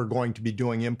how we're going to be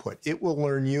doing input. It will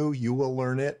learn you, you will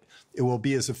learn it. It will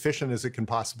be as efficient as it can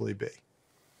possibly be.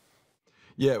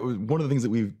 Yeah, one of the things that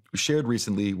we've shared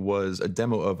recently was a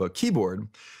demo of a keyboard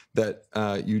that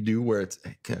you do where it's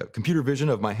computer vision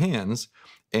of my hands,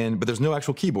 but there's no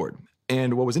actual keyboard.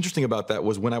 And what was interesting about that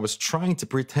was when I was trying to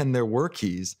pretend there were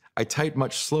keys, I typed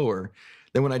much slower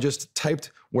than when I just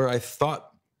typed where I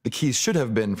thought the keys should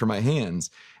have been for my hands.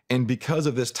 And because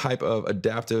of this type of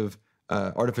adaptive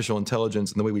artificial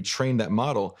intelligence and the way we trained that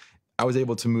model, I was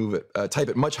able to type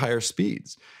at much higher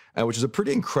speeds, which is a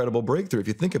pretty incredible breakthrough if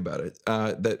you think about it,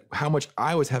 that how much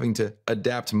I was having to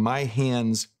adapt my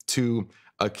hands to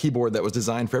a keyboard that was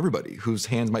designed for everybody, whose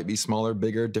hands might be smaller,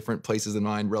 bigger, different places than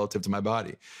mine relative to my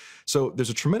body. So there's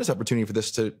a tremendous opportunity for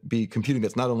this to be computing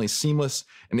that's not only seamless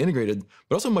and integrated,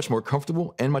 but also much more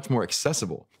comfortable and much more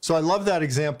accessible. So I love that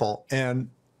example, and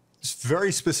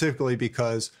very specifically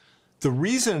because the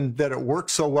reason that it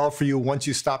works so well for you once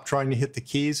you stop trying to hit the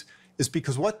keys is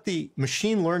because what the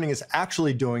machine learning is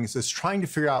actually doing is it's trying to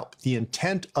figure out the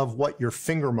intent of what your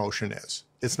finger motion is.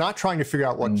 It's not trying to figure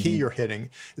out what key you're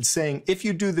hitting. It's saying, if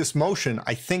you do this motion,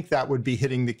 I think that would be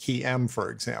hitting the key M,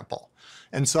 for example.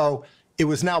 And so it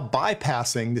was now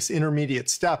bypassing this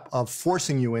intermediate step of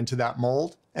forcing you into that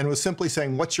mold, and it was simply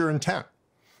saying, what's your intent?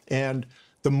 And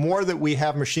the more that we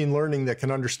have machine learning that can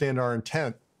understand our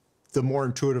intent, the more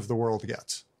intuitive the world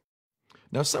gets.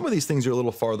 Now, some of these things are a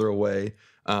little farther away.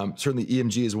 Certainly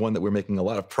EMG is one that we're making a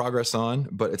lot of progress on,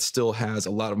 but it still has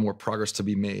a lot of more progress to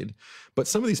be made. But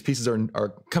some of these pieces are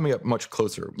coming up much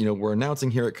closer. You know, we're announcing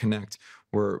here at Connect,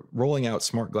 we're rolling out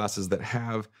smart glasses that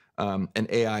have an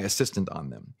AI assistant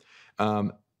on them.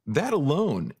 That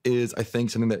alone is, I think,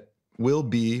 something that will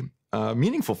be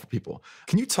meaningful for people.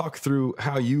 Can you talk through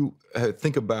how you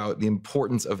think about the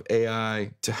importance of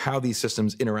AI to how these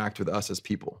systems interact with us as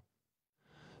people?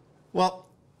 Well,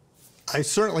 I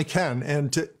certainly can.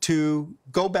 And to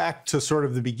go back to sort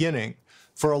of the beginning,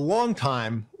 for a long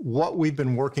time, what we've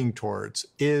been working towards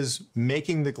is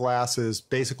making the glasses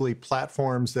basically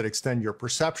platforms that extend your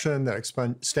perception, that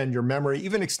extend your memory,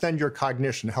 even extend your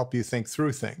cognition, help you think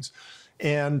through things.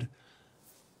 And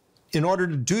in order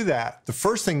to do that, the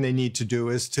first thing they need to do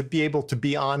is to be able to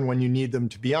be on when you need them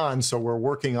to be on. So we're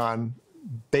working on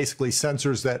basically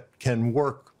sensors that can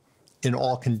work in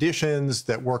all conditions,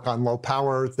 that work on low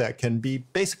power, that can be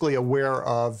basically aware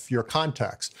of your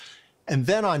context. And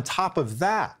then on top of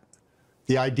that,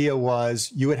 the idea was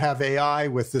you would have AI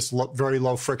with this very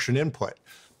low friction input.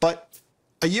 But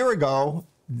a year ago,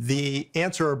 the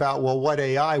answer about, well, what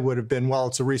AI would have been, well,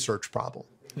 it's a research problem.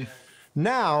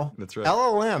 Now, That's right.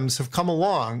 LLMs have come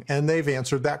along and they've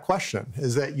answered that question,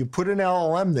 is that you put an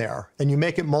LLM there and you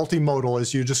make it multimodal,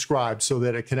 as you described, so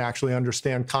that it can actually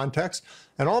understand context.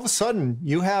 And all of a sudden,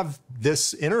 you have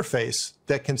this interface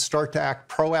that can start to act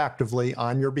proactively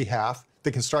on your behalf,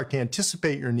 that can start to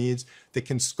anticipate your needs, that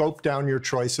can scope down your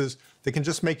choices, that can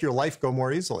just make your life go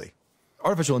more easily.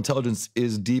 Artificial intelligence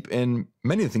is deep in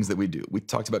many of the things that we do. We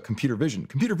talked about computer vision.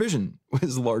 Computer vision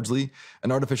was largely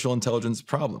an artificial intelligence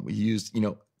problem. We used,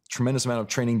 tremendous amount of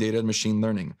training data and machine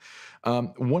learning.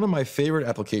 One of my favorite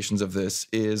applications of this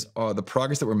is the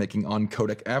progress that we're making on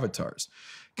codec avatars.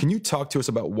 Can you talk to us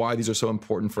about why these are so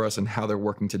important for us and how they're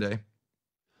working today?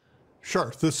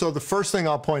 Sure. So the first thing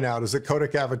I'll point out is that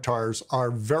codec avatars are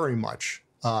very much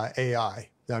AI.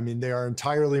 I mean, they are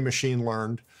entirely machine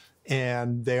learned,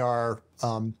 and they are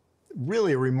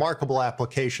really a remarkable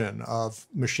application of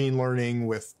machine learning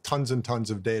with tons and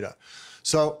tons of data.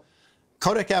 So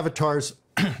codec avatars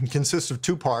consist of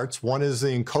two parts. One is the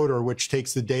encoder, which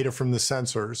takes the data from the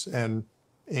sensors and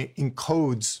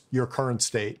encodes your current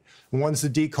state. And one's the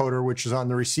decoder, which is on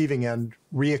the receiving end,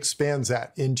 re-expands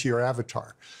that into your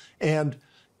avatar. And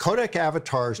codec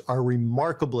avatars are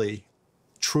remarkably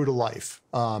true to life.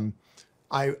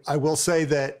 I will say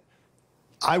that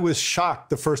I was shocked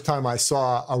the first time I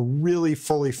saw a really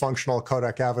fully functional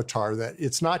codec avatar, that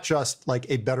it's not just like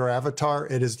a better avatar,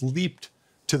 it has leaped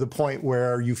to the point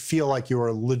where you feel like you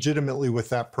are legitimately with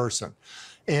that person.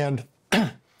 And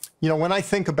when I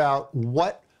think about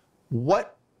what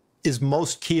is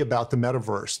most key about the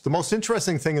metaverse, the most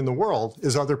interesting thing in the world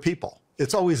is other people.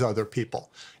 It's always other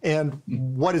people. And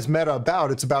what is meta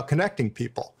about? It's about connecting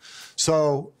people.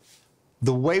 So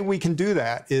the way we can do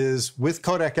that is with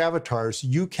codec avatars,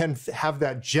 you can have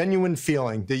that genuine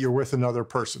feeling that you're with another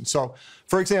person. So,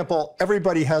 for example,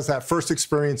 everybody has that first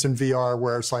experience in VR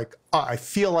where it's like, oh, I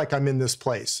feel like I'm in this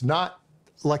place. Not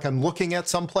like I'm looking at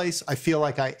someplace, I feel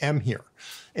like I am here.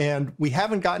 And we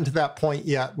haven't gotten to that point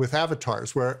yet with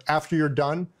avatars, where after you're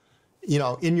done,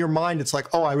 in your mind, it's like,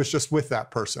 oh, I was just with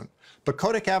that person. But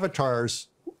codec avatars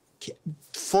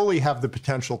fully have the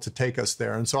potential to take us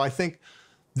there. And so I think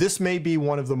this may be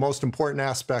one of the most important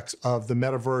aspects of the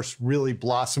metaverse really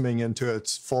blossoming into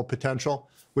its full potential,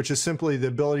 which is simply the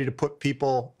ability to put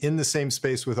people in the same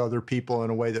space with other people in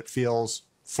a way that feels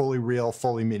fully real,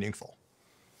 fully meaningful.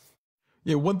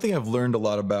 Yeah, one thing I've learned a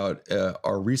lot about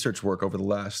our research work over the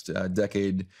last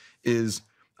decade is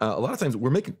a lot of times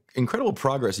we're making incredible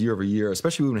progress year over year,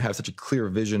 especially when we have such a clear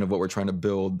vision of what we're trying to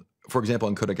build, for example,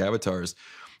 in codec avatars.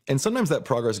 And sometimes that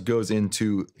progress goes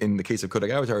into, in the case of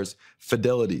codec avatars,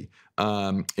 fidelity,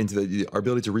 into our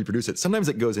ability to reproduce it. Sometimes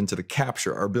it goes into the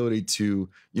capture, our ability to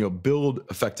build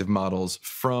effective models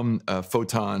from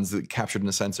photons that captured in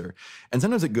a sensor. And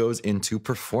sometimes it goes into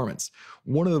performance.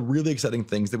 One of the really exciting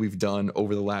things that we've done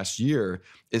over the last year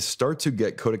is start to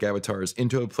get codec avatars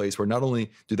into a place where not only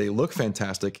do they look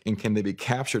fantastic and can they be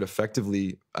captured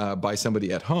effectively by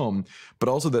somebody at home, but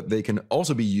also that they can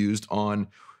also be used on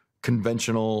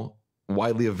conventional,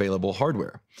 widely available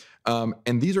hardware.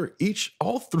 And these are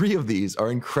all three of these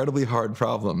are incredibly hard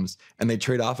problems, and they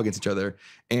trade off against each other.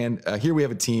 And here we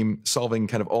have a team solving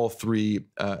kind of all three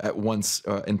at once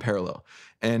in parallel.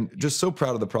 And just so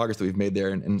proud of the progress that we've made there,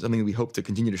 and something that we hope to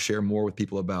continue to share more with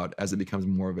people about as it becomes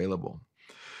more available.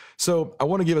 So I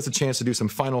want to give us a chance to do some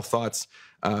final thoughts.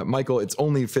 Michael, it's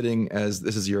only fitting as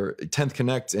this is your 10th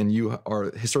Connect, and you are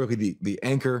historically the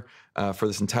anchor for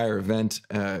this entire event,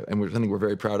 and something we're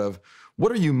very proud of.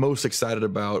 What are you most excited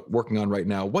about working on right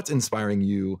now? What's inspiring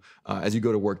you as you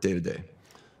go to work day to day?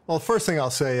 Well, the first thing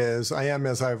I'll say is I am,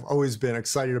 as I've always been,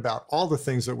 excited about all the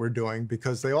things that we're doing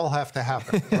because they all have to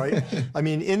happen, right? I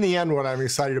mean, in the end, what I'm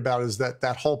excited about is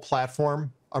that whole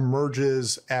platform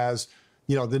emerges as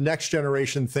the next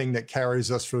generation thing that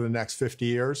carries us for the next 50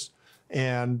 years.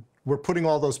 And we're putting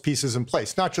all those pieces in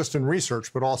place, not just in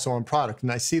research, but also in product.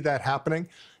 And I see that happening.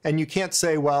 And you can't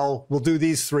say, well, we'll do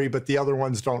these three, but the other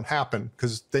ones don't happen,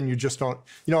 because then you just don't.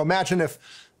 Imagine if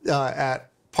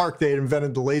at Park they had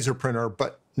invented the laser printer,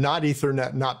 but not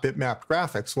Ethernet, not bitmapped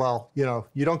graphics. Well,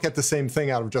 you don't get the same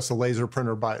thing out of just a laser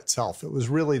printer by itself. It was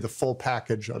really the full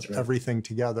package of everything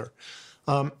together.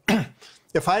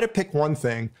 If I had to pick one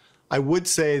thing, I would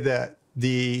say that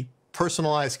the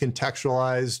personalized,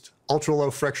 contextualized,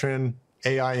 ultra-low friction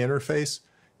AI interface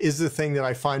is the thing that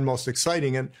I find most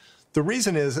exciting. And the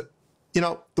reason is you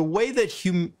know, the way that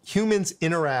humans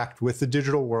interact with the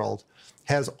digital world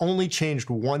has only changed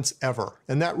once ever.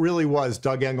 And that really was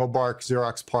Doug Engelbart,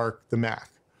 Xerox PARC, the Mac.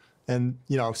 And,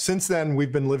 you know, since then,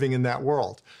 we've been living in that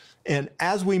world. And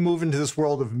as we move into this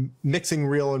world of mixing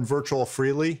real and virtual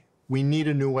freely, we need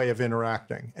a new way of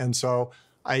interacting. And so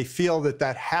I feel that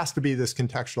that has to be this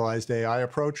contextualized AI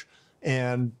approach.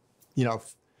 And, you know,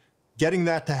 getting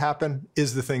that to happen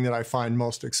is the thing that I find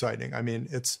most exciting. I mean,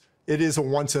 it is a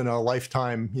once in a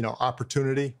lifetime, you know,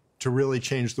 opportunity to really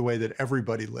change the way that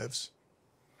everybody lives.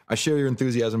 I share your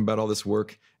enthusiasm about all this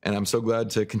work, and I'm so glad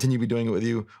to continue to be doing it with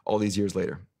you all these years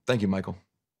later. Thank you, Michael.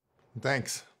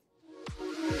 Thanks.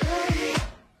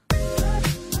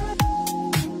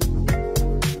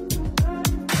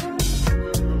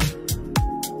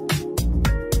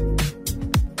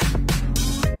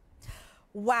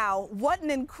 Wow, what an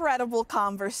incredible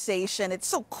conversation. It's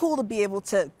so cool to be able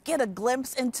to get a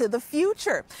glimpse into the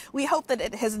future. We hope that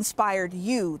it has inspired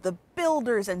you, the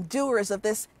builders and doers of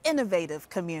this innovative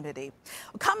community.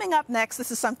 Coming up next,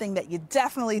 this is something that you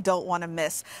definitely don't want to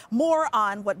miss. More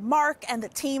on what Mark and the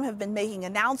team have been making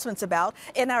announcements about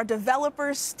in our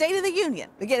Developers State of the Union.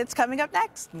 Again, it's coming up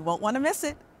next. You won't want to miss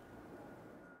it.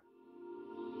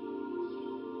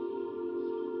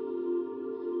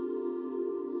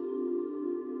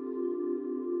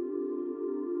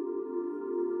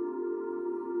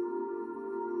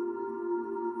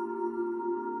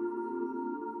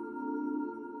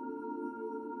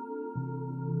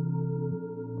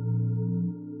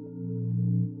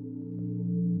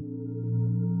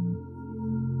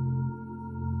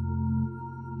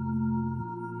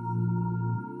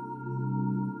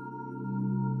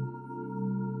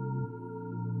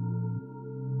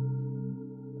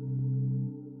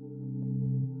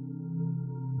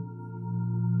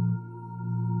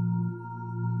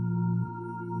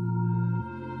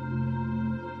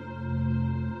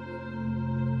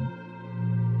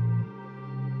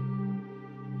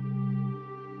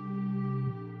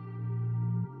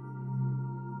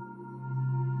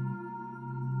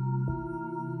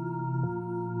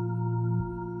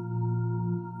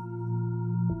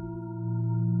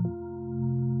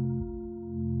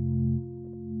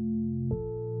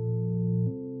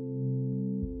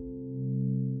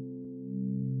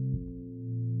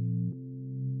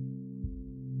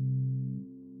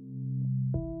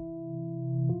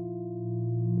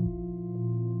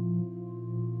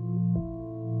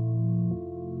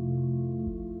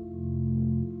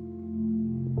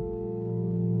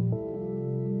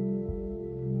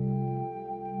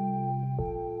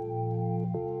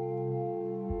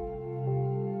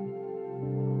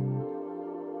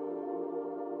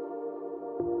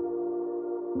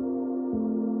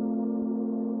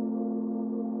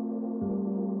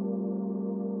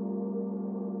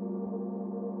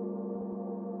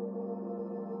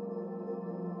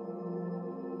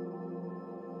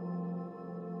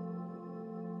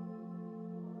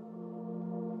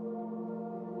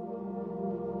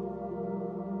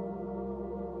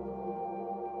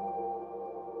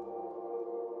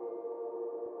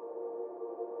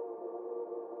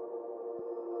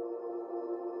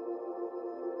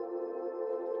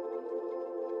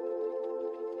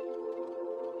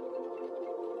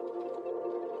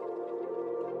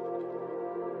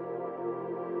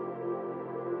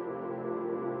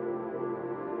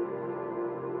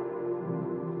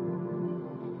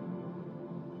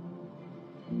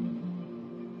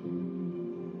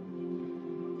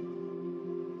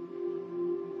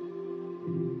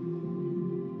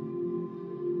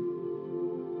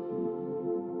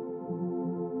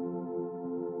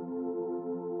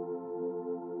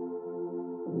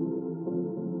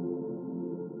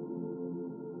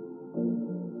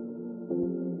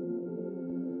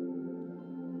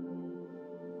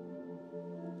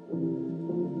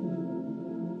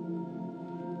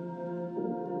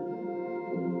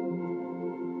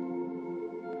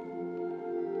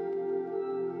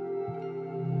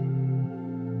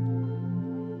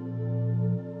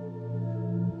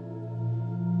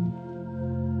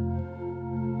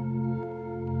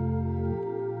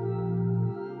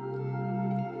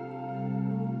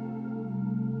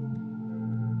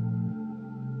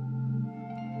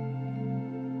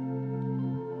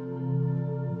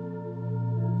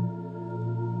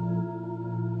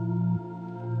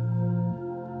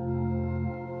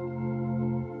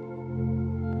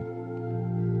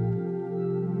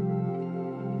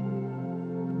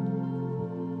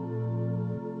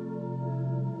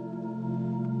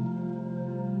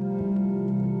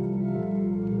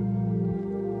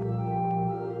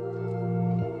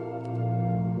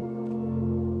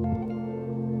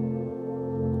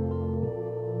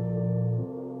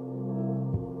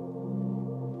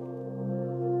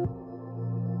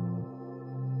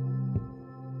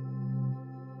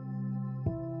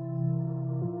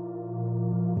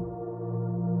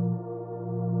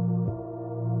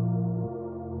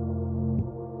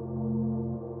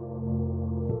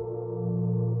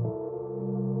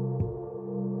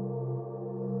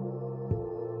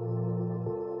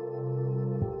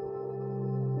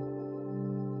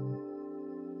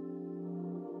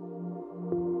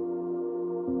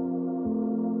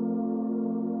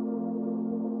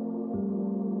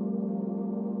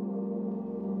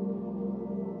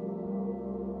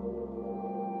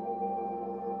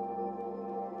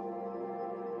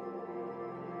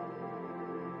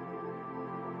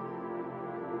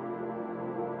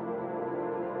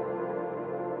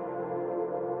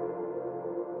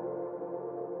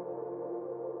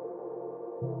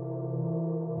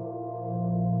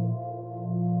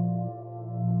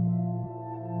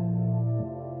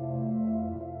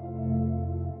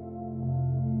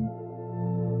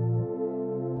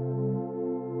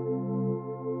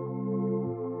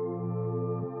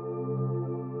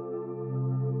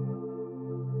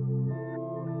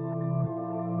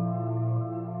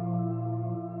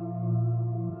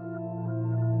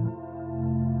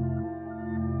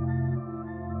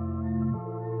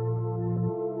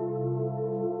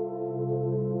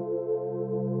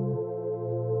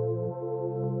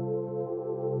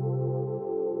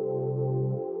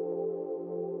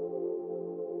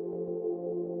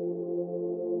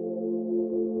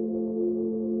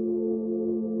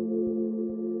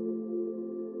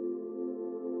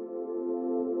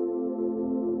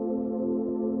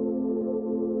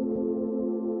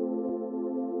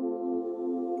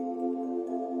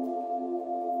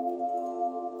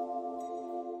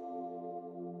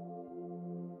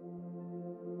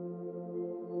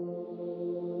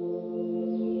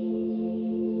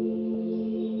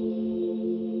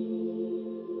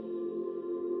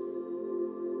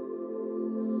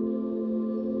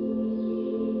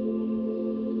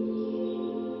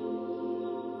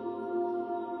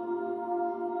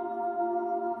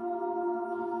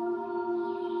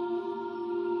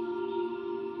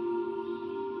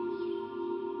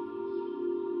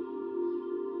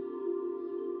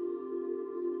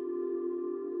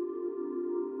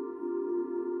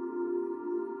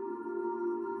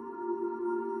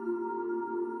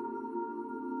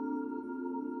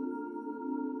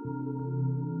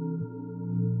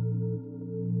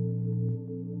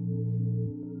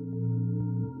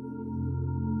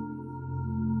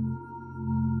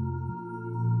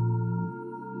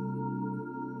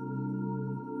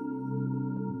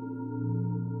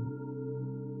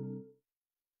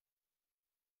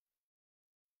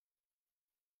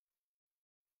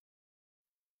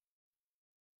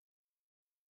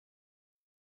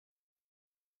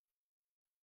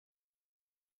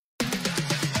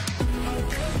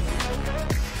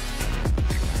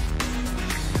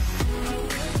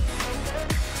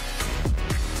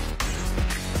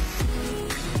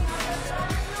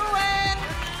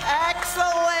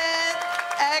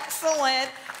 Excellent.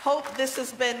 Hope this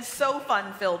has been so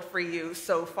fun-filled for you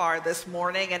so far this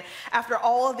morning. And after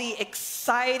all of the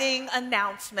exciting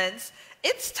announcements,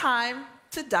 it's time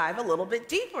to dive a little bit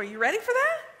deeper. Are you ready for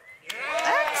that?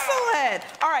 Excellent.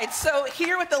 All right, so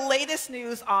here with the latest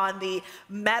news on the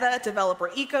Meta developer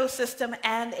ecosystem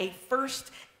and a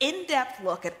first in-depth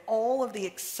look at all of the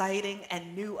exciting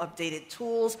and new updated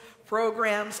tools,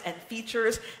 programs, and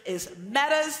features is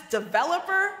Meta's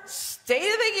Developer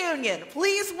State of the Union.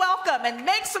 Please welcome and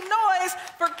make some noise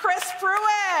for Chris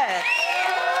Pruitt.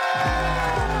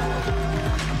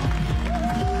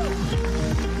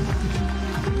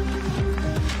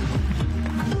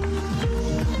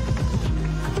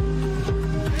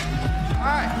 All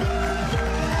right.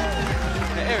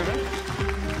 Hey, everybody.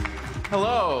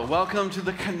 Hello. Welcome to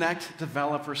the Connect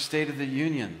Developer State of the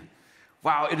Union.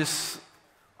 Wow, it is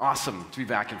awesome to be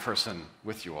back in person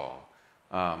with you all.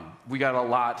 We got a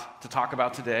lot to talk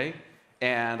about today,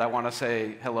 and I want to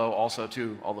say hello also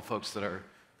to all the folks that are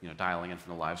dialing in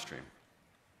from the live stream.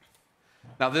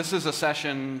 Now, this is a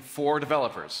session for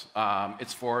developers.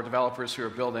 It's for developers who are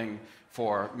building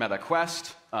for Meta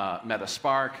Quest, Meta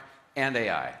Spark, and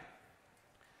AI.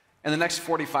 In the next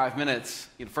 45 minutes,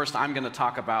 first I'm going to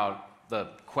talk about the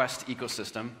Quest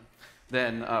ecosystem.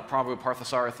 Then Prabhu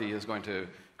Parthasarathi is going to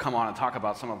come on and talk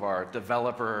about some of our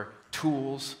developer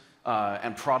tools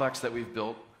and products that we've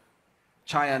built.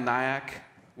 Chaya Nayak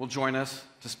will join us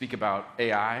to speak about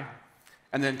AI.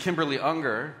 And then Kimberly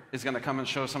Unger is going to come and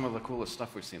show some of the coolest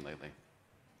stuff we've seen lately.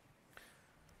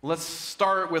 Let's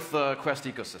start with the Quest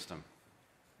ecosystem.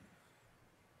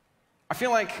 I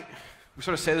feel like we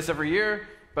sort of say this every year,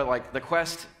 but the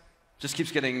Quest just keeps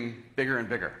getting bigger and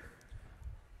bigger.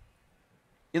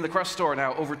 In the Quest store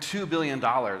now, over $2 billion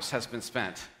has been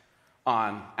spent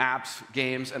on apps,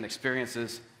 games, and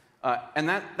experiences. And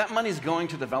that money is going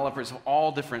to developers of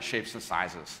all different shapes and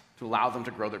sizes to allow them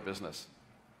to grow their business.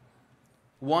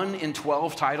 1 in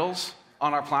 12 titles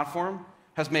on our platform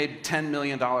has made $10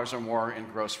 million or more in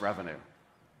gross revenue.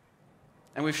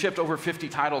 And we've shipped over 50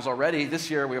 titles already. This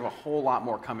year, we have a whole lot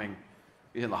more coming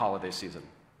in the holiday season.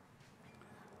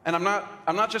 And I'm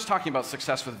not just talking about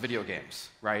success with video games,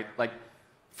 right?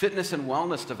 Fitness and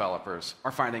wellness developers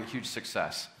are finding huge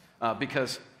success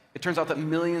because it turns out that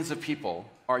millions of people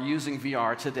are using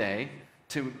VR today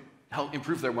to help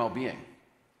improve their well-being.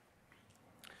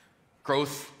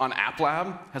 Growth on App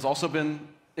Lab has also been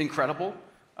incredible.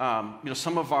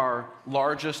 Some of our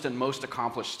largest and most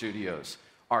accomplished studios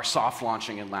are soft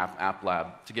launching in App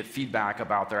Lab to get feedback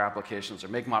about their applications or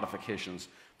make modifications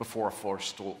before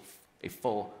a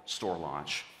full store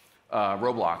launch.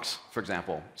 Roblox, for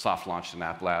example, soft launched in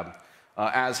App Lab,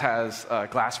 as has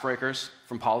Glassbreakers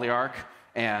from Polyarc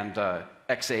and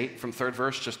X8 from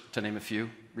Thirdverse, just to name a few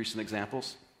recent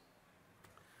examples.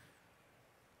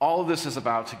 All of this is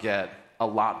about to get a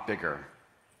lot bigger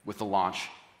with the launch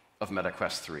of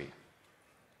MetaQuest 3.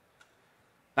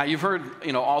 Now, you've heard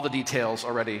all the details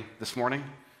already this morning.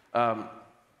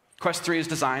 Quest 3 is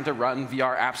designed to run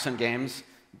VR apps and games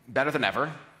better than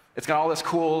ever. It's got all this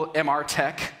cool MR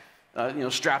tech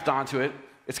strapped onto it.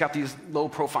 It's got these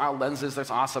low-profile lenses.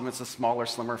 That's awesome. It's a smaller,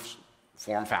 slimmer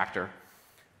form factor.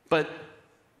 But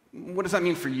what does that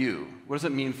mean for you? What does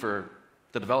it mean for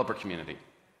the developer community?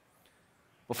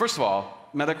 Well, first of all,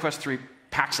 MetaQuest 3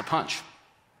 packs a punch.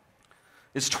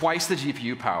 It's twice the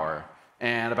GPU power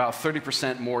and about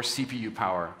 30% more CPU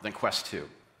power than Quest 2.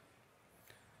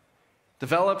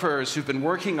 Developers who've been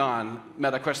working on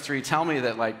MetaQuest 3 tell me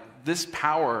that this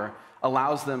power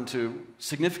allows them to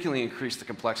significantly increase the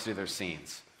complexity of their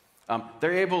scenes.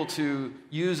 They're able to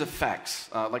use effects,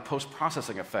 like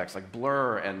post-processing effects, like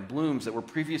blur and blooms that were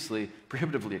previously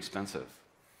prohibitively expensive.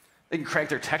 They can crank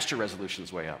their texture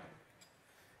resolutions way up.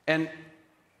 And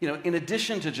in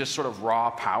addition to just sort of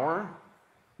raw power,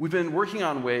 we've been working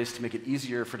on ways to make it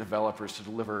easier for developers to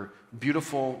deliver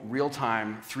beautiful,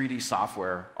 real-time 3D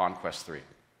software on Quest 3.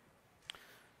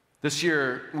 This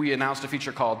year, we announced a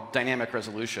feature called Dynamic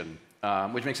Resolution,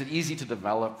 which makes it easy to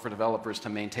for developers to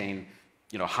maintain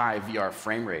high VR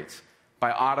frame rates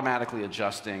by automatically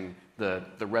adjusting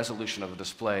the resolution of the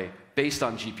display based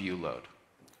on GPU load.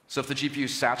 So if the GPU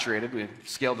is saturated, we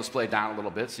scale the display down a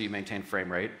little bit so you maintain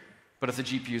frame rate. But if the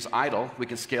GPU is idle, we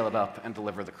can scale it up and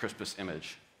deliver the crispest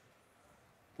image.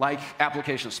 Like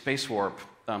application Space Warp,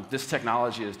 this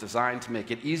technology is designed to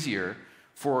make it easier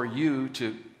for you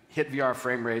to hit VR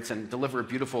frame rates and deliver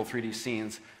beautiful 3D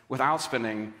scenes without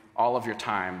spending all of your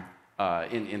time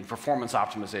in performance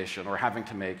optimization or having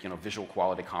to make visual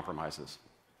quality compromises.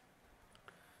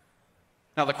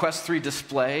 Now, the Quest 3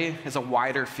 display has a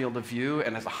wider field of view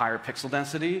and has a higher pixel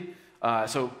density,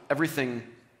 so everything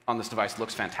on this device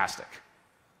looks fantastic.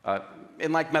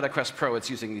 And like MetaQuest Pro, it's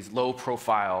using these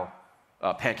low-profile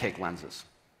pancake lenses.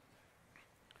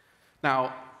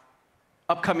 Now,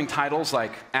 upcoming titles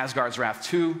like Asgard's Wrath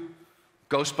 2,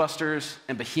 Ghostbusters,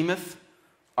 and Behemoth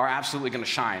are absolutely going to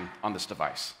shine on this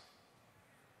device.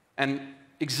 And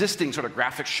existing sort of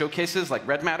graphics showcases like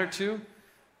Red Matter 2,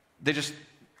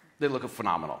 they look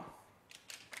phenomenal.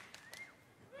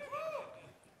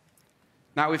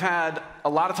 Now, we've had a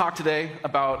lot of talk today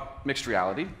about mixed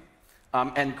reality,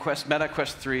 and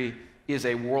MetaQuest 3 is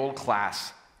a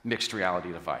world-class mixed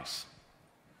reality device.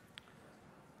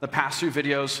 The pass-through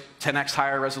videos, 10x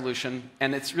higher resolution,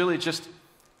 and it's really just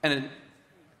a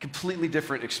completely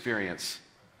different experience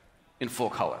in full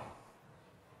color.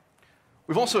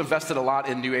 We've also invested a lot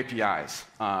in new APIs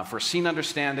for scene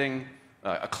understanding,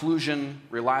 occlusion,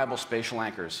 reliable spatial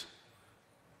anchors.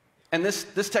 And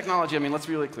this technology, let's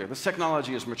be really clear, this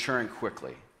technology is maturing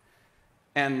quickly.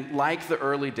 And like the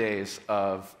early days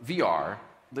of VR,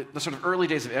 the sort of early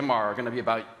days of MR are going to be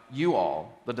about you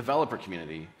all, the developer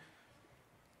community,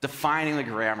 defining the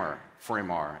grammar for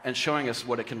MR and showing us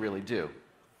what it can really do.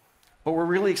 But we're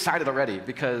really excited already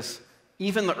because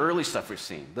even the early stuff we've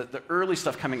seen, the early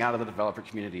stuff coming out of the developer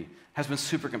community has been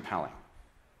super compelling.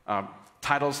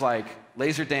 Titles like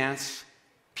Laser Dance,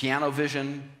 Piano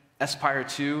Vision, Aspire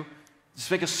 2,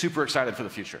 just make us super excited for the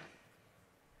future.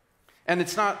 And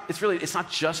it's not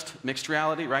just mixed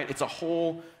reality, right? It's a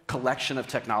whole collection of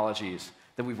technologies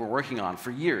that we've been working on for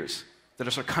years that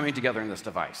are sort of coming together in this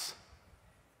device.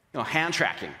 Hand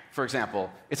tracking, for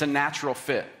example, it's a natural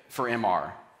fit for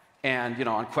MR. And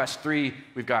on Quest 3,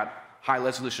 we've got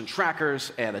high-resolution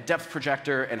trackers and a depth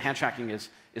projector, and hand tracking is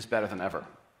better than ever.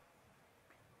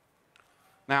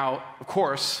 Now, of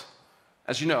course,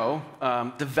 as you know,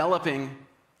 developing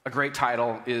a great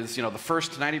title is the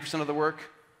first 90% of the work,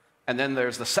 and then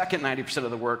there's the second 90%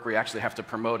 of the work where you actually have to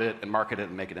promote it and market it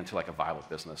and make it into a viable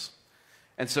business.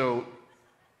 And so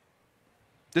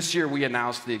this year we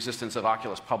announced the existence of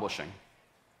Oculus Publishing,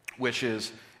 which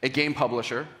is a game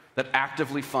publisher that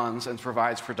actively funds and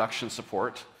provides production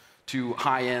support to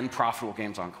high-end, profitable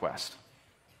games on Quest.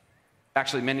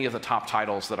 Actually, many of the top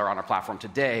titles that are on our platform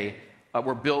today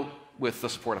were built with the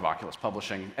support of Oculus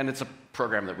Publishing, and it's a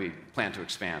program that we plan to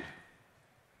expand.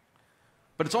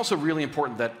 But it's also really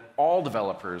important that all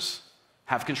developers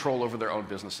have control over their own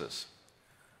businesses.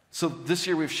 So this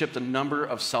year we've shipped a number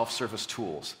of self-service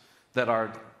tools that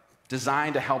are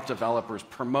designed to help developers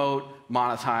promote,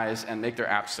 monetize, and make their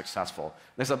apps successful.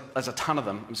 There's a ton of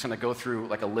them. I'm just going to go through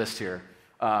like a list here.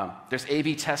 There's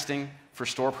A/B testing for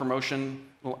store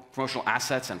promotional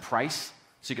assets and price,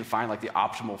 so you can find like the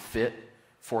optimal fit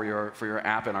for your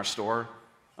app in our store.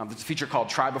 There's a feature called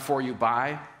Try Before You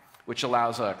Buy, which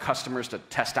allows customers to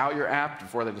test out your app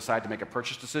before they decide to make a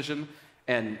purchase decision,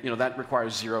 and that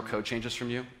requires 0 code changes from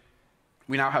you.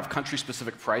 We now have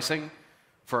country-specific pricing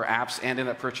for apps and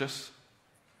in-app purchase.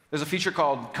 There's a feature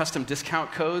called Custom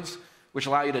Discount Codes, which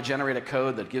allow you to generate a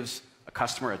code that gives a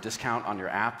customer a discount on your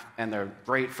app, and they're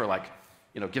great for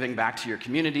giving back to your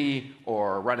community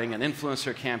or running an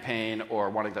influencer campaign or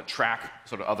wanting to track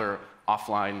sort of other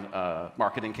offline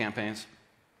marketing campaigns.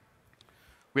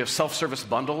 We have self-service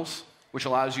bundles, which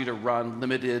allows you to run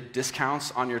limited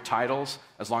discounts on your titles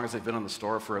as long as they've been on the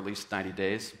store for at least 90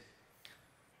 days.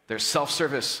 There's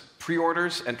self-service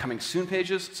pre-orders and coming soon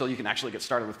pages, so you can actually get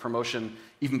started with promotion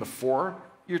even before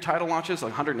your title launches,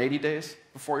 like 180 days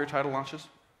before your title launches.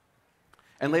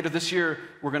 And later this year,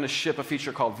 we're going to ship a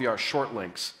feature called VR Short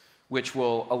Links, which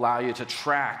will allow you to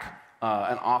track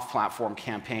an off-platform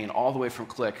campaign all the way from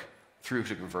click through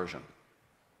to conversion.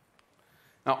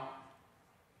 Now,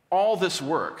 all this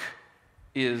work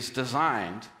is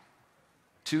designed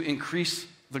to increase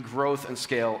the growth and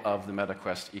scale of the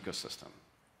MetaQuest ecosystem.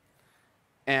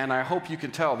 And I hope you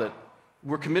can tell that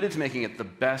we're committed to making it the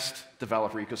best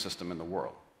developer ecosystem in the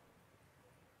world.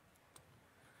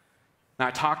 Now,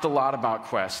 I talked a lot about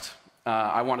Quest.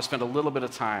 I want to spend a little bit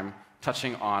of time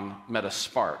touching on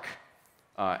MetaSpark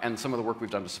and some of the work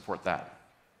we've done to support that.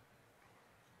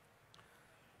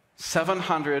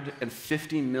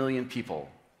 750 million people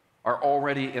are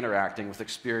already interacting with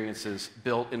experiences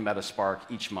built in MetaSpark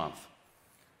each month.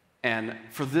 And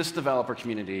for this developer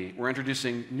community, we're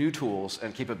introducing new tools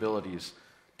and capabilities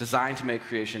designed to make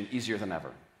creation easier than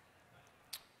ever.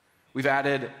 We've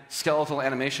added skeletal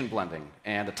animation blending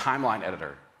and a timeline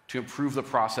editor to improve the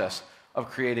process of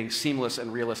creating seamless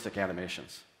and realistic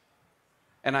animations.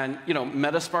 And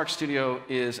MetaSpark Studio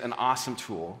is an awesome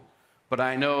tool, but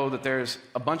I know that there's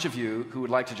a bunch of you who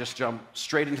would like to just jump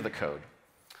straight into the code.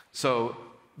 So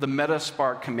the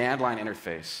MetaSpark command line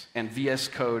interface and VS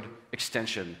Code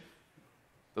extension,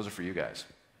 those are for you guys.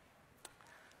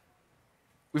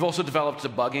 We've also developed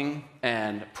debugging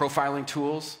and profiling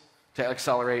tools to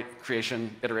accelerate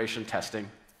creation, iteration, testing.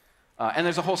 And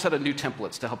there's a whole set of new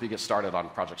templates to help you get started on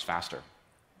projects faster.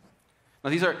 Now,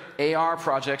 these are AR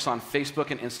projects on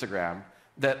Facebook and Instagram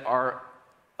that are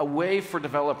a way for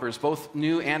developers, both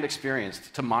new and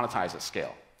experienced, to monetize at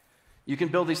scale. You can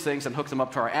build these things and hook them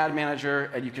up to our ad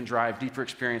manager, and you can drive deeper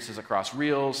experiences across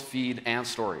Reels, Feed, and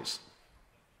Stories.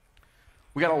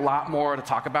 We got a lot more to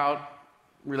talk about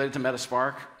related to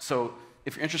MetaSpark, so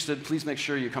if you're interested, please make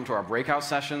sure you come to our breakout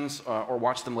sessions or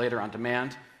watch them later on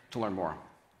demand to learn more.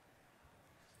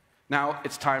 Now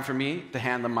it's time for me to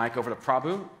hand the mic over to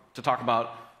Prabhu to talk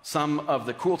about some of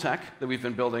the cool tech that we've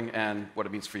been building and what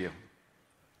it means for you.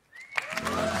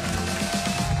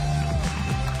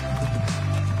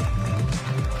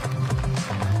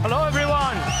 Hello,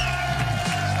 everyone.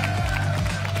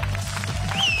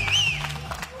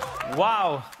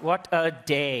 Wow, what a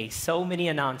day. So many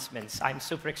announcements. I'm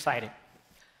super excited.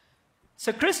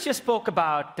 So Chris just spoke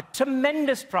about the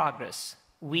tremendous progress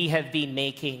we have been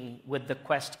making with the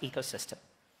Quest ecosystem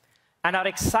and our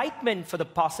excitement for the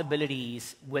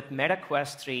possibilities with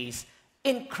MetaQuest 3's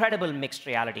incredible mixed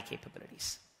reality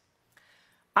capabilities.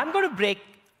 I'm going to break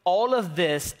all of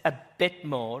this a bit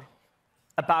more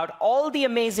about all the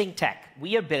amazing tech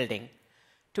we are building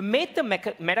to make the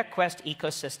MetaQuest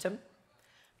ecosystem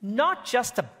not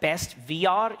just the best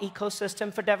VR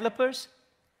ecosystem for developers,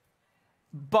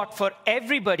 but for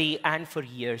everybody and for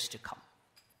years to come.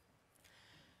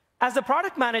 As the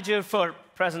product manager for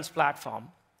Presence Platform,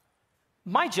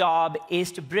 my job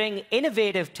is to bring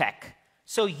innovative tech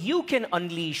so you can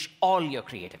unleash all your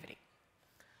creativity.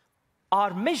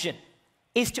 Our mission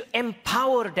is to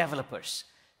empower developers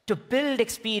to build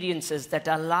experiences that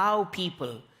allow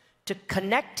people to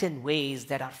connect in ways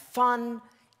that are fun,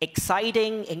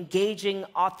 exciting, engaging,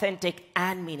 authentic,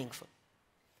 and meaningful.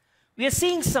 We are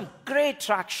seeing some great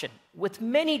traction with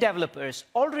many developers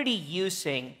already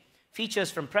using features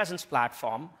from Presence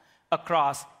Platform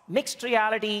across mixed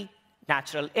reality,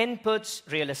 natural inputs,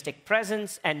 realistic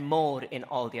presence, and more in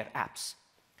all their apps.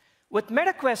 With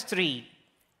MetaQuest 3,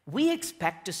 we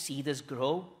expect to see this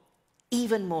grow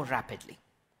even more rapidly.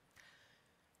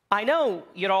 I know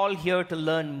you're all here to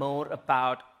learn more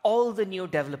about all the new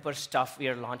developer stuff we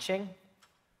are launching.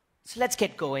 So let's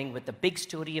get going with the big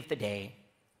story of the day,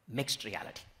 mixed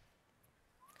reality.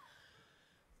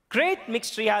 Great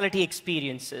mixed reality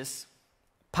experiences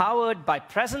powered by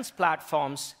Presence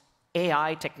Platform's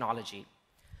AI technology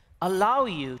allow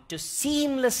you to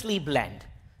seamlessly blend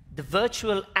the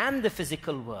virtual and the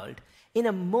physical world in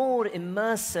a more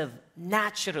immersive,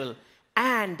 natural,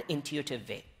 and intuitive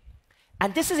way.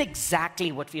 And this is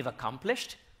exactly what we've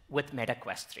accomplished with Meta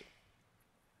Quest 3.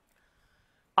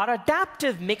 Our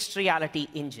adaptive mixed reality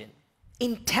engine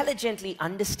intelligently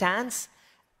understands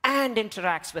and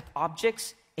interacts with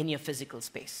objects in your physical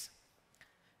space.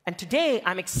 And today,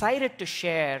 I'm excited to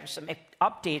share some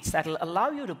updates that will allow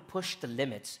you to push the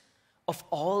limits of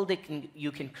all that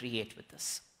you can create with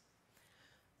this.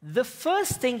 The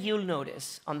first thing you'll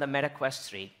notice on the Meta Quest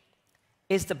 3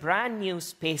 is the brand new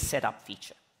space setup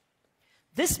feature.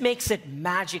 This makes it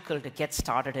magical to get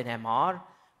started in MR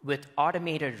with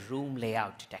automated room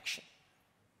layout detection.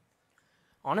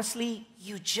 Honestly,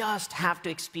 you just have to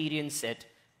experience it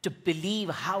to believe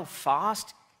how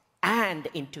fast and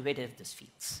intuitive this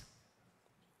feels.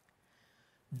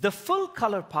 The full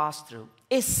color pass-through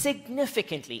is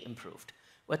significantly improved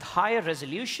with higher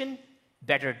resolution,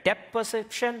 better depth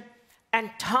perception,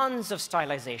 and tons of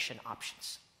stylization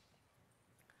options.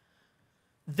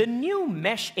 The new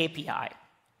Mesh API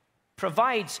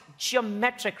provides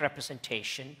geometric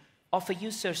representation of a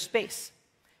user space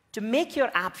to make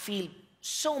your app feel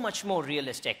so much more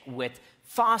realistic with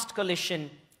fast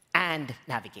collision and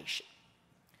navigation.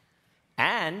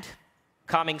 And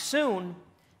coming soon,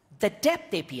 the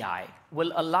Depth API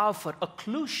will allow for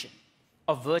occlusion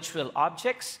of virtual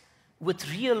objects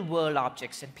with real-world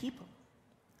objects and people.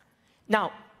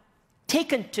 Now,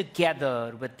 taken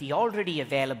together with the already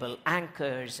available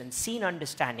anchors and scene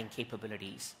understanding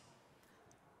capabilities,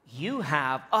 you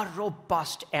have a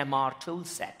robust MR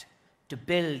toolset to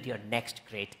build your next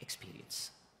great experience.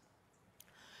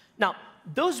 Now,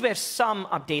 those were some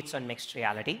updates on mixed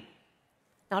reality.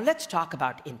 Now, let's talk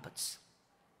about inputs.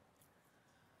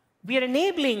 We are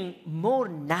enabling more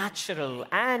natural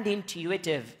and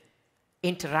intuitive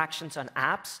interactions on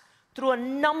apps through a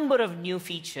number of new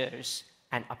features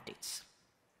and updates.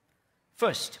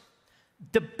 First,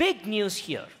 the big news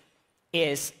here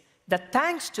is that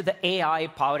thanks to the AI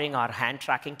powering our hand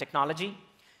tracking technology,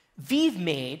 we've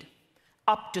made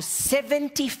up to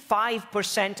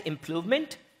 75%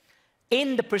 improvement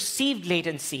in the perceived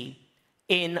latency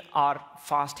in our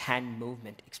fast hand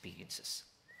movement experiences.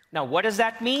 Now, what does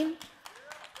that mean?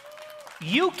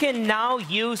 You can now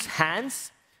use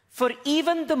hands for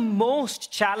even the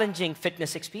most challenging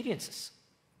fitness experiences.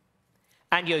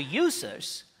 And your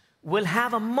users will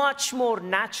have a much more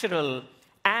natural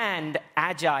and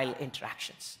agile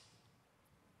interactions.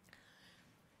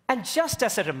 And just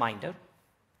as a reminder,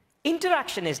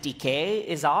 Interaction SDK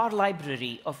is our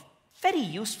library of very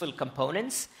useful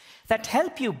components that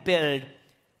help you build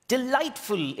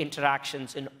delightful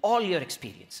interactions in all your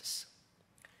experiences.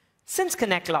 Since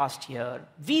Connect last year,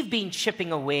 we've been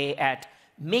chipping away at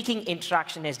making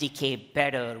Interaction SDK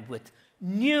better with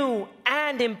new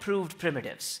and improved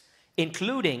primitives,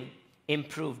 including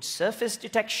improved surface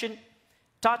detection,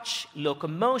 touch,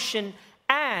 locomotion,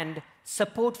 and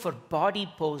support for body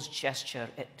pose gesture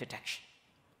detection.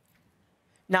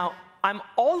 Now, I'm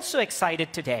also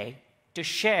excited today to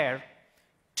share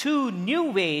 2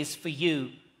 new ways for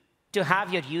you to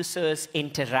have your users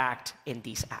interact in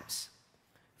these apps.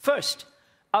 First,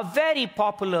 a very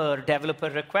popular developer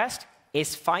request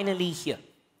is finally here.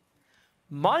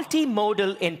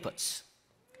 Multimodal inputs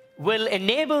will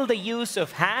enable the use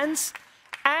of hands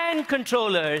and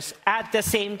controllers at the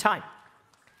same time.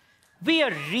 We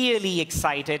are really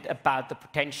excited about the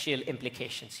potential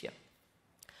implications here.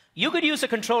 You could use a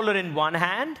controller in one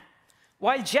hand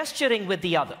while gesturing with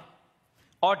the other,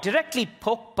 or directly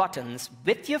poke buttons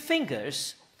with your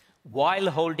fingers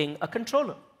while holding a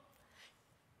controller.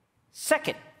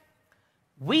 Second,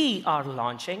 we are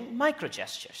launching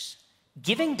microgestures,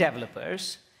 giving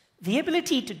developers the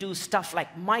ability to do stuff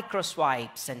like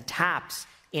microswipes and taps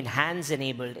in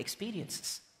hands-enabled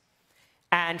experiences.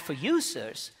 And for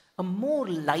users, a more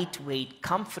lightweight,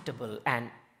 comfortable, and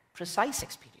precise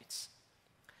experience.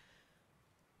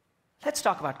 Let's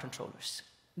talk about controllers.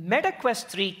 Meta Quest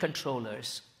 3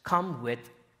 controllers come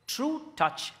with True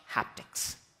Touch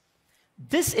haptics.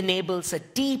 This enables a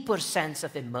deeper sense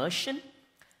of immersion,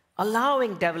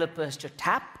 allowing developers to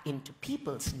tap into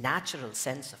people's natural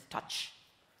sense of touch.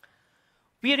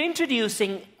 We are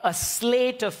introducing a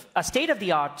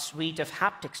state-of-the-art suite of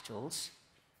haptics tools,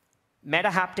 Meta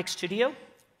Haptics Studio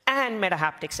and Meta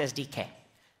Haptics SDK,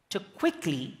 to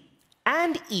quickly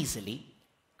and easily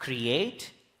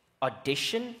create,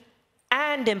 audition,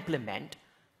 and implement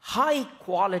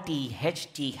high-quality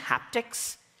HD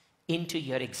haptics into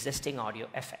your existing audio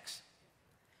effects.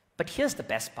 But here's the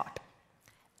best part.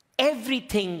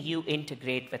 Everything you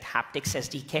integrate with Haptics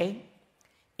SDK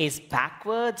is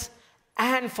backwards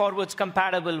and forwards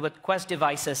compatible with Quest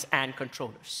devices and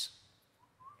controllers.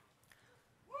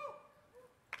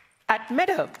 At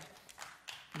Meta,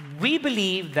 we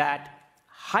believe that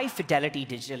high-fidelity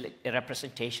digital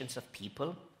representations of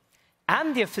people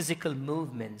and their physical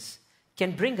movements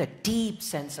can bring a deep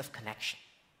sense of connection.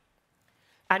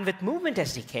 And with Movement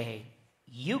SDK,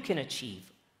 you can achieve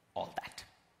all that.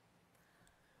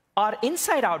 Our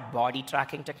inside-out body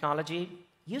tracking technology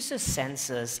uses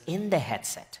sensors in the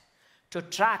headset to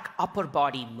track upper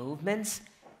body movements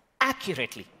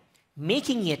accurately,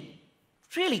 making it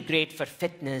really great for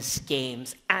fitness,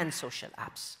 games, and social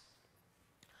apps.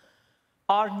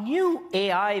 Our new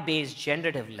AI-based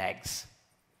generative legs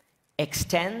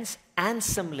extends and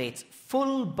simulates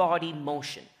full body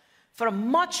motion for a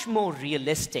much more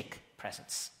realistic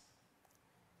presence.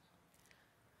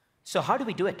 So how do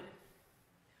we do it?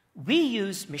 We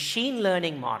use machine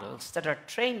learning models that are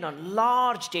trained on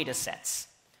large data sets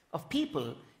of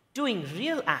people doing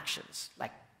real actions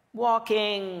like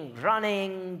walking,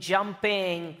 running,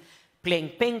 jumping, playing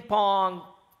ping pong.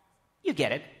 You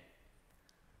get it.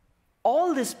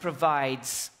 All this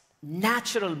provides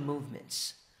natural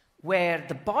movements where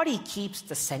the body keeps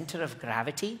the center of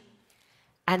gravity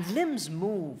and limbs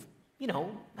move,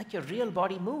 like your real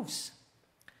body moves.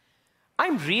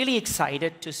 I'm really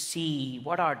excited to see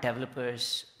what our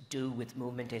developers do with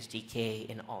Movement SDK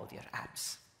in all their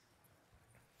apps.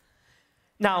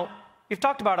 Now, we've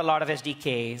talked about a lot of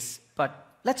SDKs,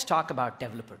 but let's talk about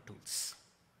developer tools.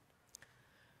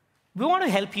 We want to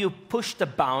help you push the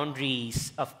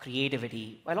boundaries of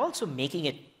creativity while also making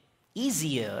it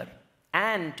easier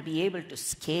and to be able to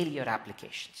scale your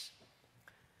applications.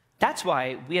 That's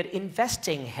why we are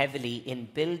investing heavily in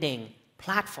building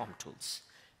platform tools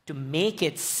to make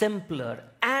it simpler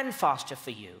and faster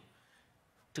for you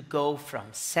to go from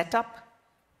setup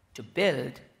to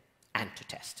build and to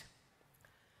test.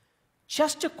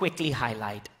 Just to quickly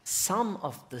highlight some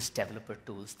of these developer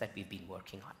tools that we've been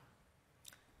working on.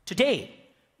 Today,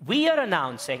 we are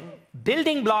announcing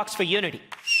building blocks for Unity.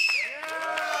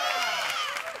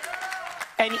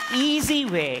 An easy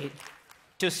way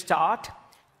to start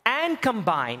and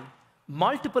combine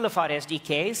multiple of our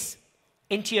SDKs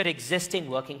into your existing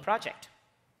working project.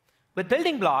 With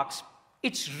building blocks,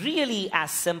 it's really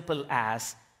as simple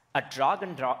as a drag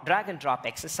and drop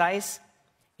exercise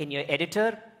in your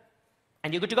editor,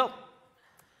 and you're good to go.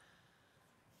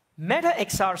 Meta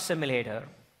XR Simulator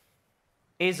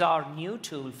is our new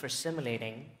tool for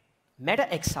simulating Meta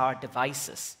XR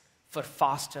devices for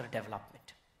faster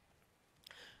development.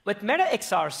 With Meta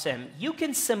XR Sim, you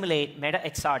can simulate Meta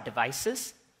XR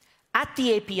devices at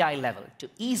the API level to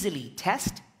easily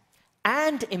test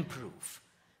and improve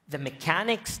the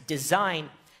mechanics, design,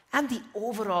 and the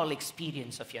overall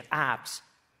experience of your apps,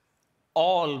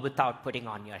 all without putting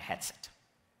on your headset.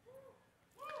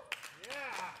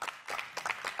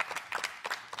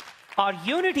 Our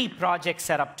Unity project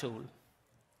setup tool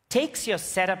takes your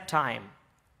setup time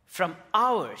from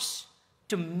hours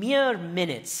to mere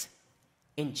minutes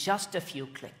in just a few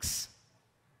clicks.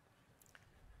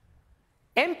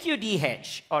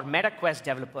 MQDH, or MetaQuest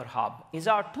Developer Hub, is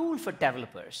our tool for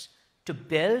developers to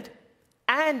build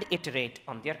and iterate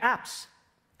on their apps.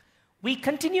 We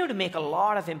continue to make a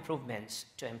lot of improvements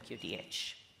to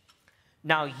MQDH.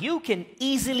 Now you can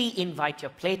easily invite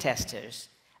your playtesters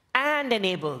and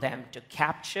enable them to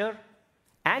capture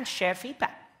and share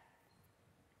feedback.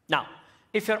 Now,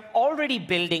 if you're already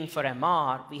building for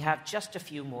MR, we have just a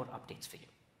few more updates for you.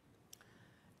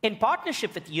 In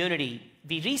partnership with Unity,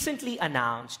 we recently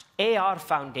announced AR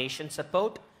Foundation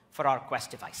support for our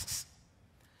Quest devices.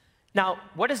 Now,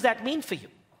 what does that mean for you?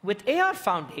 With AR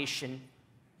Foundation,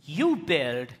 you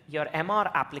build your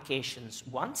MR applications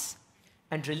once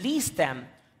and release them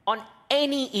on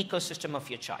any ecosystem of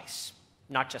your choice,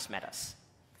 not just Meta's.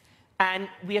 And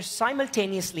we are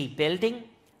simultaneously building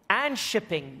and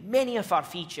shipping many of our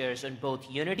features on both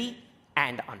Unity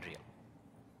and Unreal.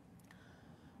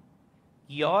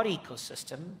 Your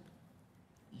ecosystem,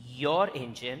 your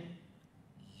engine,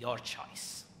 your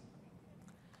choice.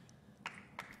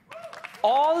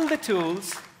 All the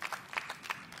tools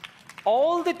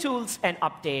and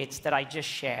updates that I just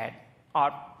shared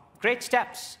are great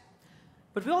steps,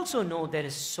 but we also know there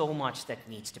is so much that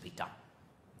needs to be done.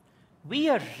 We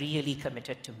are really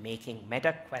committed to making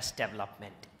MetaQuest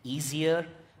development easier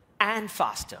and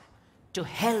faster to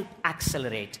help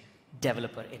accelerate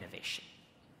developer innovation.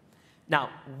 Now,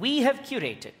 we have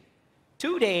curated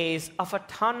 2 days of a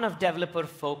ton of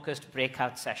developer-focused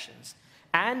breakout sessions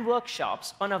and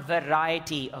workshops on a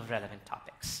variety of relevant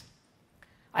topics.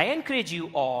 I encourage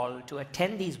you all to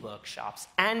attend these workshops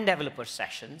and developer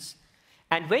sessions,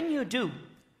 and when you do,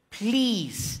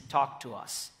 please talk to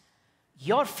us.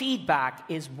 Your feedback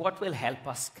is what will help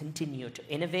us continue to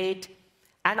innovate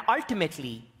and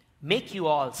ultimately make you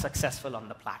all successful on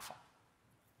the platform.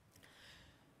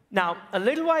 Now, a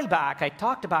little while back, I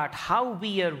talked about how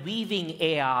we are weaving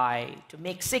AI to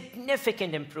make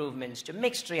significant improvements to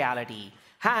mixed reality,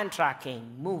 hand tracking,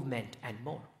 movement, and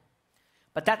more.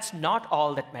 But that's not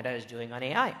all that Meta is doing on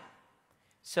AI.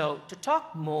 So to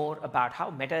talk more about how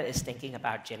Meta is thinking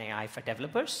about Gen AI for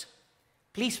developers,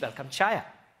 please welcome Chaya.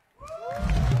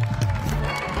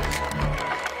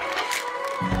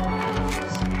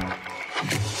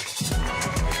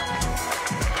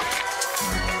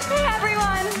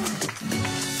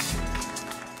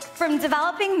 From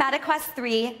developing Meta Quest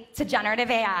 3 to generative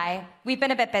AI, we've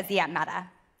been a bit busy at Meta.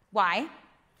 Why?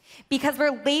 Because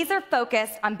we're laser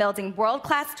focused on building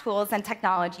world-class tools and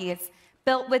technologies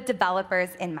built with developers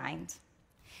in mind.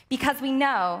 Because we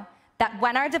know that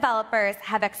when our developers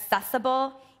have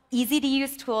accessible,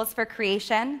 easy-to-use tools for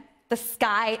creation, the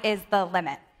sky is the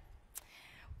limit.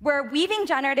 We're weaving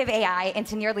generative AI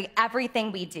into nearly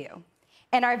everything we do.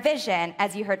 And our vision,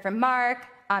 as you heard from Mark,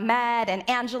 Ahmed, and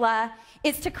Angela,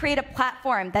 is to create a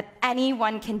platform that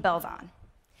anyone can build on,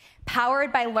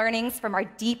 powered by learnings from our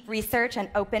deep research and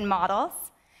open models,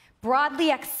 broadly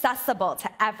accessible to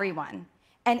everyone,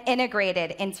 and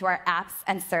integrated into our apps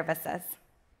and services.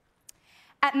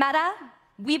 At Meta,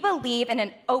 we believe in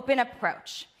an open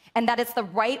approach, and that it's the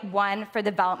right one for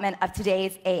development of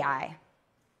today's AI,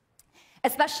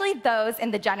 especially those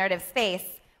in the generative space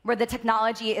where the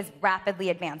technology is rapidly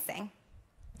advancing.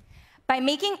 By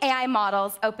making AI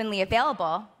models openly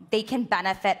available, they can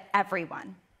benefit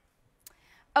everyone.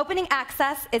 Opening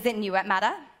access isn't new at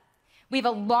Meta. We have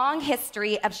a long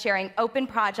history of sharing open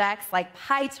projects like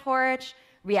PyTorch,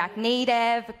 React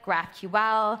Native,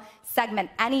 GraphQL, Segment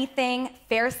Anything,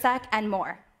 FairSec, and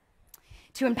more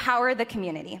to empower the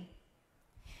community.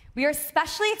 We are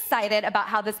especially excited about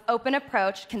how this open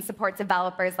approach can support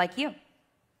developers like you.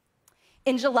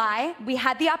 In July, we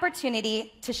had the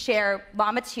opportunity to share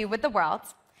Llama 2 with the world,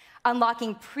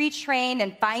 unlocking pre-trained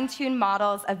and fine-tuned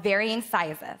models of varying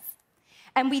sizes.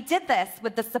 And we did this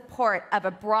with the support of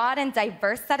a broad and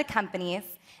diverse set of companies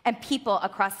and people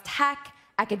across tech,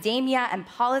 academia, and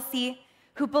policy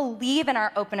who believe in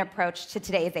our open approach to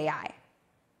today's AI.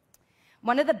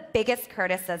 One of the biggest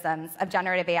criticisms of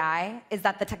generative AI is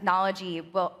that the technology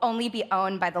will only be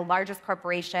owned by the largest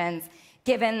corporations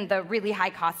given the really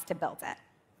high cost to build it.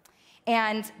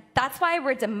 And that's why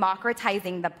we're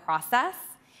democratizing the process,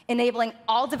 enabling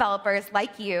all developers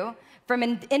like you, from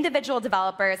individual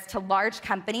developers to large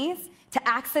companies, to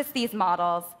access these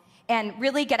models and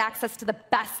really get access to the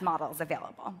best models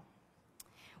available.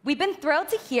 We've been thrilled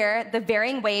to hear the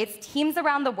varying ways teams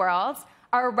around the world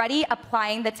are already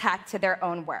applying the tech to their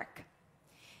own work.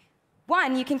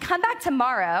 One, you can come back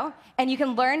tomorrow and you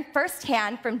can learn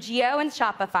firsthand from Geo and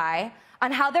Shopify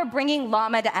on how they're bringing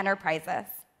Llama to enterprises.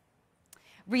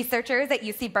 Researchers at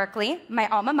UC Berkeley, my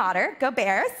alma mater, go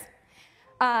Bears,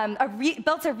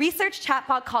 built a research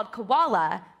chatbot called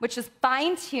Koala, which is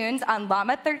fine-tuned on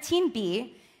Llama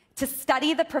 13b to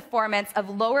study the performance of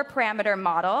lower parameter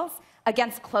models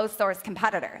against closed-source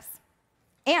competitors.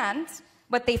 And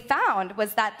what they found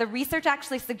was that the research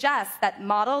actually suggests that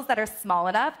models that are small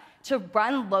enough to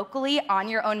run locally on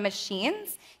your own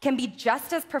machines can be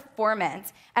just as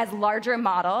performant as larger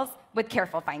models with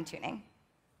careful fine-tuning.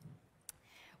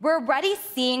 We're already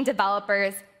seeing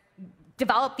developers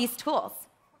develop these tools.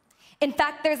 In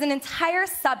fact, there's an entire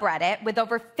subreddit with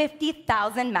over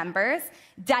 50,000 members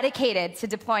dedicated to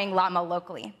deploying Llama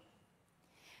locally.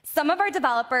 Some of our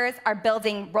developers are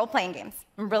building role-playing games.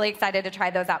 I'm really excited to try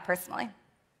those out personally.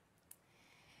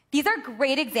 These are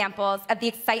great examples of the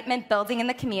excitement building in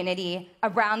the community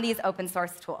around these open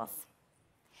source tools.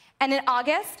 And in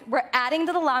August, we're adding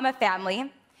to the Llama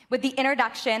family with the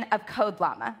introduction of Code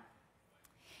Llama.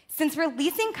 Since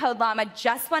releasing Code Llama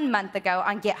just 1 month ago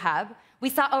on GitHub, we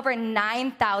saw over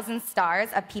 9,000 stars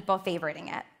of people favoriting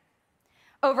it.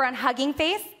 Over on Hugging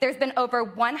Face, there's been over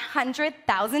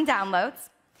 100,000 downloads,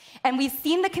 and we've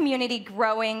seen the community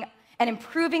growing and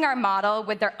improving our model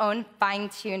with their own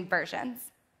fine-tuned versions.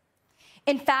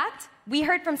 In fact, we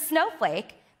heard from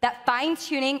Snowflake that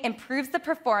fine-tuning improves the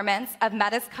performance of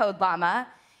Meta's Code Llama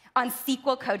on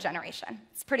SQL code generation.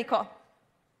 It's pretty cool.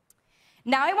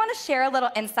 Now I want to share a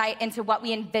little insight into what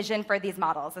we envision for these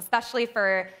models, especially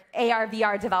for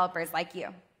AR/VR developers like you.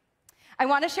 I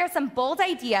want to share some bold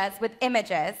ideas with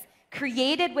images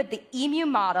created with the EMU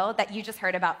model that you just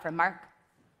heard about from Mark.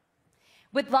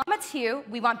 With Llama 2,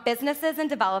 we want businesses and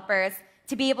developers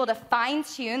to be able to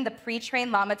fine-tune the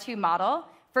pre-trained Llama 2 model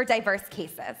for diverse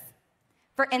cases.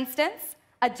 For instance,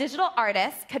 a digital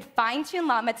artist could fine-tune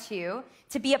Llama 2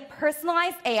 to be a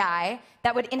personalized AI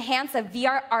that would enhance a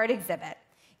VR art exhibit,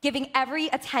 giving every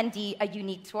attendee a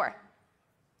unique tour.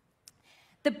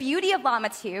 The beauty of Llama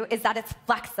 2 is that it's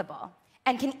flexible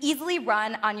and can easily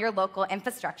run on your local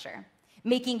infrastructure,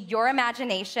 making your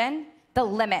imagination the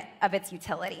limit of its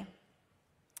utility.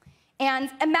 And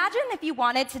imagine if you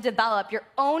wanted to develop your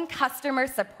own customer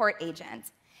support agent,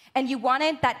 and you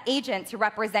wanted that agent to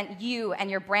represent you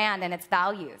and your brand and its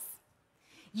values.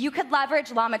 You could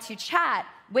leverage Llama 2 Chat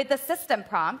with a system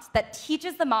prompt that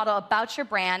teaches the model about your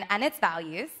brand and its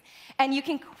values, and you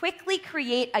can quickly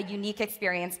create a unique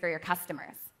experience for your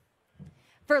customers.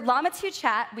 For Llama 2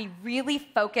 Chat, we really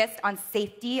focused on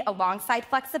safety alongside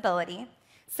flexibility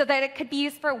so that it could be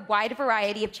used for a wide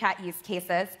variety of chat use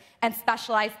cases and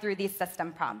specialized through these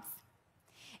system prompts.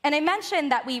 And I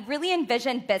mentioned that we really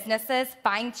envisioned businesses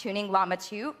fine-tuning Llama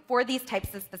 2 for these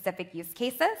types of specific use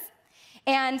cases.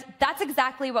 And that's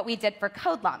exactly what we did for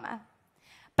Code Llama.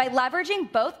 By leveraging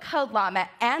both Code Llama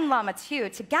and Llama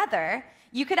 2 together,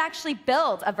 you could actually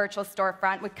build a virtual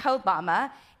storefront with Code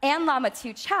Llama and Llama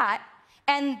 2 Chat,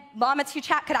 and Llama 2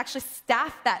 Chat could actually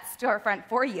staff that storefront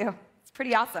for you. It's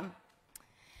pretty awesome.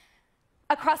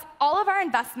 Across all of our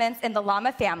investments in the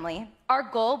Llama family, our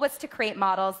goal was to create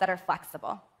models that are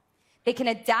flexible. They can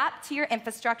adapt to your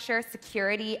infrastructure,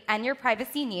 security, and your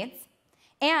privacy needs,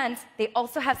 and they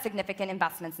also have significant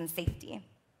investments in safety.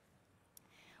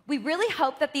 We really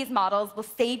hope that these models will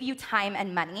save you time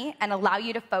and money and allow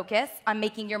you to focus on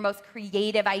making your most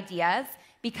creative ideas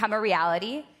become a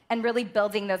reality and really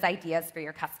building those ideas for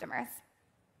your customers.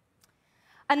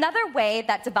 Another way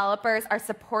that developers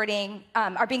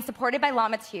are being supported by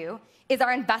Llama 2 is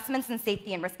our investments in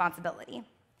safety and responsibility.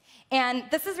 And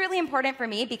this is really important for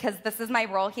me because this is my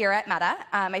role here at Meta.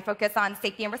 I focus on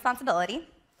safety and responsibility.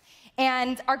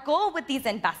 And our goal with these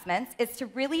investments is to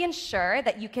really ensure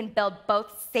that you can build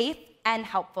both safe and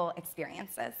helpful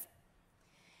experiences.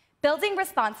 Building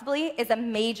responsibly is a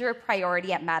major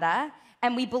priority at Meta,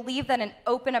 and we believe that an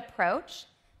open approach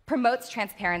promotes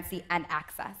transparency and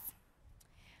access.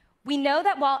 We know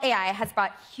that while AI has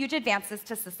brought huge advances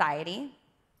to society,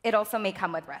 it also may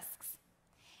come with risks.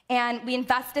 And we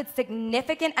invested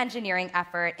significant engineering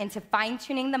effort into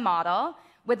fine-tuning the model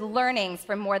with learnings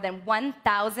from more than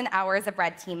 1,000 hours of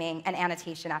red teaming and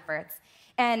annotation efforts.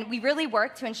 And we really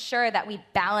worked to ensure that we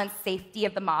balance safety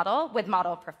of the model with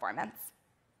model performance.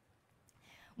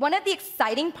 One of the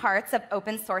exciting parts of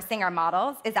open sourcing our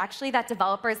models is actually that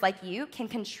developers like you can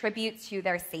contribute to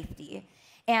their safety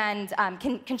and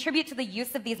can contribute to the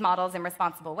use of these models in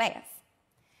responsible ways.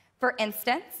 For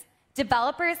instance,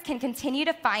 developers can continue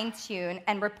to fine-tune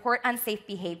and report unsafe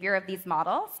behavior of these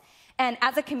models, and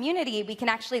as a community, we can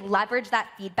actually leverage that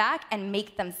feedback and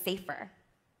make them safer.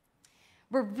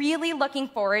 We're really looking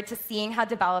forward to seeing how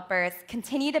developers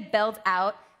continue to build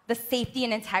out the safety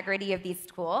and integrity of these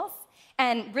tools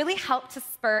and really help to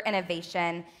spur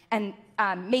innovation and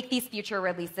make these future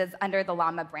releases under the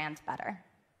Llama brand better.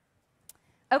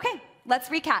 Okay, let's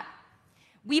recap.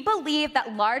 We believe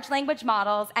that large language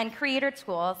models and creator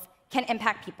tools can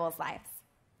impact people's lives.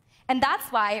 And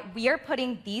that's why we are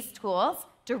putting these tools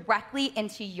directly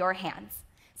into your hands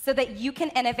so that you can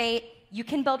innovate, you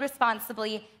can build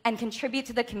responsibly, and contribute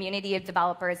to the community of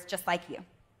developers just like you.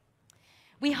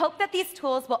 We hope that these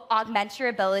tools will augment your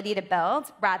ability to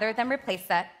build rather than replace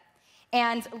it.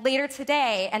 And later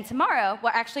today and tomorrow, we're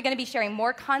actually going to be sharing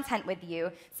more content with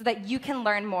you so that you can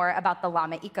learn more about the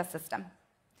Llama ecosystem.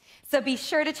 So be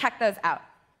sure to check those out.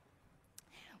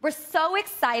 We're so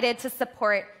excited to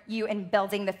support you in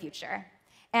building the future.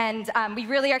 And we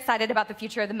really are excited about the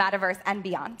future of the metaverse and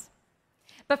beyond.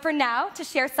 But for now, to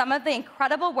share some of the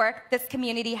incredible work this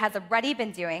community has already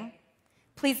been doing,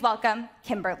 please welcome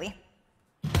Kimberly.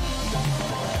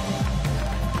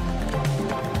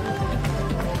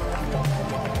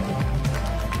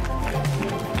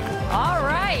 All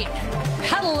right.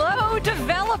 Hello,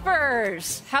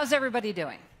 developers. How's everybody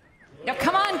doing? Now,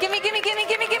 come on, gimme. All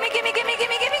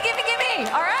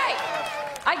right.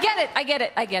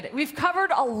 I get it. We've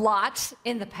covered a lot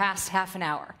in the past half an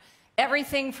hour.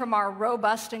 Everything from our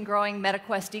robust and growing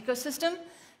MetaQuest ecosystem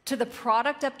to the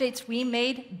product updates we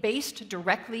made based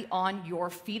directly on your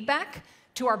feedback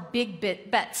to our big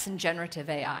bets in generative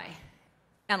AI.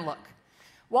 And look,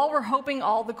 while we're hoping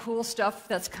all the cool stuff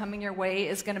that's coming your way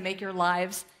is going to make your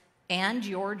lives and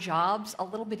your jobs a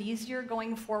little bit easier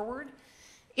going forward,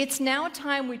 It's now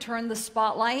time we turn the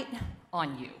spotlight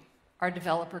on you, our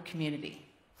developer community.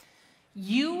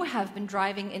 You have been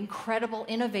driving incredible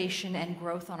innovation and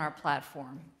growth on our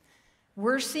platform.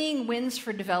 We're seeing wins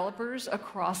for developers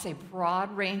across a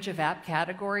broad range of app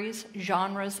categories,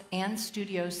 genres, and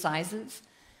studio sizes,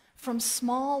 from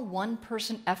small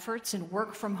one-person efforts in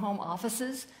work-from-home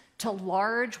offices to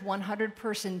large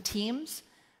 100-person teams,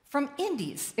 from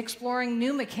indies exploring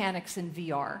new mechanics in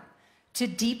VR, to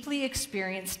deeply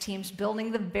experienced teams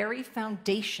building the very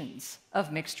foundations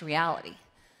of mixed reality.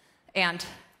 And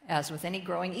as with any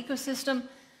growing ecosystem,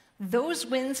 those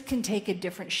wins can take a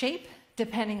different shape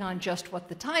depending on just what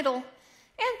the title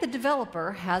and the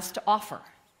developer has to offer.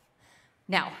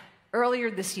 Now,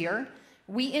 earlier this year,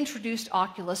 we introduced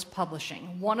Oculus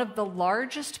Publishing, one of the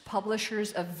largest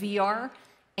publishers of VR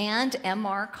and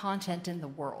MR content in the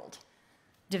world.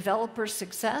 Developer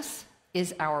success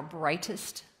is our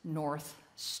brightest North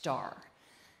Star.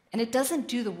 And it doesn't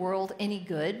do the world any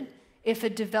good if a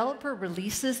developer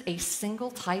releases a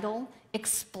single title,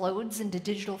 explodes into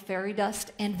digital fairy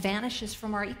dust, and vanishes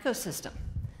from our ecosystem.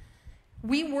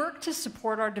 We work to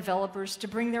support our developers to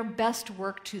bring their best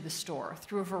work to the store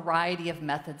through a variety of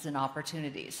methods and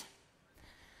opportunities.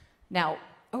 Now,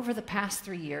 over the past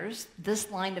 3 years,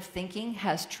 this line of thinking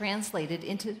has translated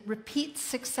into repeat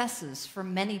successes for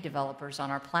many developers on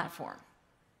our platform.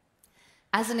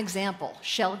 As an example,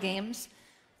 Shell Games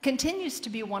continues to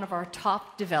be one of our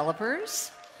top developers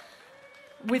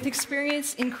with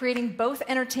experience in creating both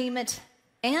entertainment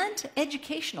and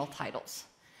educational titles.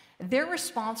 They're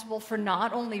responsible for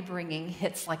not only bringing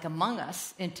hits like Among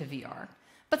Us into VR,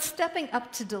 but stepping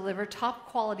up to deliver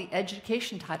top-quality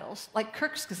education titles like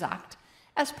Kurzgesagt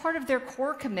as part of their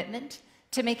core commitment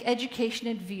to make education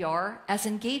in VR as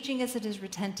engaging as it is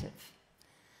retentive.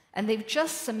 And they've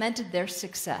just cemented their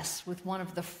success with one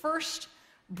of the first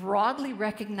broadly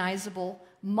recognizable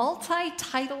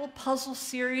multi-title puzzle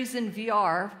series in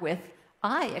VR with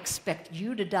I Expect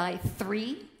You to Die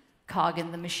 3, Cog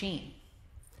in the Machine.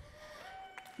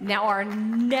 Now our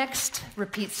next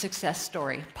repeat success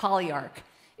story, Polyarch,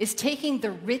 is taking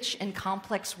the rich and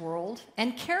complex world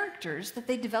and characters that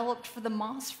they developed for the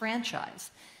Moss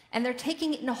franchise, and they're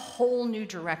taking it in a whole new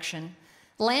direction,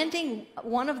 landing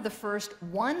one of the first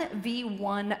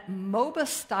 1v1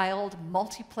 MOBA-styled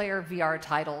multiplayer VR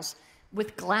titles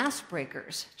with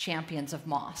Glassbreakers, Champions of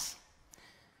Moss.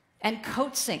 And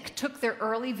CodeSync took their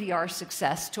early VR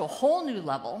success to a whole new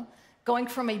level, going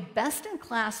from a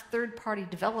best-in-class third-party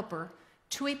developer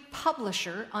to a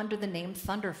publisher under the name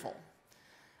Thunderful.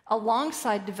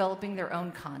 Alongside developing their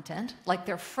own content, like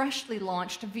their freshly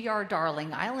launched VR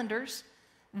darling Islanders,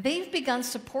 they've begun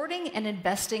supporting and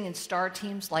investing in star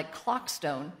teams like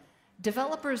Clockstone,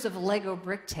 developers of Lego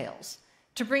Bricktales,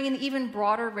 to bring an even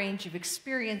broader range of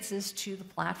experiences to the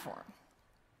platform.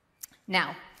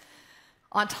 Now,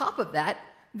 on top of that,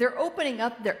 they're opening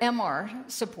up their MR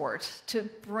support to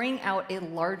bring out a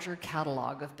larger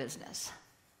catalog of business.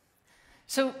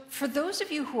 So for those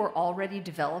of you who are already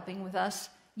developing with us,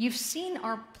 you've seen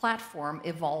our platform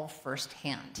evolve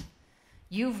firsthand.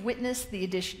 You've witnessed the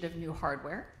addition of new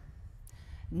hardware,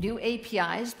 new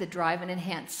APIs that drive an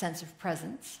enhanced sense of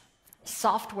presence,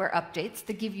 software updates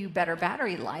that give you better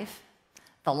battery life,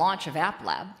 the launch of App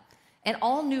Lab, and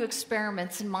all new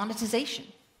experiments in monetization.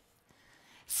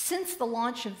 Since the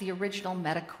launch of the original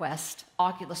MetaQuest,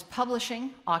 Oculus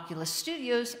Publishing, Oculus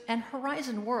Studios, and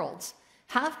Horizon Worlds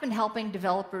have been helping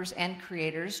developers and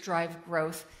creators drive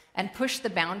growth and push the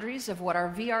boundaries of what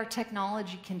our VR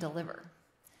technology can deliver.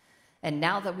 And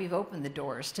now that we've opened the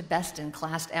doors to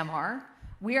best-in-class MR,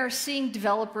 we are seeing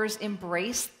developers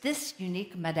embrace this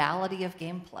unique modality of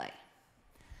gameplay.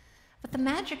 But the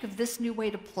magic of this new way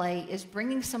to play is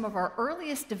bringing some of our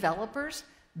earliest developers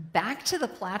back to the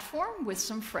platform with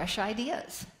some fresh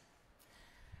ideas.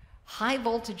 High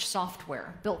Voltage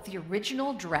Software built the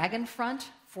original Dragonfront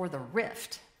for the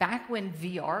Rift back when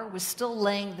VR was still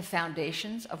laying the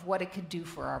foundations of what it could do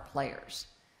for our players.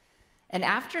 And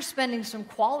after spending some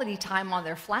quality time on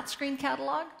their flat screen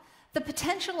catalog, the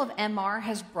potential of MR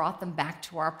has brought them back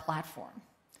to our platform.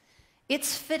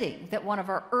 It's fitting that one of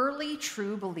our early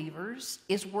true believers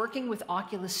is working with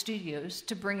Oculus Studios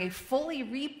to bring a fully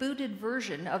rebooted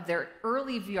version of their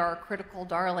early VR critical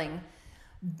darling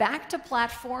back to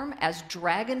platform as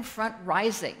Dragonfront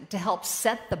Rising to help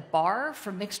set the bar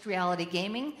for mixed reality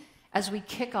gaming as we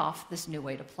kick off this new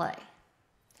way to play.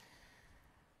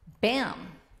 BAM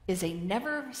is a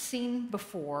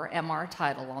never-seen-before MR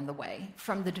title on the way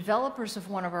from the developers of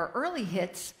one of our early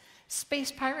hits,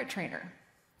 Space Pirate Trainer.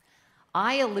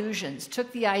 iIllusions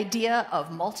took the idea of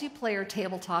multiplayer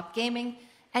tabletop gaming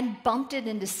and bumped it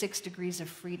into 6 degrees of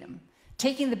freedom,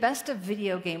 taking the best of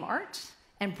video game art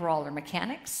and brawler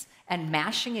mechanics and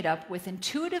mashing it up with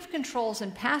intuitive controls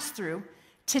and pass-through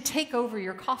to take over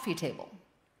your coffee table.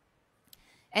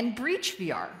 And Breach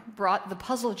VR brought the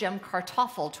puzzle gem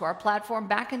Kartoffel to our platform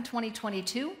back in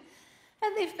 2022,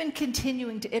 and they've been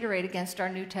continuing to iterate against our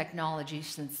new technology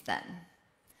since then.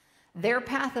 Their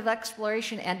path of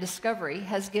exploration and discovery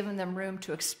has given them room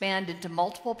to expand into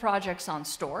multiple projects on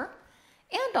Store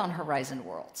and on Horizon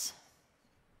Worlds.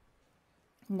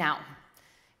 Now,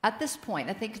 at this point,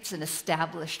 I think it's an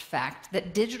established fact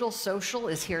that digital social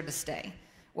is here to stay,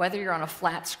 whether you're on a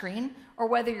flat screen or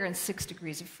whether you're in 6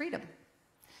 degrees of freedom.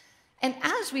 And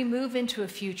as we move into a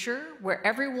future where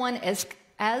everyone is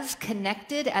as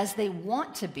connected as they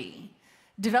want to be,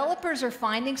 developers are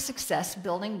finding success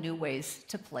building new ways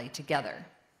to play together.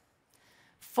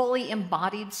 Fully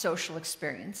embodied social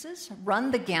experiences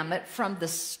run the gamut from the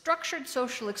structured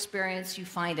social experience you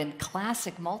find in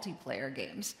classic multiplayer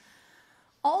games,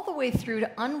 all the way through to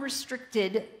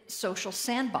unrestricted social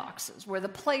sandboxes, where the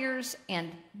players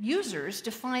and users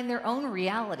define their own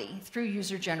reality through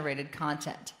user-generated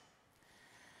content.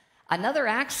 Another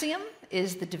axiom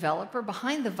is the developer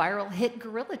behind the viral hit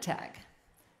Gorilla Tag.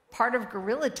 Part of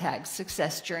Gorilla Tag's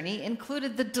success journey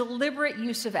included the deliberate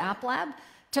use of App Lab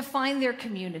to find their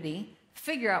community,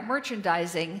 figure out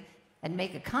merchandising, and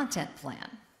make a content plan.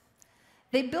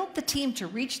 They built the team to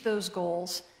reach those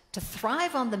goals, to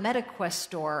thrive on the MetaQuest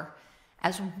store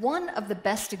as one of the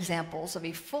best examples of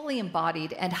a fully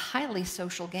embodied and highly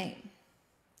social game.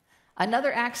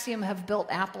 Another Axiom have built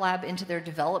App Lab into their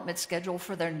development schedule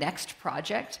for their next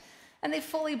project, and they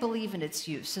fully believe in its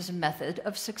use as a method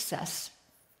of success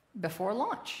before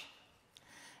launch.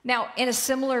 Now, in a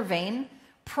similar vein,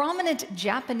 prominent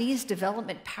Japanese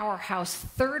development powerhouse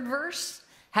Thirdverse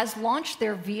has launched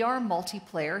their VR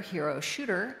multiplayer hero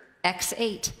shooter,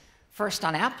 X8, first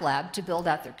on App Lab to build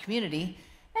out their community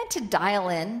and to dial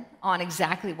in on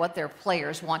exactly what their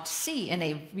players want to see in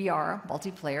a VR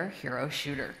multiplayer hero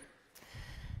shooter.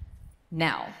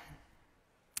 Now,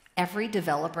 every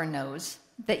developer knows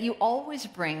that you always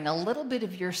bring a little bit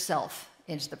of yourself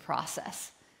into the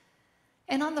process.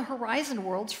 And on the Horizon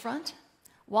Worlds front,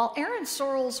 while Aaron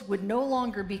Sorrells would no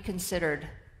longer be considered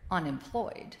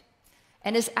unemployed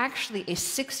and is actually a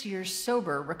 6-year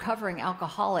sober recovering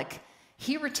alcoholic,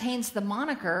 he retains the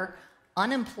moniker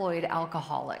unemployed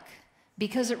alcoholic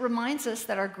because it reminds us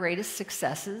that our greatest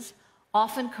successes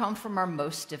often come from our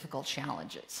most difficult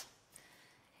challenges.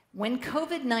 When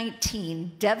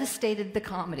COVID-19 devastated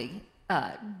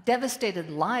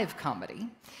live comedy,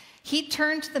 he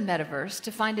turned to the metaverse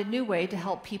to find a new way to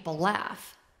help people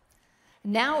laugh.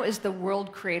 Now is the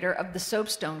world creator of the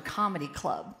Soapstone Comedy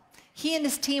Club. He and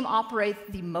his team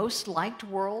operate the most liked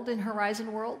world in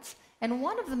Horizon Worlds and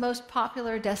one of the most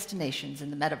popular destinations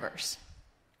in the metaverse.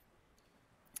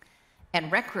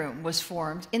 And Rec Room was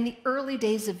formed in the early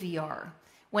days of VR,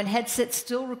 when headsets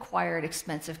still required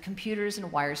expensive computers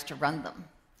and wires to run them.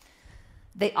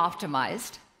 They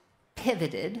optimized,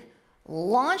 pivoted,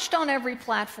 launched on every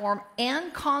platform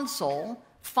and console,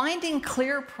 finding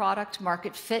clear product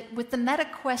market fit with the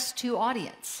MetaQuest 2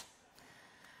 audience.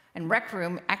 And Rec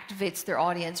Room activates their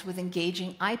audience with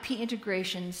engaging IP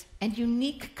integrations and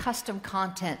unique custom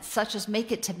content, such as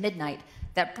Make It to Midnight,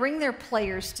 that bring their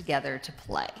players together to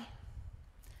play.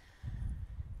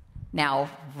 Now,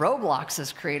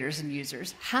 Roblox's creators and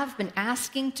users have been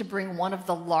asking to bring one of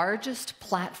the largest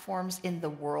platforms in the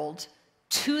world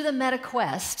to the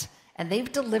MetaQuest, and they've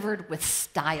delivered with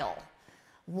style,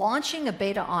 launching a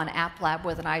beta on App Lab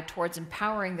with an eye towards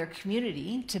empowering their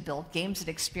community to build games and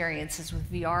experiences with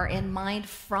VR in mind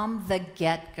from the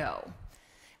get-go.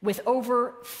 With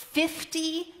over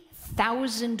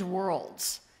 50,000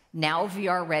 worlds now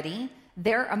VR ready,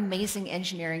 their amazing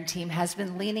engineering team has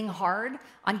been leaning hard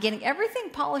on getting everything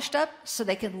polished up so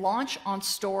they can launch on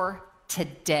Store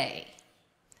today.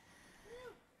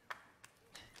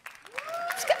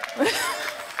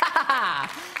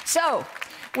 So,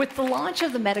 with the launch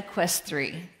of the MetaQuest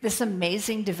 3, this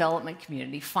amazing development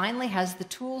community finally has the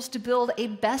tools to build a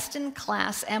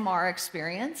best-in-class MR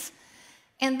experience,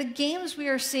 and the games we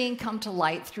are seeing come to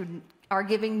light are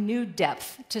giving new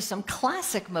depth to some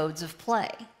classic modes of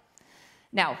play.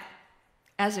 Now,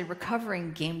 as a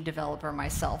recovering game developer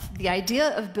myself, the idea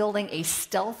of building a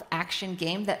stealth action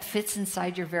game that fits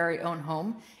inside your very own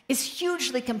home is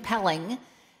hugely compelling,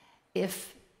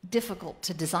 if difficult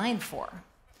to design for.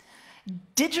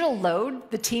 Digital Load,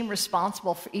 the team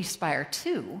responsible for Espire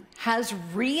 2, has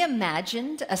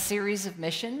reimagined a series of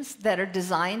missions that are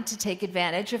designed to take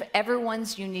advantage of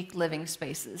everyone's unique living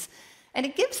spaces And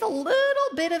it gives a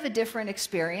little bit of a different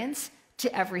experience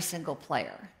to every single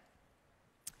player.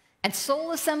 And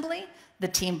Soul Assembly, the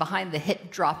team behind the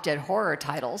hit drop-dead horror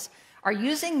titles, are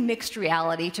using mixed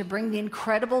reality to bring the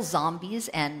incredible zombies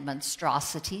and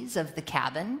monstrosities of the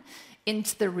cabin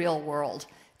into the real world,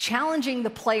 challenging the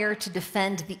player to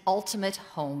defend the ultimate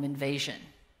home invasion.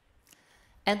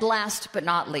 And last but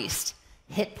not least,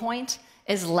 Hitpoint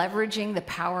is leveraging the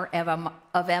power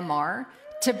of MR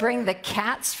to bring the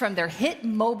cats from their hit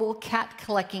mobile cat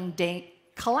collecting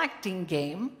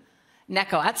game,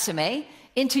 Neko Atsume,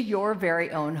 into your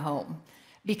very own home.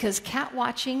 Because cat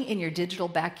watching in your digital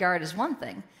backyard is one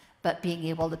thing, but being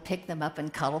able to pick them up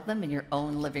and cuddle them in your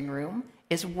own living room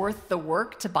is worth the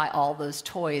work to buy all those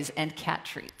toys and cat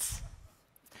treats.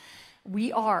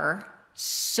 We are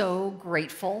so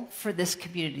grateful for this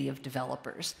community of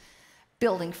developers,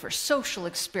 building for social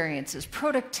experiences,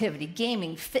 productivity,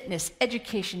 gaming, fitness,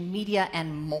 education, media,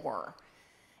 and more.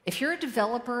 If you're a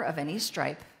developer of any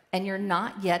stripe and you're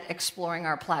not yet exploring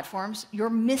our platforms, you're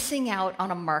missing out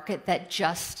on a market that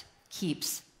just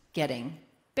keeps getting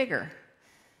bigger.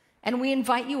 And we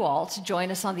invite you all to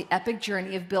join us on the epic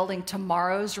journey of building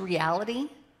tomorrow's reality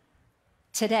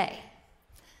today.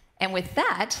 And with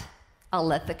that, I'll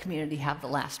let the community have the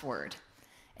last word.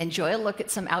 Enjoy a look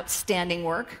at some outstanding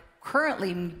work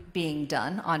currently being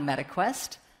done on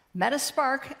MetaQuest,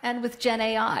 MetaSpark, and with Gen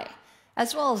AI,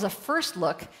 as well as a first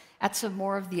look at some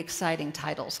more of the exciting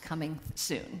titles coming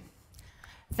soon.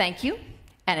 Thank you,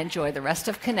 and enjoy the rest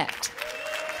of Connect.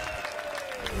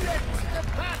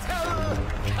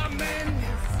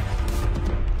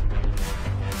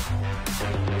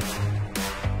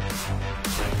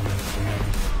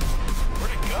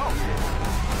 Where'd it go?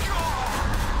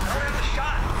 Right on the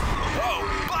shot.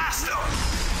 Whoa, blast him!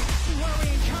 Where we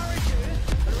encourage you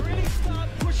to really start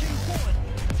pushing forward.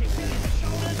 See, feel in the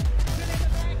shoulders, feel in the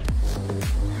back.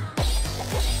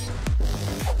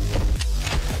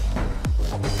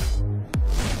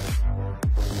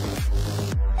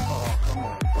 Oh, come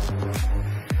on.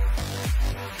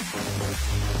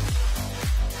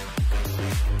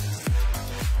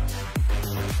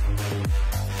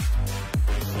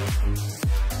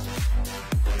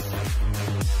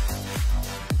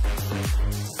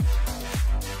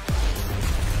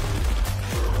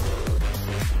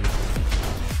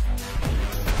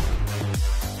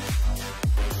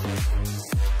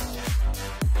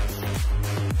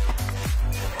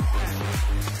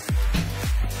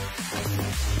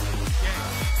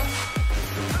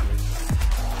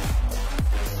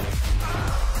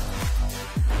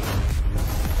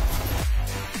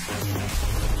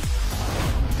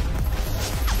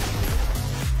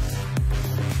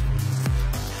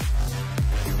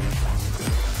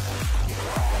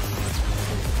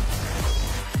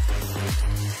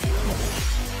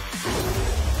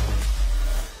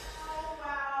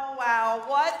 Wow,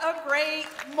 what a great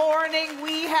morning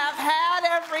we have had,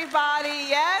 everybody.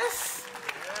 Yes?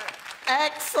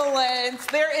 Excellent.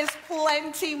 There is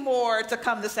plenty more to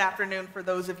come this afternoon for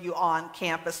those of you on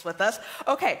campus with us.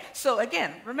 Okay, so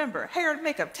again, remember, hair and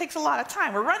makeup takes a lot of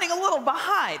time. We're running a little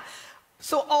behind.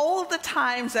 So all of the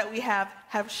times that we have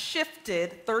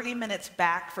shifted 30 minutes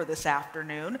back for this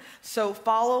afternoon. So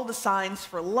follow the signs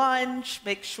for lunch.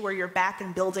 Make sure you're back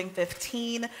in building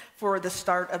 15 for the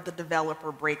start of the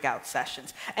developer breakout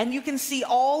sessions. And you can see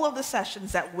all of the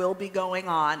sessions that will be going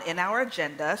on in our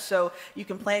agenda. So you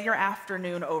can plan your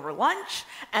afternoon over lunch,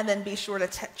 and then be sure to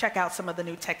check out some of the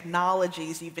new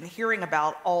technologies you've been hearing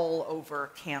about all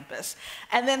over campus.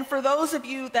 And then for those of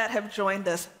you that have joined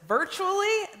us virtually,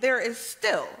 there is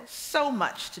still so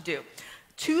much to do.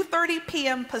 2:30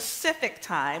 p.m. Pacific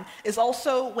time is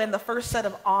also when the first set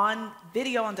of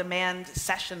video on demand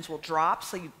sessions will drop,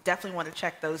 so you definitely want to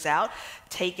check those out.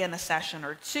 Take in a session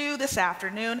or two this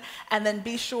afternoon, and then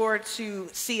be sure to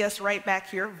see us right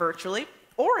back here virtually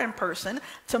or in person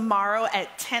tomorrow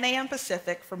at 10 a.m.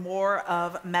 Pacific for more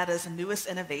of Meta's newest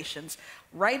innovations,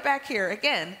 right back here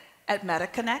again at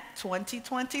MetaConnect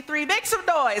 2023. Make some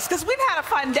noise, because we've had a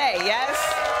fun day, yes?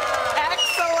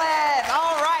 Excellent.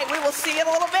 All right, we will see you in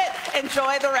a little bit.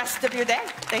 Enjoy the rest of your day.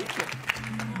 Thank you.